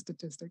teaching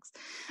statistics.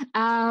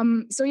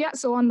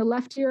 So on the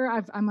left here,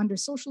 I'm under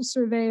social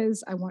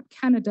surveys, I want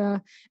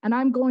Canada, and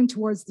I'm going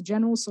towards the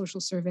general social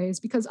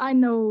surveys because I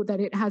know that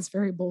it has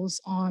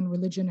variables on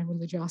religion and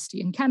religiosity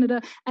in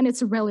Canada, and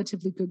it's a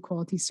relatively good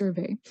quality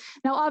survey.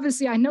 Now,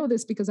 obviously I know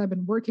this because I've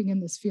been working in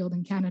this field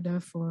in Canada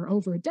for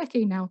over a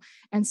decade now,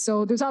 and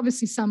so there's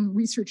obviously some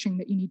researching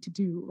that you need to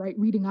do, right?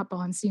 Reading up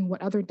on, seeing what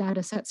other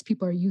data sets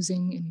people are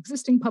using in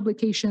existing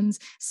publications,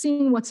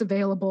 seeing what's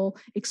available,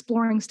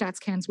 exploring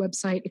StatsCan's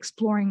website,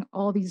 exploring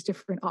all these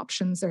different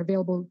options that are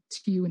available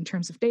to you in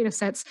terms of data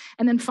sets,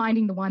 and then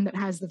finding the one that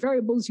has the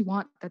variables you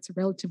want that's a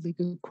relatively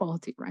good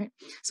quality, right?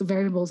 So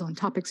variables on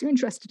topics you're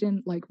interested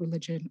in, like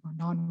religion or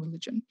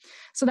non-religion.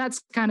 So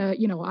that's kind of,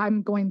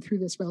 I'm going through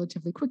this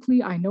relatively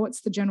quickly. I know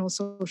it's the general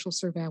social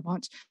survey I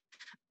want.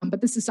 But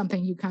this is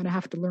something you kind of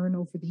have to learn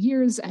over the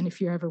years. And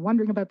if you're ever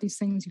wondering about these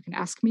things, you can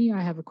ask me.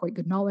 I have a quite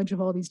good knowledge of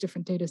all these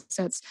different data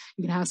sets.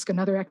 You can ask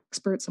another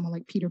expert, someone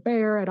like Peter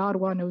Bayer at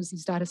Ottawa knows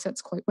these data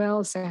sets quite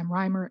well, Sam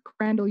Reimer at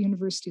Crandall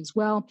University as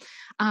well.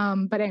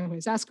 But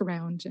anyways, ask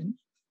around and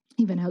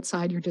even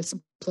outside your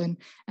discipline,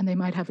 and they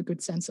might have a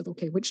good sense of,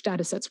 okay, which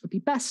data sets would be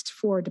best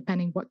for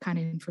depending what kind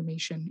of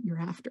information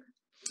you're after.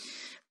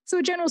 So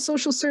a general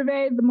social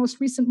survey, the most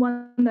recent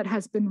one that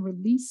has been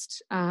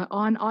released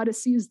on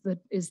Odyssey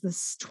is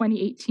this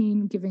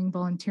 2018 Giving,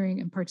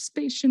 Volunteering, and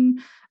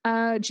Participation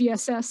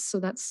GSS. So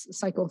that's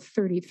cycle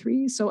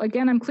 33. So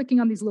again, I'm clicking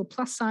on these little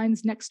plus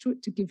signs next to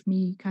it to give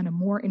me kind of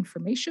more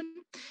information.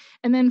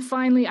 And then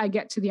finally, I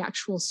get to the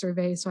actual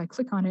survey. So I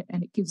click on it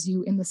and it gives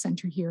you in the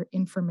center here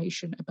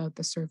information about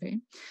the survey.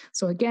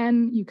 So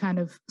again, you kind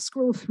of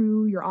scroll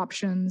through your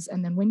options.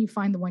 And then when you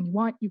find the one you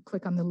want, you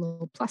click on the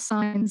little plus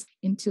signs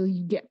until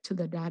you get to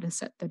the data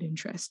set that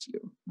interests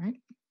you, right?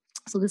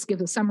 So this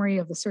gives a summary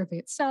of the survey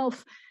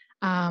itself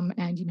and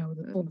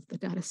the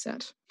data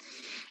set.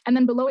 And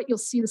then below it, you'll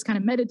see this kind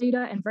of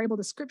metadata and variable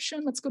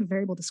description. Let's go to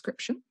variable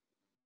description.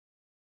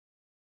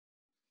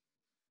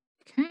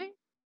 Okay.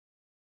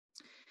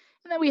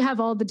 And then we have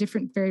all the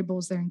different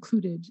variables that are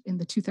included in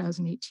the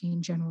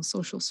 2018 General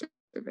Social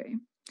Survey.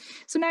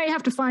 So now you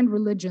have to find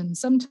religion.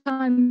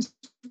 Sometimes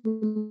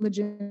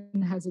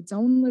religion has its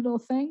own little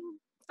thing.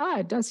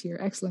 It does here,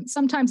 excellent.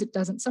 Sometimes it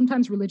doesn't.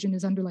 Sometimes religion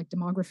is under like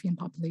demography and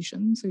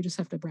population, so you just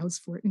have to browse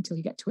for it until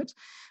you get to it.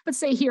 But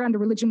say here under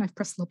religion, I've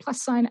pressed the little plus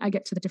sign, I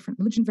get to the different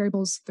religion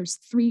variables. There's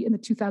 3 in the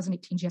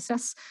 2018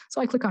 GSS. So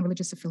I click on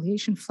religious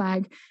affiliation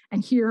flag,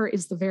 and here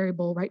is the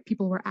variable, right?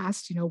 People were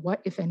asked,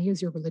 what, if any,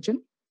 is your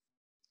religion?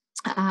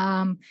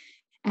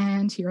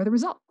 And here are the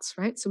results,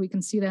 right? So we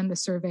can see then the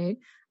survey,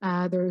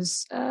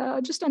 there's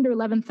just under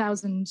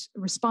 11,000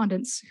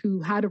 respondents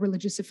who had a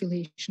religious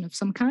affiliation of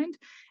some kind,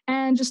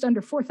 and just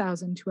under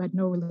 4,000 who had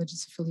no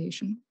religious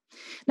affiliation.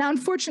 Now,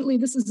 unfortunately,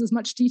 this is as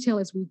much detail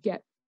as we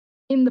get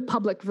in the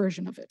public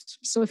version of it.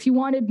 So if you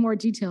wanted more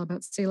detail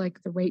about, say, like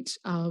the rate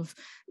of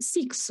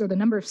Sikhs or the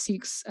number of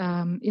Sikhs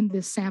in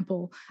this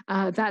sample,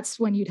 that's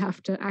when you'd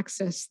have to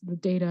access the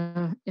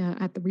data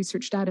at the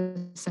Research Data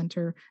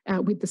Center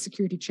with the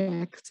security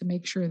check to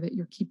make sure that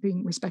you're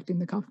respecting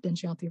the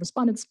confidentiality of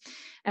respondents,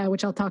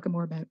 which I'll talk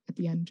more about at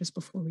the end just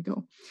before we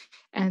go.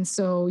 And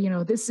so, you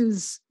know,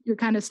 you're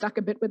kind of stuck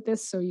a bit with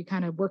this. So you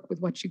kind of work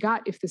with what you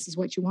got. If this is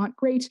what you want,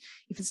 great.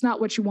 If it's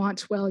not what you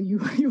want, well, you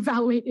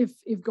evaluate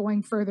if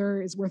going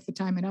further is worth the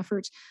time and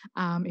effort.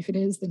 If it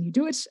is, then you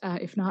do it.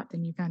 If not,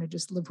 then you kind of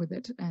just live with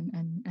it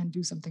and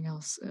do something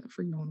else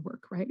for your own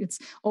work, right? It's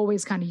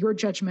always kind of your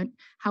judgment.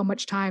 How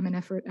much time and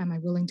effort am I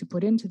willing to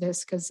put into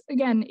this? Because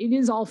again, it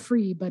is all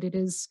free, but it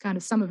is kind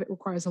of, some of it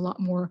requires a lot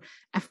more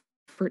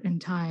effort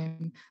and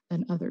time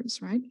than others,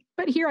 right?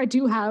 But here I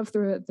do have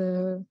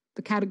the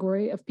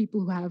category of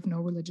people who have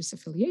no religious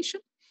affiliation.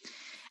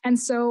 And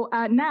so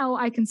now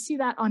I can see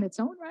that on its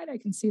own, right? I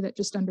can see that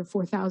just under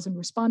 4,000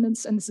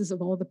 respondents, and this is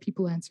of all the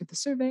people who answered the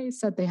survey,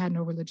 said they had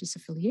no religious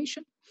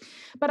affiliation.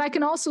 But I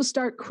can also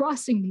start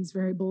crossing these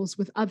variables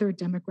with other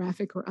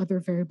demographic or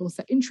other variables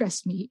that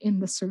interest me in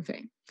the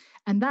survey.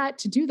 And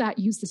to do that,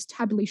 use this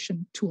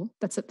tabulation tool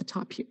that's at the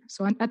top here.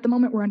 So at the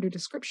moment, we're under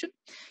description.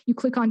 You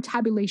click on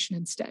tabulation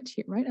instead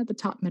here, right? At the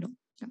top middle.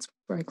 That's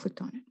where I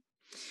clicked on it.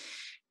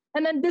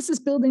 And then this is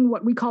building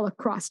what we call a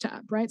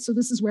crosstab, right? So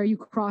this is where you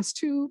cross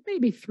 2,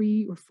 maybe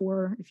 3 or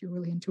 4, if you're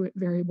really into it,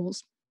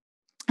 variables.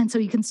 And so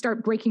you can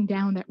start breaking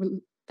down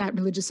that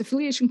religious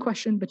affiliation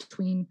question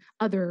between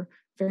other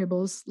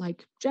variables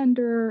like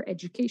gender,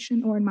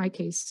 education, or in my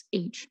case,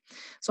 age.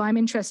 So I'm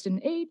interested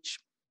in age.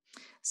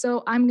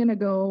 So I'm going to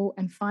go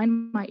and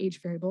find my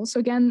age variable.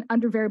 So again,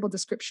 under variable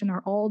description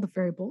are all the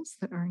variables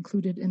that are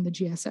included in the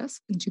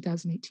GSS in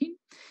 2018.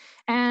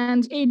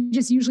 And age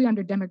is usually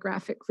under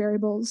demographic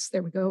variables.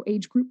 There we go,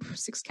 age group,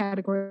 6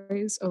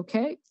 categories.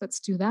 Okay, let's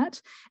do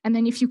that. And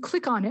then if you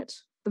click on it,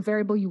 the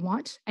variable you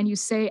want, and you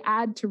say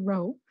add to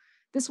row,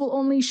 this will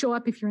only show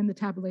up if you're in the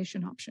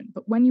tabulation option.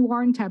 But when you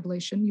are in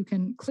tabulation, you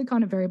can click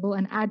on a variable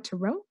and add to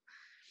row,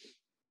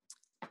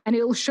 and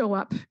it'll show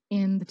up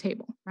in the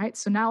table, right?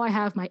 So now I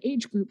have my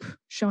age group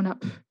shown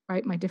up,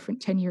 right? My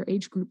different 10-year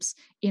age groups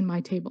in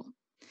my table.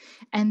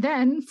 And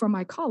then for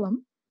my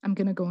column, I'm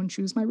going to go and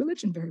choose my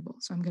religion variable.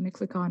 So I'm going to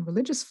click on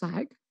religious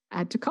flag,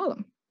 add to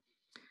column.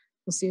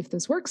 We'll see if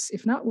this works.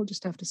 If not, we'll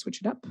just have to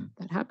switch it up.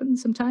 That happens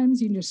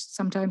sometimes. You can just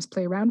sometimes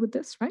play around with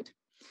this, right?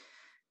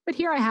 But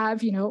here I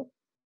have, you know,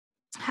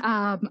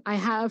 I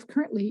have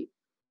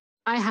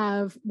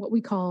what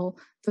we call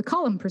the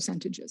column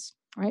percentages,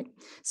 right?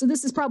 So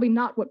this is probably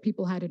not what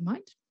people had in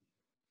mind.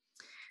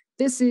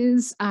 This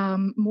is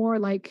more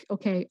like,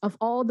 okay, of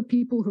all the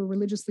people who are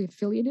religiously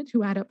affiliated,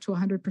 who add up to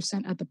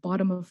 100% at the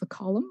bottom of the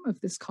column, of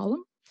this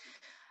column,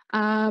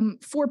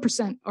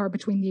 4% are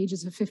between the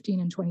ages of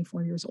 15 and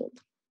 24 years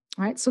old,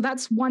 right? So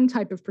that's one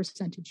type of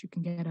percentage you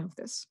can get out of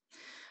this.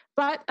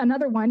 But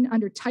another one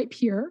under type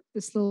here,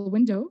 this little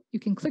window, you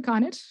can click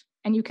on it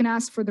and you can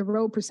ask for the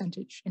row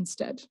percentage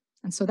instead.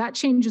 And so that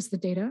changes the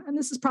data. And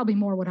this is probably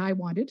more what I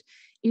wanted,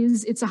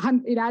 is it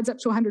adds up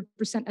to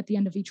 100% at the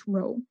end of each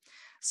row.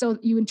 So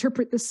you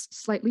interpret this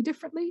slightly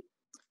differently,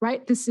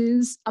 right? This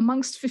is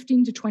amongst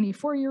 15 to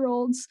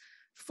 24-year-olds,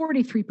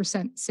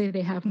 43% say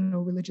they have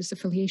no religious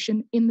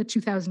affiliation in the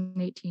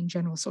 2018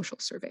 General Social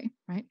Survey,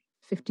 right?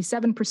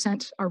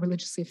 57% are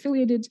religiously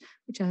affiliated,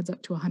 which adds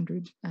up to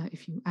 100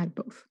 if you add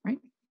both, right?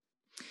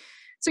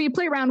 So you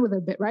play around with it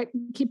a bit, right?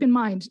 Keep in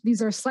mind,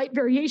 these are slight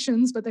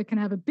variations, but they can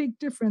have a big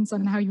difference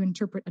on how you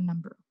interpret a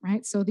number,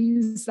 right? So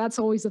that's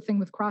always the thing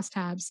with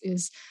crosstabs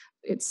is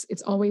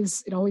it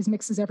always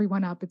mixes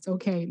everyone up. It's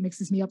okay. It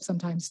mixes me up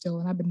sometimes still.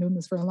 And I've been doing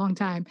this for a long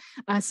time.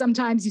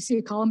 Sometimes you see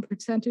a column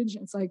percentage.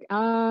 And it's like,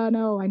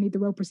 no, I need the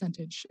row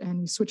percentage,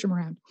 and you switch them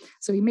around.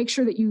 So you make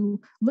sure that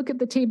you look at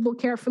the table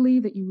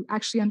carefully, that you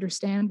actually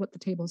understand what the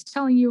table is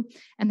telling you,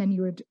 and then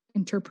you would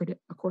interpret it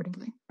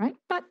accordingly, right?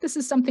 But this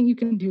is something you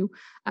can do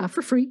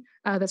for free.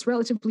 That's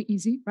relatively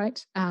easy,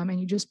 right? And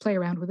you just play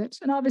around with it.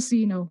 And obviously,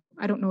 you know,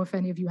 I don't know if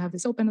any of you have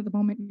this open at the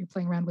moment. You're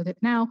playing around with it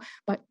now,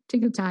 but take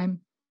your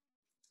time.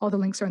 All the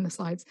links are in the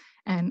slides,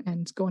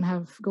 and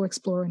go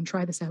explore and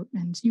try this out.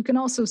 And you can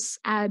also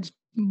add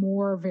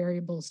more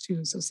variables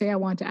too. So say I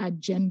want to add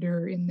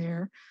gender in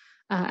there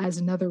as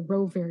another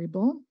row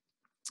variable.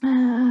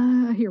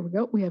 Here we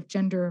go. We have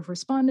gender of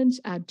respondent,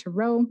 add to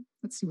row.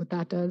 Let's see what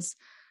that does,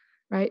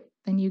 right?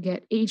 Then you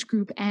get age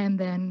group, and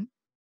then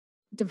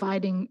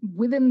dividing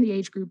within the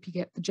age group, you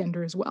get the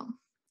gender as well,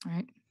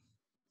 right?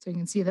 So you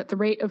can see that the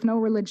rate of no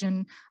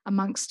religion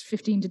amongst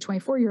 15 to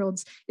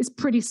 24-year-olds is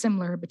pretty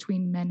similar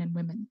between men and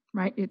women,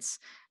 right?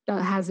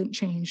 That hasn't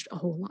changed a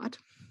whole lot.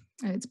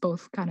 And it's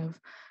both kind of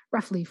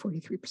roughly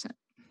 43%.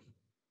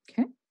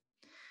 Okay.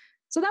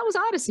 So that was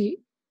Odyssey.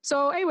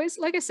 So anyways,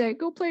 like I say,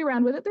 go play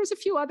around with it. There's a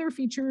few other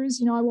features,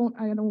 you know,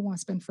 I don't want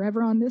to spend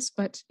forever on this,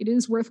 but it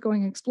is worth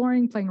going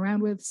exploring, playing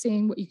around with,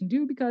 seeing what you can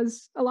do,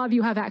 because a lot of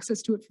you have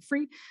access to it for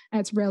free, and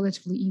it's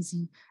relatively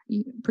easy.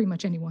 Pretty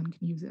much anyone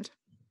can use it.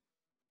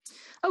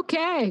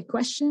 Okay,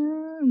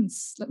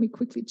 questions. Let me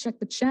quickly check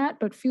the chat,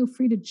 but feel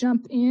free to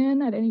jump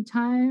in at any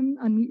time,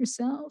 unmute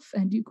yourself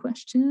and do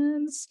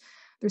questions.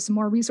 There's some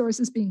more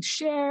resources being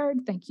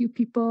shared. Thank you,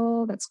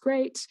 people. That's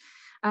great.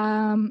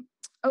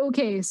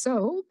 Okay,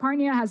 so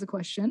Parnia has a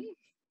question.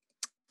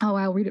 Oh,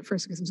 I'll read it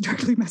first because it was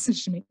directly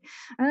messaged to me.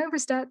 For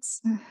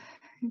stats.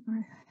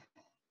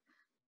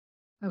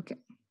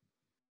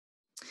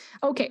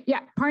 Okay,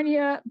 yeah,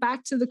 Parnia,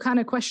 back to the kind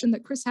of question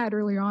that Chris had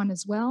earlier on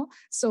as well.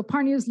 So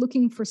Parnia is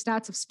looking for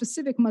stats of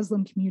specific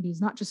Muslim communities,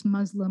 not just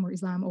Muslim or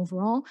Islam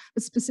overall,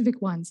 but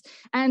specific ones.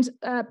 And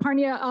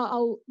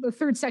Parnia, the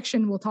third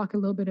section, we'll talk a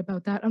little bit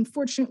about that.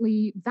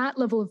 Unfortunately, that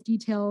level of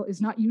detail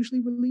is not usually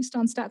released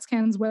on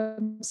StatsCan's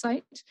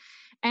website.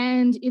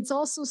 And it's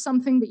also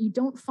something that you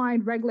don't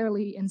find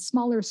regularly in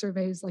smaller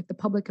surveys like the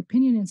public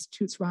opinion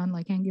institutes run,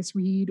 like Angus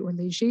Reid or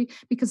Léger,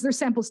 because their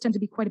samples tend to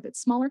be quite a bit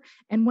smaller.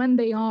 And when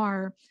they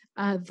are,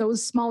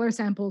 those smaller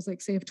samples,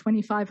 like say of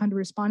 2,500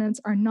 respondents,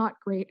 are not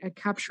great at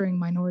capturing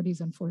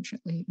minorities,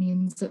 unfortunately. It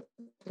means that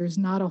there's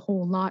not a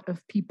whole lot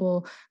of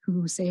people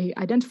who say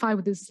identify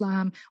with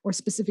Islam or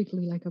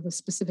specifically like of a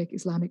specific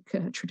Islamic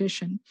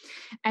tradition.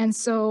 And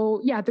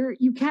so, yeah,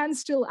 you can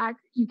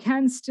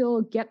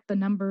still get the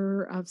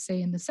number of,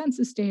 say, in the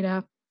census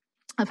data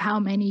of how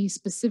many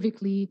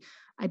specifically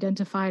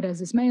identified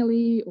as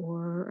Ismaili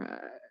or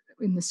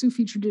in the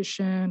Sufi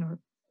tradition or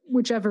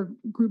whichever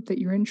group that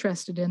you're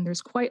interested in.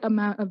 There's quite an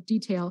amount of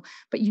detail,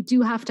 but you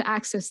do have to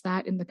access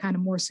that in the kind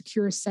of more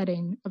secure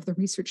setting of the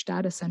research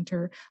data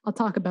center. I'll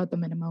talk about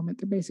them in a moment.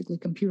 They're basically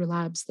computer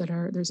labs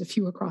there's a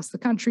few across the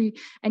country,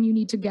 and you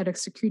need to get a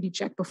security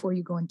check before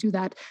you go and do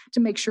that to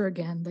make sure,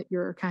 again, that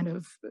you're kind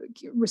of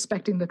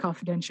respecting the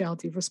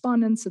confidentiality of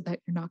respondents so that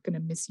you're not going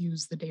to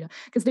misuse the data,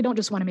 because they don't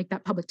just want to make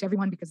that public to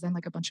everyone, because then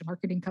like a bunch of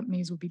marketing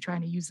companies would be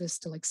trying to use this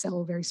to like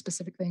sell very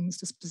specific things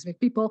to specific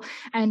people.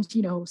 And,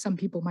 some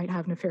people might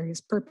have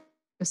nefarious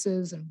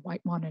purposes and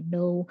might want to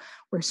know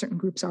where certain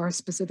groups are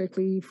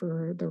specifically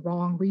for the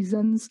wrong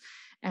reasons.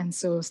 And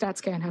so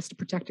StatsCan has to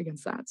protect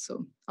against that.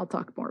 So I'll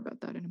talk more about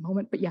that in a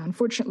moment. But yeah,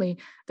 unfortunately,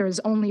 there's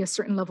only a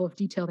certain level of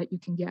detail that you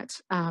can get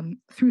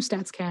through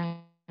StatsCan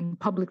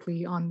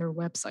publicly on their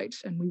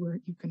website. And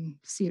you can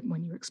see it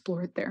when you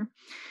explore it there.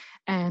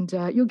 And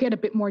you'll get a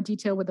bit more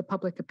detail with the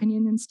public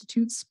opinion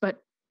institutes,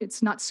 but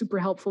it's not super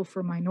helpful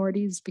for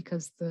minorities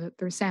because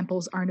their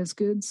samples aren't as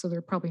good. So they're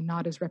probably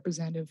not as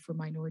representative for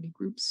minority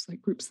groups,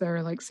 like groups that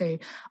are like, say,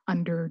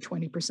 under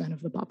 20%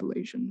 of the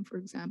population, for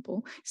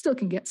example. Still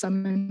can get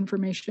some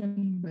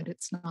information, but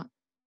it's not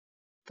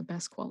the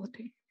best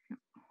quality.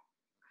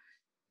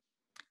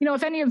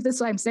 If any of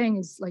this I'm saying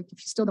is like, if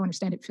you still don't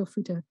understand it, feel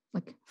free to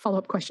like follow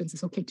up questions.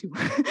 It's okay too.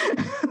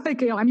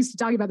 I'm used to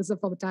talking about this stuff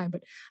all the time,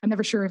 but I'm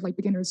never sure if like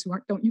beginners who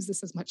don't use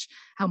this as much,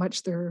 how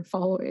much they're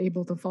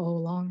able to follow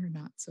along or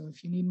not. So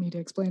if you need me to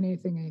explain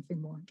anything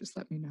more, just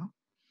let me know.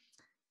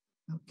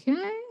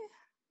 Okay.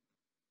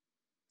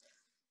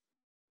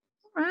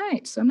 All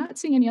right, so I'm not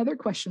seeing any other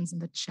questions in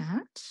the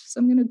chat. So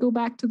I'm gonna go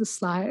back to the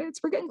slides.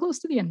 We're getting close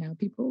to the end now,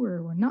 people.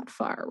 We're not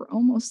far, we're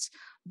almost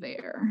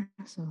there.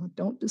 So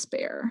don't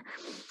despair.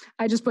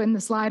 I just put in the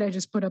slide, I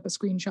just put up a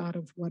screenshot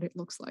of what it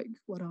looks like,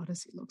 what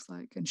Odyssey looks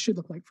like and should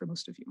look like for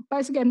most of you.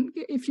 But again,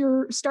 if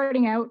you're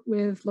starting out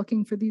with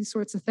looking for these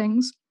sorts of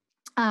things,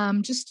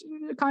 just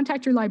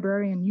contact your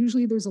librarian.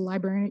 Usually there's a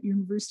librarian at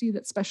university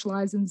that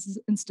specializes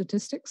in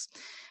statistics.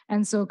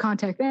 And so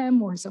contact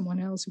them or someone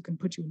else who can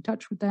put you in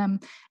touch with them.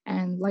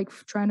 And like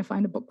trying to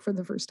find a book for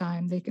the first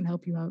time, they can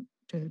help you out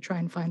to try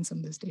and find some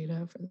of this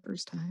data for the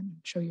first time and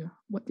show you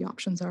what the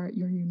options are at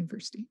your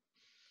university.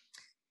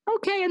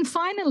 Okay, and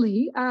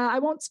finally, I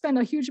won't spend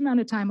a huge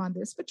amount of time on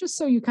this, but just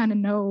so you kind of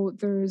know,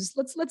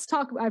 let's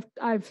talk.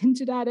 I've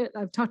hinted at it.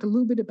 I've talked a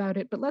little bit about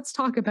it, but let's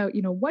talk about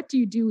what do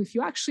you do if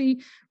you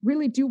actually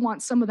really do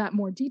want some of that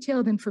more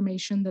detailed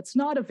information that's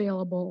not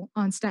available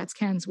on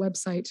StatsCan's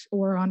website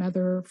or on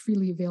other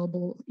freely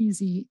available,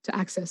 easy to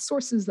access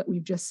sources that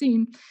we've just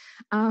seen,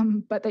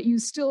 but that you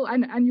still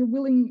and you're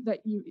willing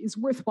is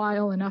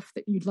worthwhile enough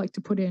that you'd like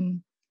to put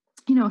in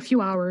a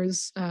few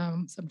hours,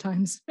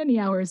 sometimes many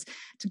hours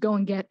to go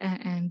and get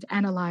and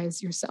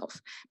analyze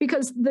yourself.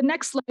 Because the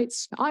next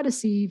slide's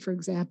Odyssey, for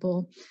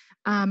example,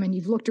 and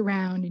you've looked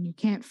around and you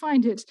can't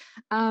find it,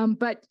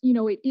 but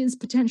it is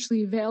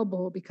potentially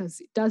available because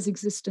it does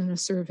exist in a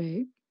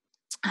survey.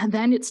 And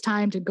then it's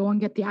time to go and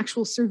get the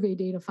actual survey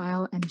data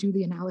file and do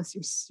the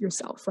analysis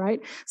yourself, right?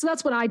 So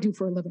that's what I do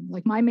for a living.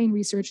 Like my main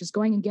research is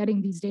going and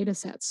getting these data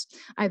sets,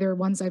 either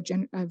ones I've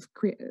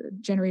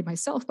generated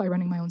myself by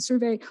running my own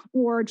survey,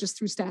 or just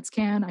through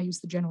StatsCan. I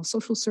use the general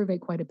social survey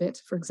quite a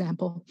bit, for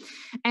example,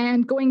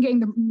 and getting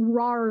the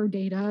raw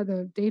data,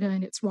 the data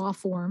in its raw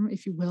form,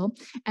 if you will,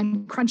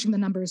 and crunching the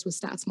numbers with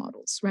stats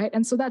models, right?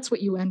 And so that's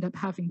what you end up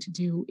having to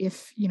do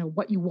if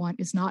what you want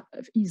is not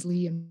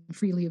easily and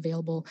freely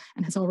available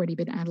and has already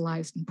been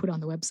analyzed and put on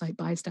the website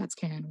by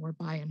StatsCan or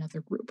by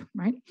another group,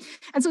 right?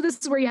 And so this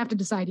is where you have to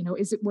decide,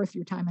 is it worth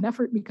your time and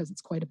effort, because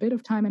it's quite a bit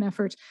of time and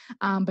effort.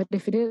 But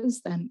if it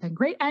is, then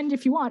great. And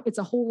if you want, it's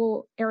a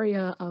whole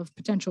area of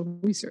potential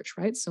research,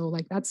 right? So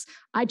like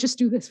I just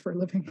do this for a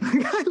living.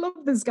 I love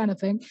this kind of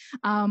thing.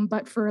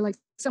 But for like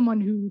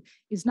someone who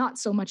is not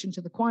so much into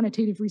the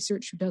quantitative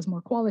research, who does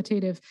more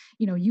qualitative,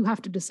 you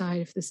have to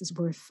decide if this is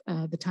worth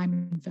the time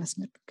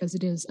investment, because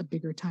it is a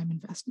bigger time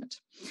investment.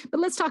 But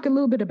let's talk a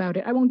little bit about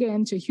it. I won't get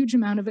into a huge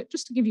amount of it,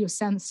 just to give you a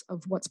sense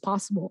of what's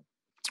possible.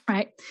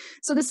 Right.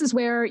 So this is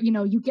where,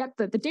 you get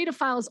the data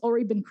file has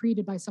already been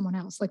created by someone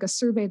else, like a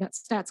survey that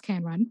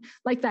StatsCan run,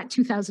 like that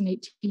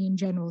 2018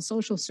 General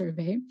Social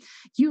Survey.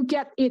 You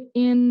get it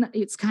in,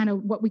 it's kind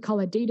of what we call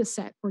a data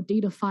set or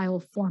data file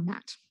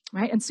format.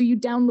 Right. And so you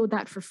download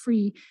that for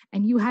free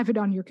and you have it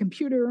on your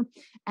computer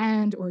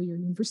or your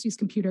university's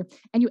computer,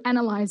 and you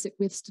analyze it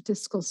with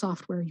statistical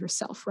software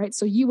yourself. Right.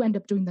 So you end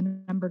up doing the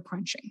number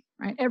crunching.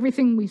 Right.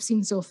 Everything we've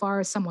seen so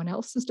far, someone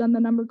else has done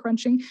the number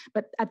crunching.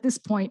 But at this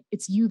point,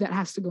 it's you that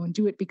has to go and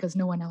do it because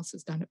no one else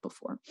has done it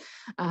before.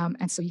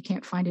 And so you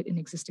can't find it in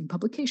existing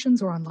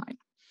publications or online.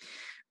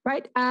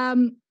 Right.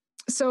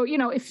 So,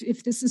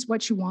 if this is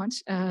what you want,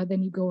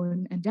 then you go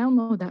and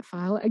download that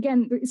file.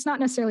 Again, it's not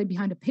necessarily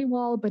behind a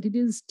paywall, but it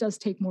does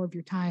take more of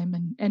your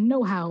time and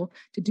know-how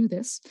to do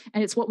this.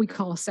 And it's what we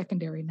call a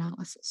secondary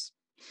analysis.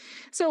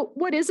 So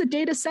what is a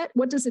data set?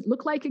 What does it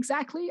look like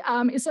exactly?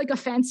 It's like a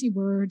fancy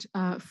word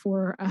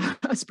for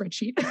a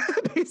spreadsheet,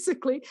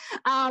 basically.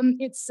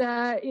 It's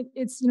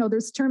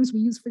there's terms we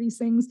use for these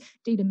things: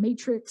 data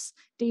matrix,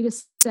 data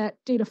set,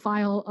 data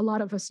file. A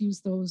lot of us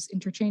use those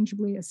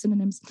interchangeably as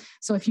synonyms.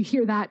 So if you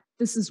hear that,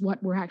 this is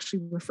what we're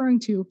actually referring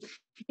to.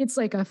 It's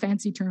like a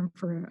fancy term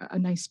for a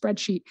nice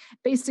spreadsheet,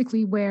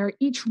 basically where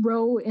each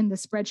row in the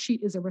spreadsheet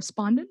is a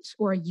respondent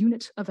or a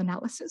unit of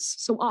analysis.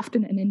 So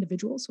often an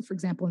individual. So for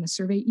example, in a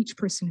survey, each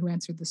person who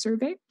answered the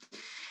survey.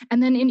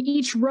 And then in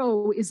each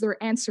row is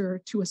their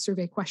answer to a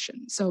survey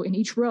question. So in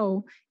each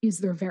row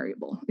is a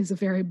variable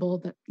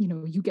that,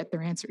 you get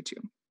their answer to.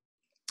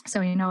 So,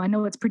 I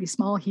know it's pretty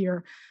small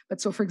here, but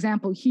so for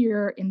example,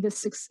 here in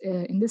this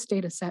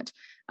data set,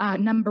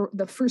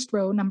 the first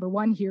row, number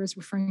 1 here, is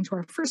referring to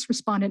our first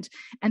respondent,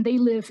 and they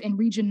live in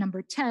region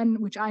number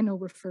 10, which I know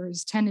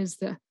 10 is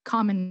the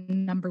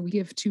common number we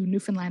give to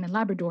Newfoundland and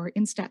Labrador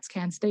in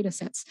StatsCan's data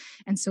sets.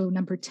 And so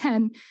number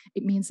 10,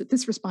 it means that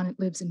this respondent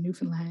lives in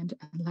Newfoundland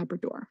and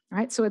Labrador,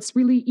 right? So it's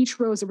really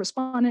each row is a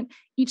respondent,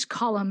 each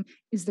column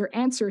is their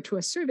answer to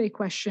a survey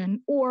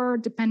question, or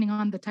depending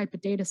on the type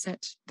of data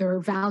set, their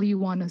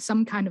value on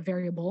some kind of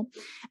variable.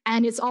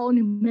 And it's all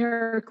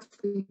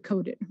numerically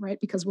coded, right?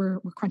 Because we're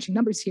crunching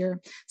numbers here.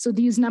 So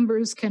these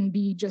numbers can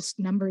be just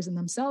numbers in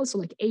themselves. So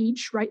like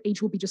age, right? Age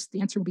will be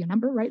the answer will be a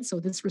number, right? So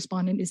this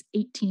respondent is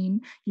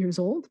 18 years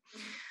old.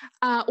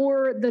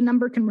 Or the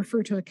number can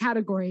refer to a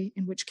category,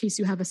 in which case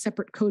you have a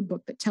separate code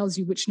book that tells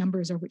you which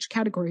numbers are which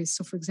categories.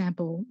 So for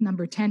example,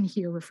 number 10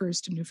 here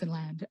refers to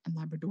Newfoundland and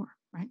Labrador,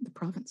 right? The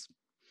province.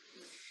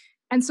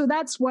 And so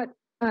that's what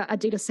a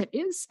data set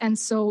is. And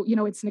so,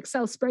 it's an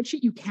Excel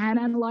spreadsheet. You can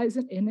analyze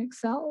it in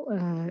Excel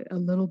a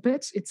little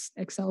bit.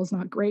 Excel is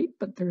not great,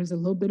 but there's a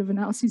little bit of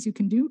analysis you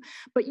can do.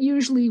 But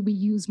usually we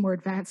use more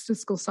advanced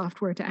statistical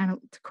software to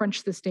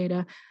crunch this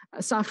data.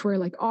 Software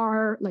like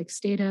R, like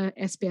Stata,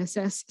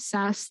 SPSS,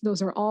 SAS,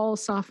 those are all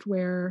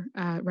software,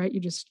 right?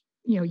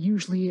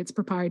 Usually it's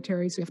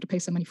proprietary, so you have to pay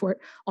some money for it.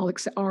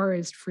 R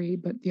is free,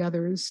 but the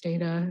others,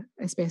 Stata,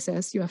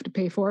 SPSS, you have to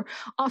pay for.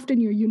 Often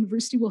your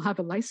university will have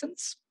a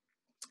license.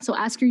 So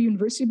ask your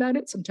university about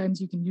it. Sometimes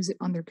you can use it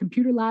on their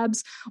computer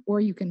labs, or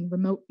you can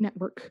remote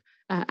network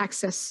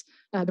access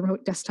the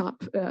remote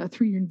desktop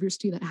through your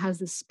university that has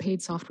this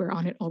paid software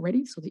on it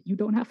already, so that you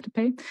don't have to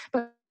pay.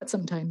 But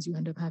sometimes you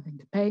end up having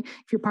to pay.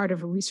 If you're part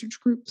of a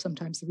research group,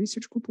 sometimes the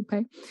research group will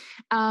pay.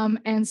 And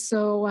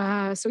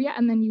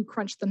then you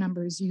crunch the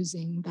numbers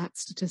using that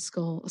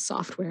statistical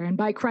software. And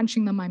by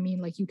crunching them, I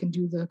mean like you can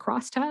do the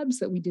crosstabs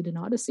that we did in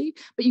Odyssey,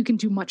 but you can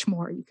do much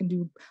more. You can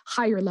do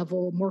higher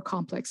level, more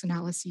complex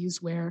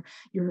analyses where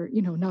you're,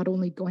 not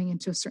only going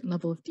into a certain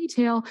level of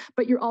detail,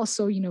 but you're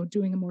also,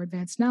 doing a more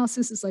advanced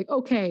analysis. It's like,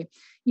 okay,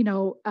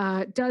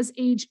 does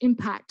age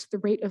impact the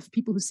rate of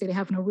people who say they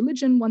have no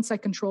religion once I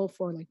control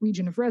for like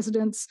region of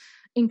residence,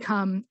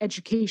 income,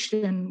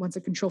 education, once I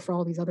control for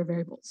all these other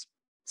variables?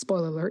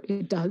 Spoiler alert,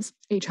 it does.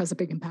 Age has a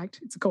big impact.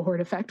 It's a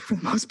cohort effect for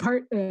the most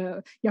part.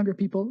 Younger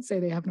people say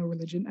they have no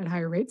religion at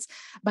higher rates.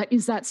 But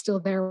is that still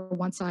there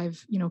once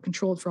I've,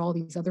 controlled for all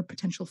these other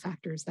potential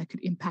factors that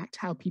could impact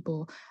how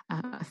people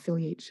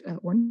affiliate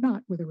or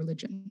not with a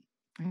religion?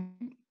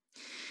 Right?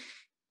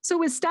 So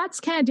with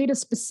StatsCan data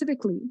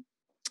specifically,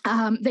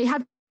 they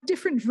have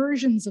different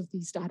versions of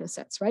these data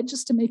sets, right?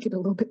 Just to make it a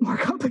little bit more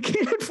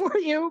complicated for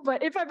you.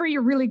 But if ever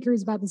you're really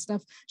curious about this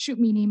stuff, shoot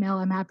me an email.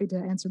 I'm happy to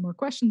answer more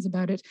questions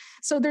about it.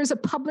 So there's a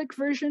public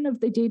version of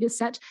the data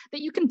set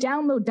that you can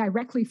download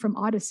directly from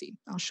Odyssey.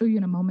 I'll show you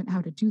in a moment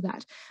how to do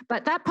that.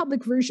 But that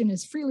public version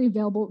is freely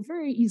available,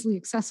 very easily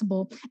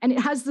accessible, and it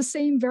has the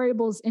same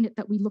variables in it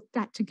that we looked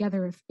at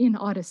together in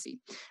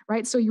Odyssey,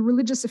 right? So your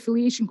religious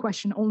affiliation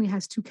question only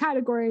has 2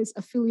 categories,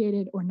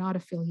 affiliated or not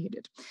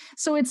affiliated.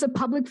 So it's a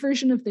public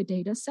version of the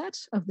data set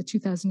of the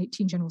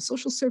 2018 General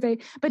Social Survey,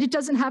 but it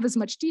doesn't have as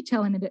much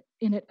detail in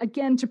it,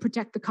 again, to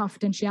protect the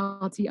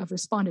confidentiality of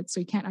respondents, so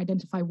you can't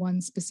identify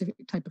one specific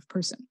type of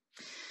person.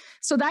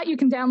 So that you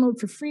can download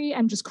for free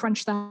and just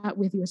crunch that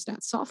with your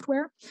stats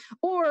software.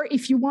 Or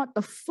if you want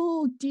the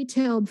full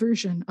detailed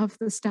version of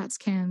the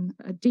StatsCan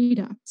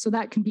data, so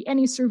that can be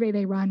any survey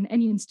they run,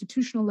 any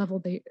institutional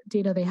level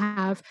data they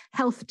have,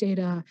 health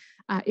data,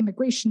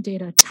 immigration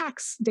data,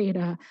 tax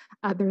data.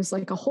 There's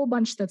like a whole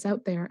bunch that's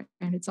out there,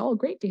 and it's all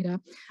great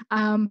data.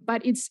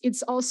 But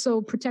it's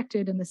also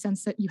protected in the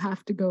sense that you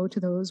have to go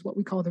to those, what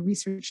we call the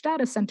research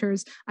data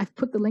centers. I've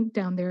put the link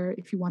down there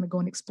if you want to go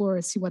and explore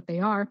and see what they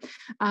are.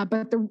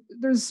 But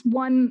there's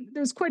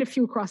quite a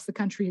few across the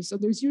country. So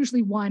there's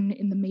usually one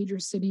in the major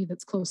city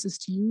that's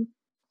closest to you.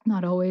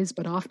 Not always,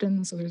 but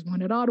often. So there's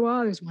one at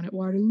Ottawa, there's one at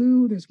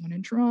Waterloo, there's one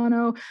in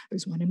Toronto,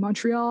 there's one in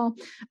Montreal,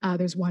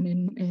 there's one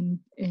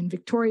in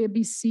Victoria,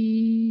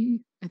 BC,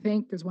 I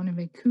think. There's one in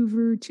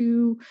Vancouver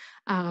too.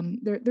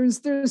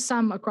 There's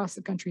some across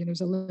the country, and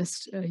there's a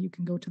list. You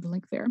can go to the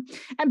link there.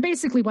 And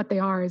basically what they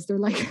are is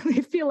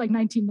they feel like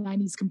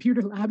 1990s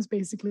computer labs,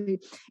 basically.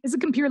 It's a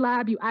computer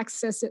lab. You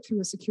access it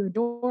through a secure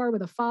door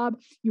with a fob.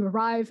 You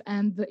arrive,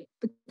 and the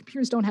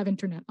computers don't have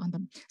internet on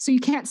them. So you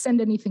can't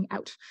send anything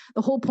out.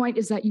 The whole point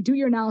is that you do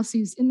your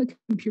analyses in the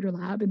computer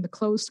lab, in the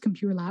closed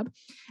computer lab.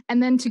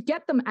 And then to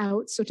get them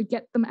out, so to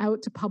get them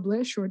out to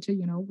publish or to,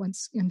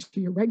 once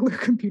into your regular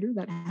computer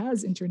that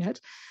has internet,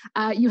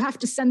 you have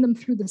to send them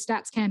through the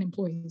StatsCan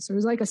employees. So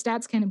there's like a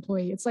StatsCan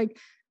employee. It's like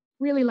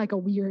really like a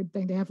weird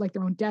thing. They have like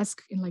their own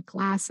desk in like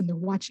glass, and they're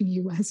watching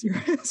you as you're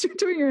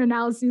doing your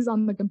analyses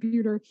on the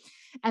computer.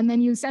 And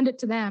then you send it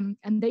to them,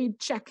 and they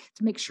check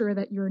to make sure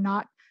that you're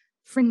not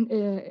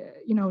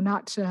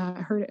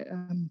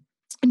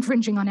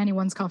infringing on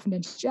anyone's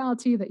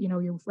confidentiality, that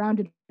you've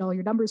rounded all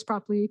your numbers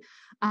properly,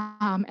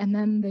 and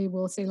then they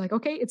will say like,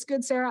 okay, it's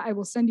good, Sarah, I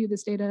will send you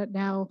this data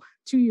now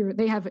to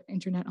they have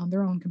internet on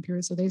their own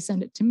computer, so they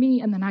send it to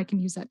me, and then I can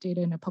use that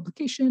data in a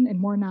publication and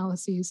more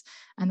analyses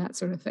and that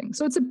sort of thing.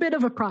 So it's a bit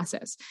of a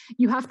process.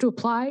 You have to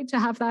apply to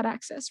have that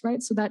access,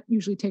 right? So that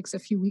usually takes a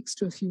few weeks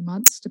to a few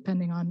months,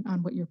 depending on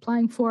what you're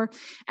applying for.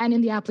 And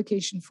in the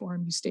application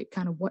form, you state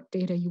kind of what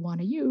data you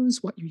want to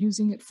use, what you're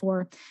using it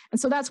for.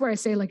 And so that's where I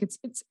say like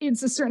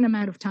it's a certain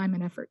amount of time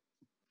and effort.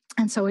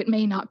 And so it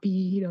may not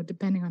be,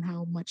 depending on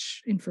how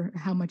much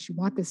you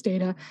want this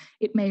data,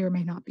 it may or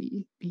may not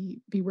be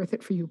worth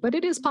it for you. But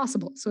it is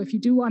possible. So if you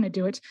do want to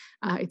do it,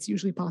 it's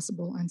usually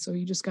possible. And so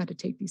you just got to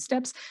take these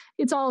steps.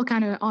 It's all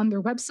kind of on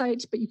their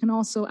website, but you can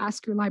also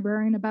ask your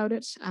librarian about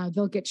it.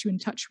 They'll get you in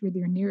touch with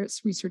your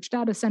nearest research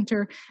data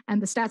center.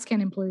 And the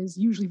StatsCan employee is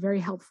usually very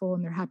helpful,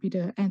 and they're happy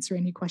to answer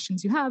any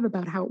questions you have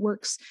about how it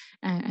works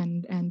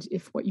and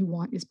if what you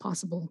want is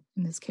possible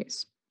in this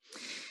case.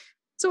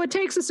 So it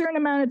takes a certain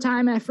amount of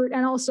time, effort,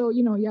 and also,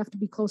 you have to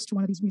be close to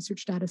one of these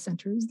research data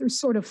centers. They're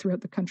sort of throughout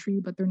the country,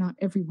 but they're not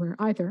everywhere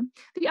either.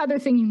 The other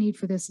thing you need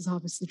for this is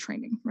obviously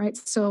training, right?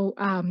 So,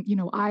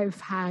 I've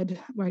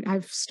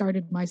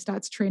started my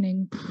stats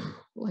training,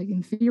 like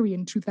in theory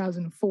in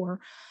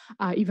 2004,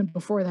 even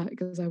before that,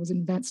 because I was in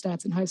advanced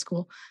stats in high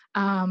school.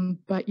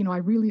 But, I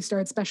really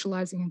started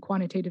specializing in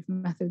quantitative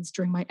methods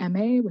during my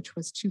MA, which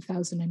was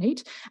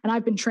 2008. And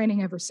I've been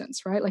training ever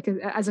since, right? Like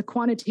as a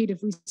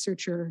quantitative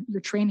researcher, your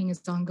training is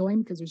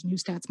ongoing because there's new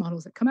stats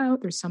models that come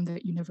out. There's some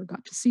that you never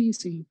got to see,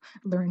 so you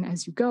learn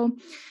as you go.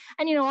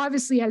 And,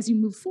 obviously, as you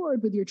move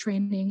forward with your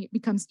training, it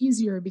becomes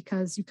easier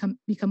because you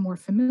become more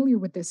familiar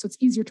with this. So it's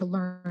easier to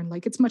learn.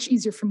 Like it's much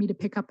easier for me to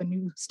pick up a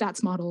new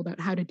stats model about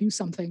how to do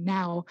something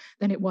now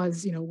than it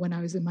was, when I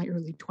was in my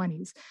early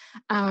 20s.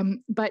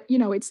 But,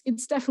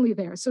 it's definitely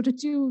there. So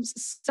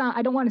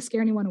I don't want to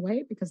scare anyone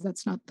away, because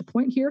that's not the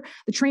point here.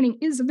 The training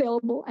is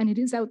available and it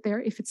is out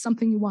there if it's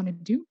something you want to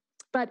do.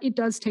 But it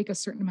does take a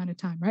certain amount of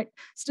time, right?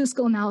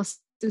 Statistical analysis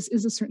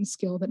is a certain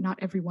skill that not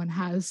everyone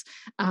has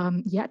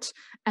yet,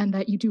 and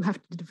that you do have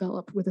to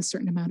develop with a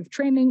certain amount of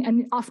training,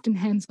 and often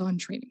hands-on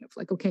training of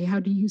like, okay, how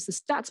do you use the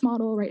stats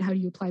model, right? How do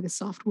you apply the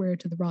software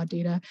to the raw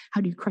data? How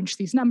do you crunch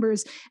these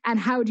numbers? And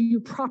how do you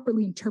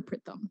properly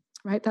interpret them,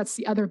 right? That's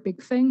the other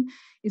big thing,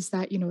 is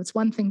that, it's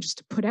one thing just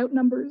to put out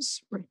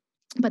numbers, right?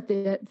 But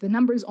the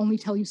numbers only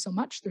tell you so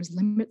much. There's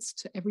limits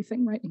to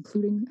everything, right?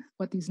 Including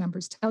what these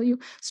numbers tell you.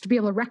 So to be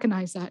able to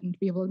recognize that and to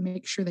be able to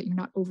make sure that you're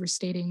not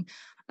overstating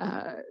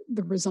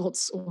the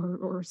results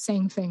or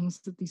saying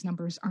things that these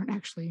numbers aren't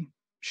actually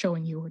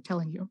showing you or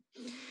telling you.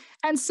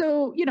 And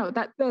so,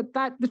 that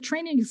the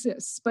training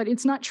exists, but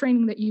it's not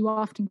training that you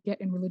often get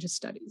in religious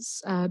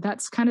studies.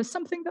 That's kind of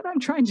something that I'm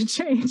trying to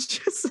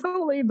change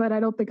slowly, but I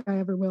don't think I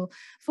ever will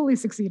fully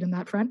succeed in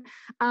that front.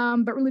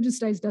 But religious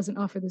studies doesn't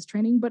offer this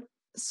training, but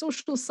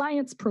social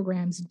science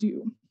programs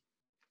do.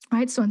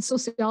 Right, so in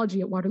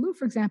sociology at Waterloo,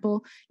 for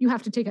example, you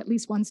have to take at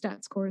least one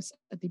stats course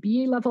at the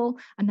BA level,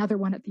 another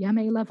one at the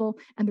MA level,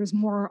 and there's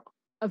more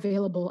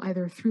available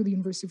either through the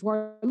University of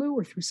Waterloo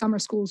or through summer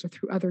schools or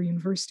through other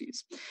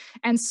universities.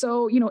 And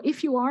so,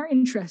 if you are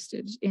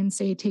interested in,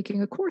 say,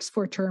 taking a course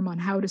for a term on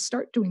how to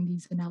start doing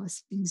these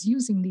analyses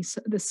using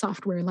the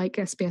software like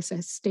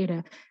SPSS,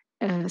 Data,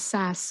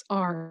 SAS,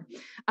 R,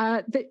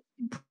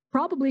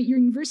 probably at your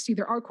university,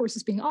 there are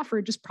courses being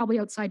offered just probably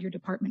outside your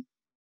department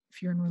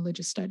if you're in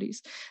religious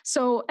studies.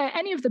 So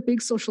any of the big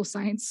social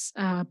science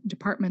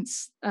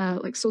departments,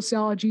 like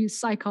sociology,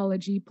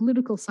 psychology,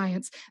 political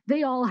science,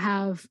 they all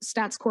have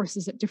stats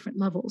courses at different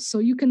levels. So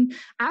you can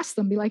ask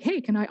them, be like, hey,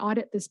 can I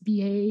audit this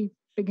BA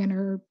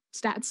beginner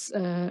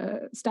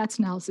stats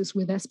analysis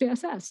with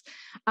SPSS?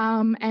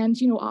 And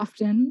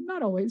often,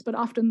 not always, but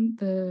often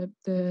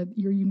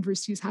your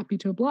university is happy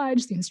to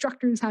oblige, the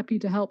instructor is happy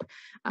to help,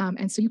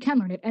 and so you can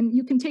learn it. And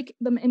you can take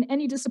them in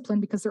any discipline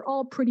because they're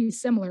all pretty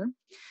similar.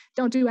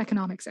 Don't do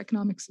economics.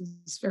 Economics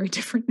is very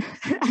different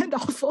and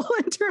awful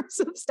in terms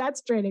of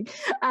stats training.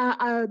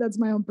 That's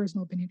my own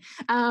personal opinion.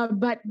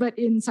 But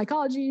in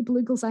psychology,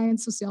 political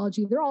science,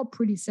 sociology, they're all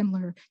pretty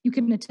similar. You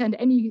can attend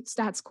any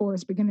stats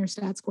course, beginner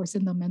stats course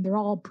in them, and they're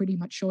all pretty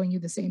much showing you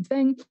the same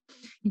thing.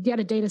 You get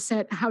a data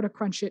set, how to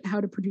crunch it, how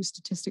to produce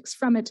statistics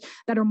from it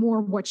that are more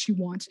what you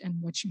want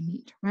and what you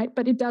need, right?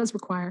 But it does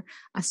require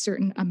a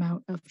certain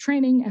amount of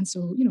training. And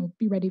so,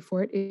 be ready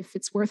for it. If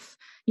it's worth,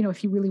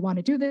 if you really want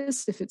to do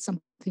this, if it's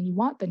something you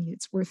want, then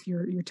it's worth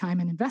your time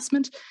and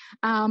investment,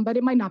 but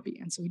it might not be.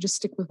 And so you just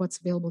stick with what's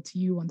available to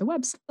you on the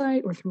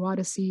website or through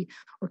Odyssey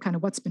or kind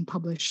of what's been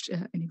published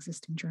in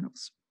existing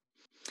journals.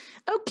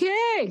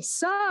 Okay,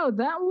 so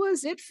that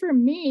was it for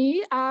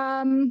me.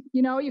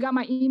 You got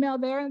my email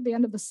there at the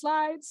end of the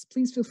slides.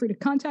 Please feel free to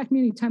contact me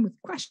anytime with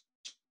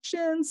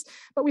questions,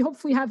 but we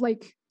hopefully have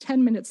like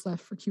 10 minutes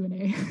left for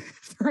Q&A.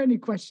 If there are any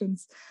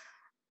questions,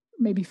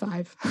 maybe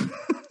 5,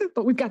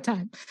 but we've got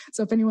time.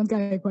 So if anyone's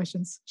got any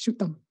questions, shoot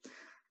them.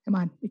 Come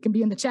on, it can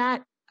be in the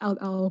chat. I'll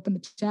open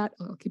the chat.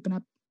 I'll keep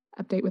an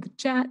update with the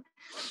chat.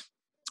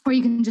 Or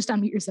you can just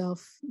unmute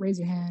yourself, raise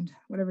your hand,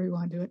 whatever you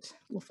want to do it.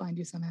 We'll find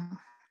you somehow.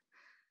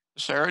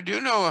 Sarah, do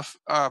you know if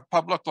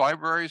public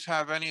libraries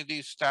have any of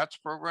these stats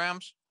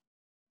programs?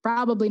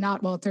 Probably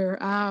not, Walter.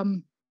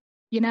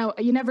 You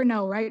never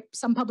know, right?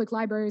 Some public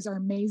libraries are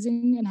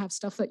amazing and have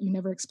stuff that you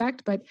never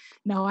expect, but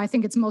no, I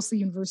think it's mostly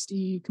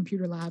university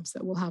computer labs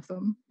that will have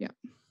them. Yeah.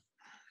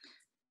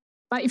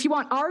 But if you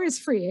want, R is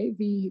free,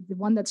 the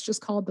one that's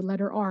just called the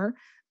letter R.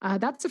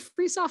 That's a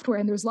free software,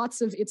 and there's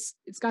lots of, it's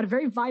got a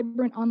very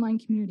vibrant online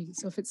community.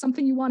 So if it's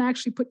something you want to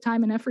actually put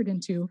time and effort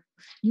into,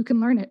 you can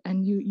learn it,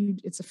 and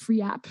it's a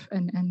free app,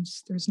 and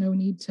there's no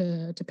need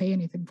to pay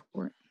anything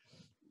for it.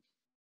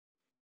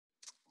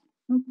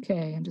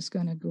 Okay, I'm just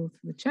going to go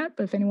through the chat,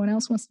 but if anyone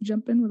else wants to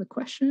jump in with a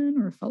question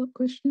or a follow-up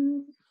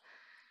question.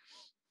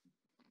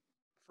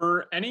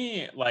 For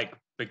any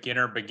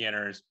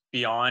beginners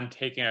beyond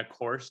taking a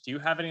course, do you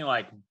have any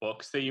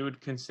books that you would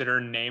consider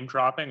name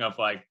dropping of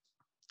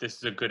this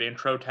is a good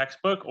intro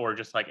textbook, or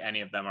just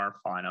any of them are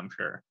fine, I'm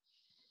sure?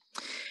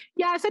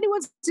 Yeah, if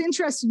anyone's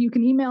interested, you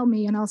can email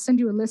me and I'll send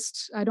you a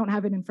list. I don't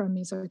have it in front of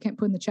me, so I can't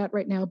put in the chat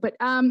right now. But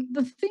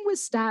the thing with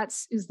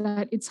stats is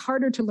that it's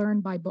harder to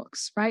learn by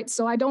books, right?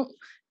 So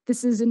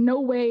this is in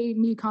no way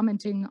me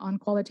commenting on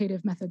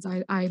qualitative methods.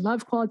 I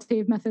love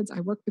qualitative methods.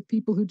 I work with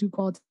people who do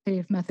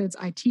qualitative methods.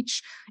 I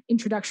teach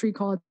introductory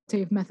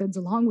qualitative methods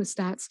along with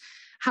stats.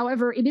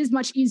 However, it is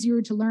much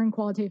easier to learn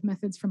qualitative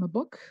methods from a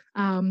book.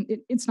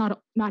 It's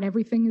not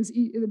everything is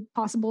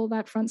possible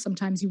that front.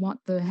 Sometimes you want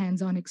the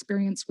hands-on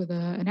experience with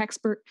an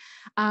expert.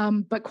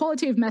 But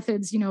qualitative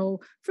methods,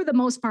 for the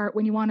most part,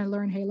 when you want to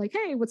learn, hey,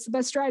 what's the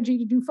best strategy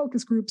to do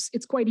focus groups?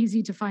 It's quite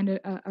easy to find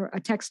a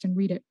text and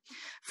read it.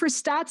 For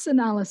stats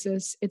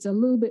analysis, it's a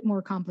little bit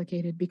more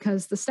complicated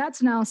because the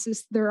stats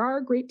analysis, there are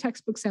great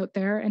textbooks out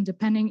there, and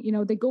depending,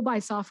 they go by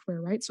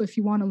software, right? So if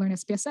you want to learn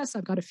SPSS,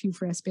 I've got a few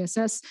for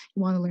SPSS.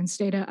 You want to learn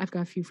Stata, I've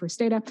got a few for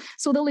Stata.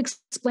 So they'll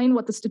explain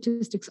what the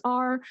statistics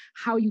are,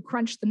 how you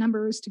crunch the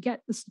numbers to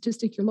get the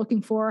statistic you're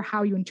looking for,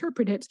 how you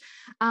interpret it.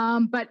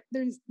 But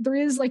there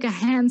is a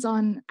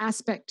hands-on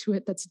aspect to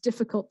it that's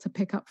difficult to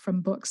pick up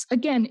from books.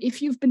 Again,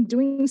 if you've been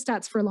doing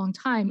stats for a long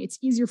time, it's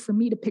easier for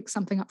me to pick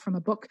something up from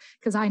a book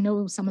because I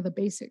know some of the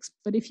basics.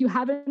 But if you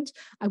haven't,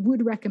 I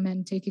would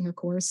recommend taking a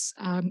course.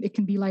 It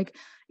can be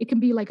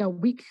like a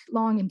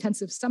week-long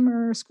intensive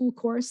summer school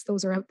course.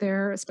 Those are out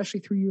there, especially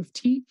through U of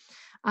T.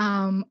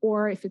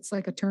 Or if it's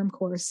a term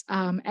course.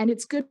 And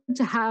it's good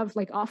to have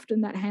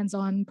often that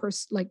hands-on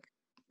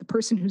the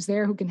person who's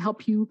there who can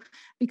help you,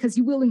 because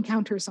you will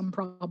encounter some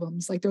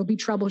problems. Like there'll be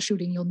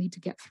troubleshooting you'll need to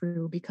get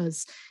through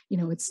because, you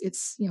know,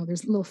 it's you know,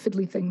 there's little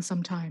fiddly things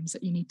sometimes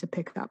that you need to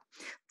pick up.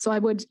 So I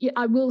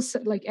will,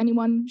 like,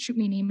 anyone shoot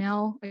me an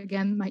email.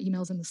 Again, my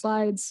email's in the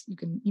slides. You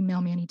can email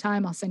me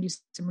anytime. I'll send you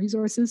some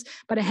resources,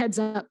 but a heads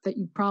up that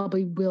you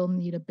probably will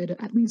need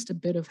at least a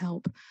bit of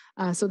help.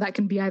 So that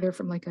can be either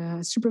from like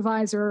a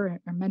supervisor,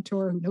 a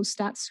mentor who knows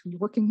stats, who you're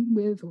working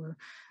with or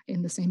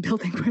in the same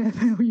building with,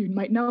 who you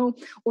might know,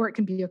 or it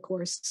can be a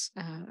course,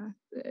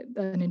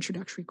 an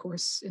introductory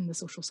course in the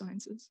social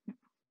sciences. Yeah.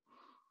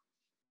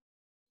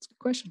 That's a good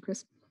question,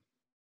 Chris.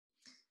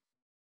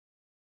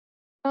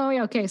 Oh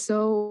yeah, okay,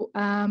 so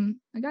I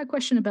got a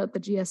question about the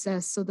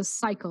GSS. So the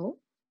cycle,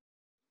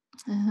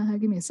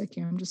 give me a sec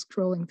here, I'm just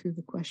scrolling through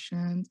the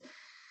questions.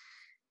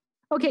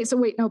 Okay, so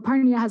wait, no,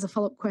 Parnia has a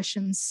follow-up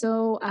question.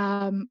 So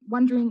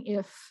wondering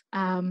if,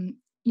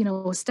 you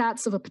know,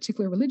 stats of a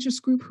particular religious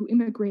group who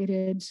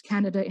immigrated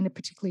Canada in a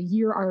particular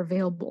year are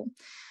available.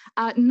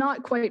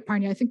 Not quite,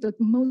 Parnia. I think the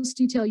most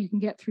detail you can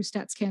get through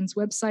StatsCan's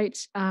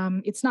website.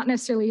 It's not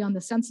necessarily on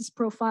the census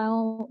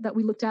profile that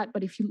we looked at,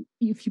 but if you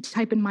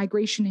type in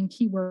migration and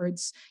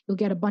keywords, you'll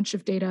get a bunch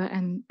of data,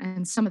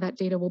 and some of that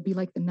data will be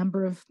like the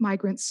number of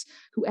migrants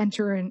who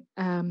enter and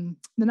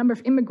the number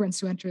of immigrants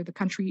who enter the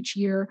country each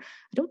year.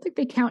 I don't think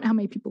they count how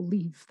many people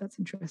leave. That's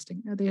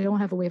interesting. They don't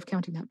have a way of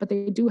counting that, but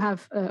they do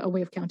have a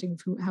way of counting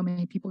of how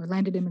many people are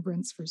landed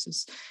immigrants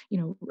versus, you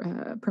know,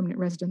 permanent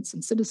residents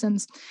and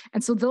citizens.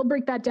 And so they'll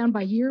break that down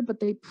by year, but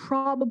they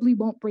probably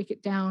won't break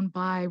it down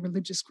by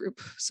religious group.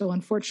 So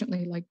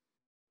unfortunately, like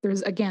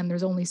there's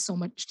only so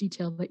much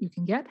detail that you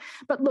can get.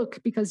 But look,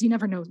 because you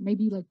never know,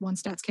 maybe like one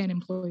StatsCan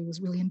employee was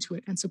really into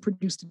it and so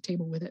produced a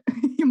table with it.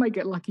 You might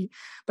get lucky,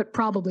 but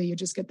probably you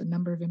just get the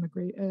number of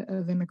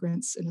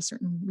immigrants in a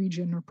certain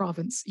region or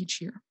province each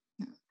year.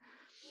 Yeah.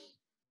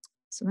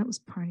 So that was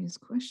Parnia's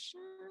question.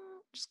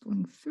 Just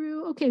going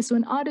through. Okay, so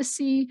in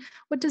Odyssey,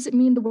 what does it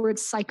mean, the word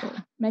cycle?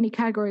 Many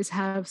categories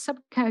have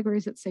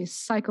subcategories that say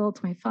cycle,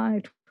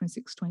 25,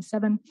 26,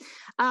 27.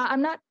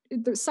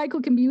 The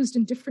cycle can be used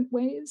in different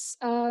ways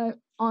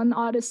on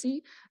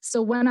Odyssey.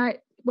 So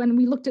when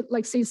we looked at,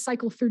 like, say,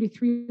 cycle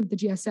 33 of the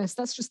GSS,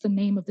 that's just the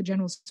name of the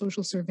General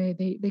Social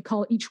Survey. They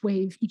call each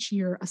wave each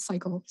year a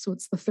cycle. So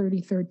it's the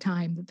 33rd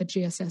time that the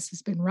GSS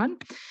has been run.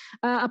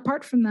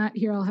 Apart from that,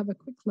 here I'll have a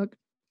quick look.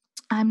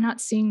 I'm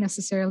not seeing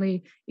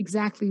necessarily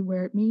exactly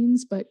where it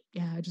means, but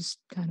yeah,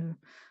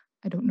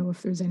 I don't know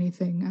if there's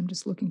anything. I'm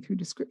just looking through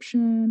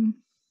description.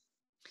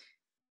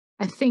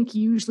 I think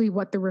usually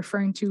what they're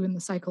referring to in the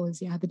cycle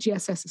is, yeah, the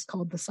GSS is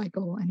called the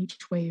cycle, and each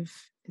wave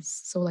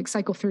is, so like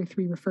cycle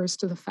 33 refers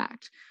to the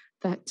fact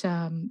that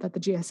that the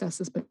GSS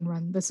has been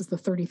run. This is the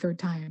 33rd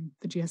time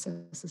the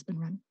GSS has been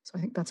run. So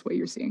I think that's what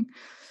you're seeing.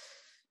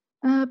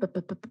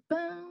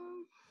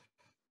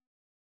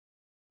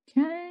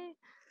 Okay.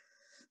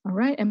 All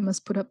right, I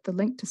must put up the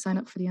link to sign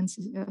up for the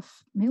NCF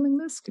mailing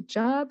list. Good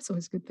job, it's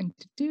always a good thing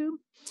to do.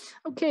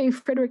 Okay,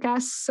 Frederick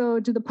asks, so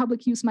do the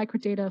public use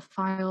microdata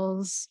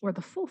files or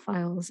the full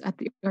files at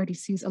the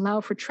RDCs allow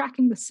for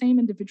tracking the same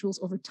individuals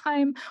over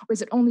time, or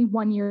is it only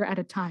 1 year at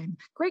a time?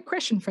 Great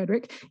question,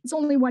 Frederick. It's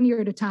only 1 year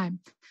at a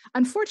time.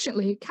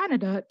 Unfortunately,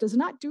 Canada does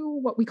not do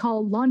what we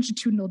call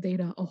longitudinal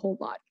data a whole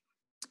lot.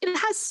 It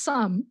has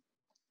some.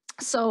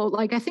 So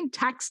like, I think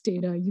tax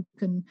data, you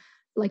can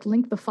like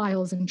link the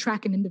files and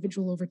track an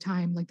individual over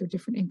time, like their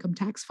different income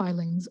tax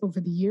filings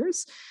over the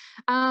years.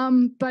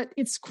 But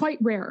it's quite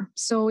rare.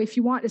 So if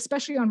you want,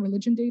 especially on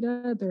religion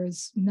data,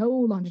 there's no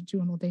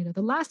longitudinal data.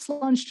 The last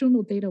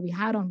longitudinal data we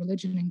had on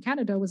religion in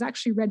Canada was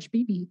actually Reg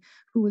Beebe,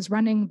 who was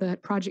running the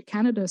Project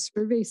Canada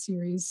survey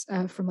series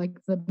from like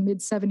the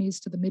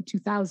mid-70s to the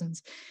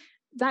mid-2000s.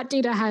 That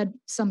data had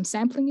some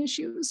sampling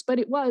issues, but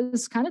it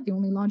was kind of the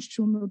only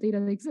longitudinal data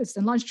that exists.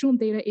 And longitudinal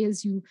data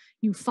is you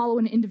follow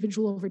an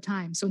individual over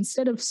time. So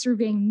instead of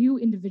surveying new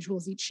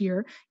individuals each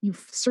year, you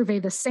survey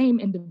the same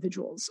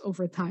individuals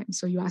over time.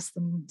 So you ask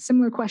them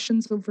similar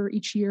questions over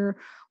each year,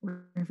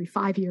 or every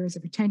 5 years,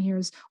 every 10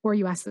 years, or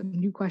you ask them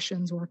new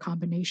questions, or a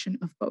combination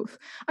of both.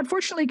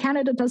 Unfortunately,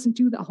 Canada doesn't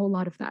do a whole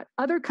lot of that.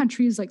 Other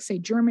countries like, say,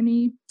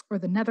 Germany or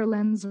the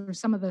Netherlands or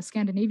some of the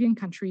Scandinavian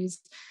countries,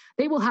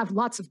 they will have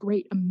lots of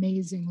great,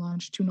 amazing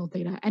longitudinal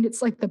data. And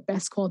it's like the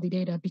best quality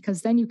data,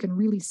 because then you can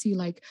really see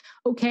like,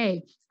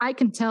 okay, I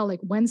can tell like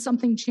when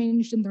something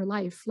changed in their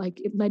life, like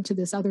it led to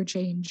this other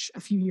change a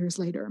few years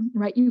later,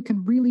 right? You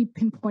can really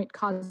pinpoint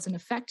cause and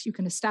effect. You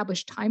can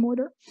establish time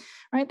order,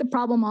 right? The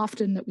problem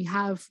often that we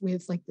have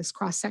with like this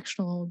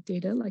cross-sectional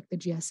data, like the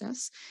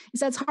GSS, is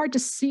that it's hard to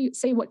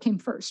say what came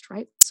first,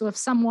 right? So if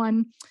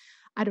someone,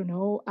 I don't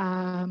know,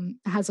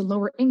 has a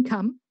lower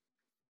income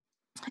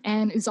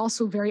and is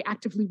also very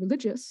actively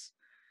religious,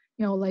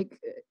 you know, like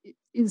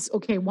is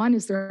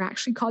there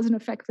actually cause and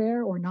effect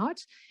there or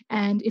not?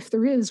 And if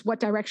there is, what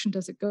direction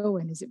does it go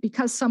in? Is it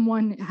because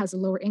someone has a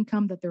lower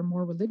income that they're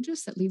more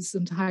religious, that leads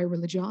them to higher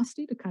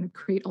religiosity to kind of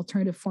create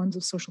alternative forms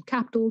of social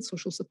capital,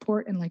 social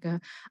support, and like a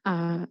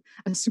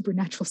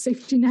supernatural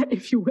safety net,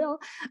 if you will?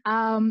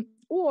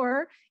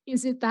 Or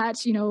is it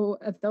that, you know,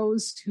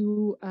 those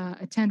who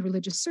attend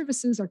religious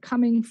services are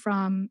coming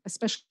from,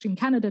 especially in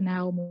Canada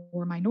now,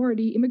 more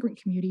minority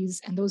immigrant communities,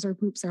 and those are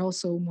groups that are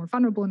also more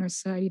vulnerable in our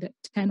society that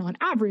tend on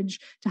average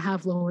to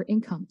have lower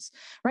incomes,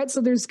 right?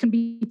 So there's can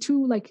be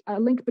two, like a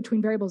link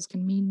between variables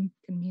can mean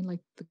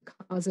like the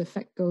cause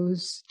effect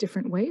goes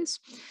different ways.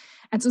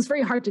 And so it's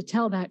very hard to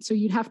tell that. So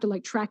you'd have to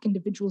like track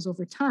individuals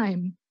over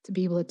time to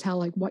be able to tell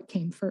like what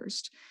came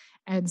first.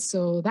 And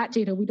so that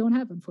data we don't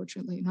have,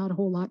 unfortunately, not a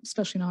whole lot,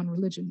 especially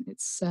non-religion.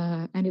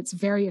 And it's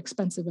very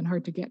expensive and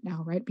hard to get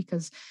now, right?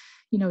 Because,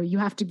 you know,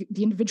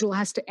 the individual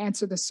has to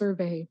answer the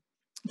survey,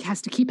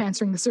 has to keep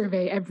answering the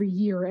survey every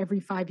year, every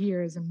 5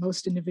 years. And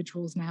most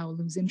individuals now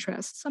lose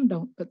interest. Some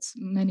don't, but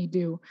many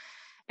do.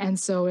 And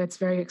so it's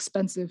very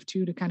expensive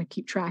too to kind of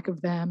keep track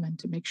of them and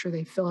to make sure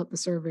they fill out the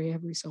survey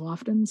every so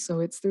often.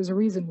 So there's a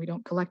reason we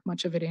don't collect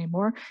much of it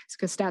anymore. It's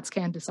because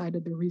StatsCan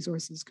decided the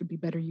resources could be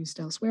better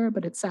used elsewhere,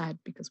 but it's sad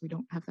because we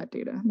don't have that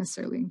data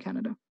necessarily in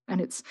Canada. And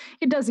it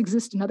does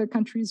exist in other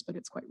countries, but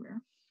it's quite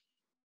rare.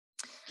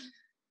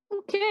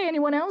 Okay,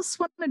 anyone else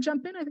want to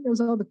jump in? I think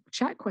those are all the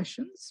chat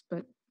questions,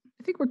 but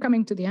I think we're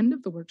coming to the end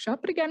of the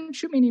workshop. But again,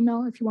 shoot me an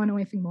email if you want to know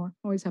anything more.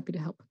 Always happy to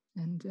help.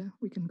 And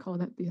we can call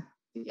that the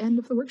end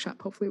of the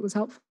workshop. Hopefully it was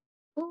helpful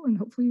and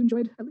hopefully you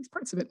enjoyed at least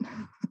parts of it.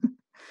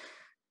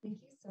 Thank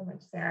you so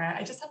much, Sarah.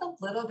 I just have a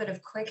little bit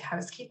of quick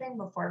housekeeping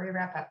before we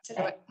wrap up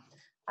today.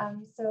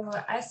 So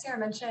as Sarah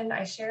mentioned,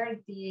 I shared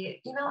the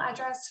email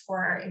address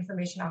for our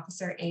information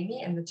officer,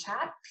 Amy, in the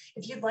chat.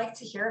 If you'd like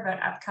to hear about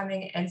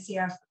upcoming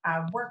NCF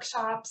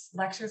workshops,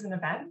 lectures, and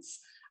events,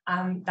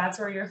 that's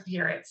where you'll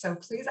hear it. So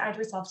please add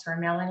yourself to our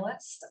mailing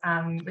list.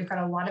 We've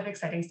got a lot of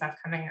exciting stuff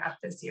coming up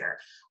this year.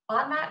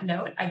 On that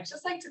note, I'd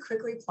just like to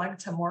quickly plug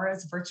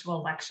tomorrow's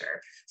virtual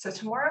lecture. So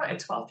tomorrow at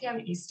 12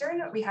 p.m.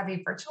 Eastern, we have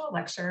a virtual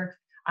lecture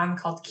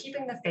called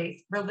Keeping the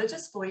Faith,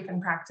 Religious Belief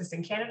and Practice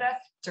in Canada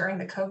During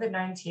the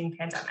COVID-19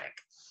 Pandemic.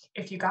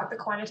 If you got the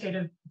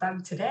quantitative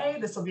bug today,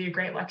 this will be a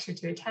great lecture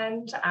to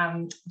attend.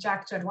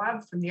 Jack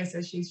Jadwab from the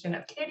Association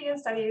of Canadian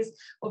Studies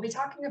will be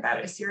talking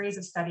about a series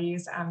of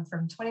studies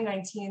from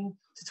 2019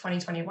 to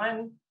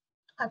 2021,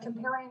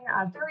 comparing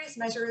various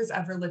measures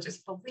of religious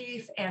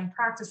belief and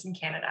practice in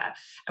Canada.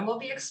 And we'll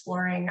be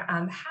exploring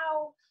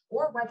how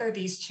or whether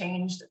these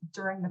changed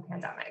during the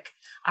pandemic.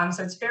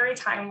 So it's very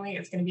timely.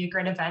 It's going to be a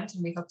great event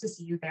and we hope to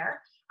see you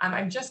there.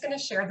 I'm just going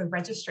to share the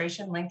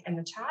registration link in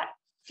the chat.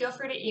 Feel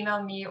free to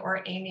email me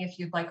or Amy if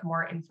you'd like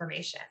more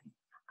information.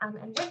 And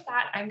with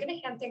that, I'm going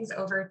to hand things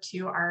over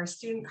to our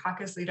student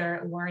caucus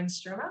leader, Lauren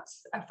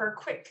Strumos, for a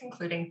quick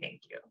concluding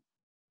thank you.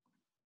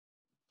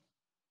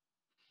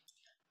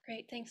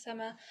 Great, thanks,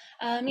 Emma.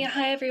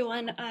 Hi,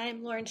 everyone.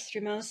 I'm Lauren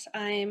Strumos.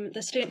 I'm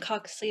the student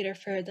caucus leader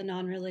for the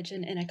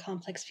Non-Religion in a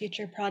Complex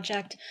Future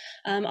project,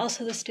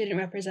 also the student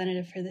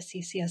representative for the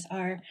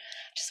CCSR.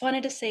 Just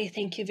wanted to say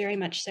thank you very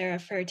much, Sarah,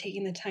 for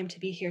taking the time to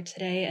be here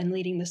today and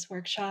leading this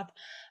workshop.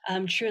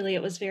 Truly,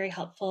 it was very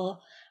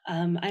helpful.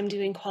 I'm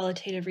doing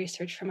qualitative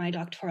research for my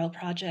doctoral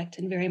project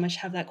and very much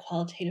have that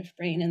qualitative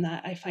brain in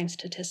that I find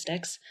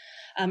statistics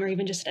or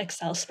even just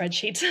Excel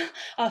spreadsheets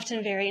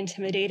often very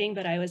intimidating,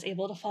 but I was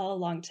able to follow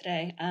along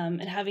today. And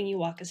having you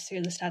walk us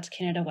through the Stats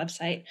Canada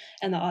website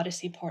and the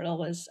Odyssey portal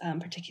was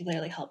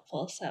particularly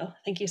helpful. So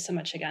thank you so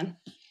much again.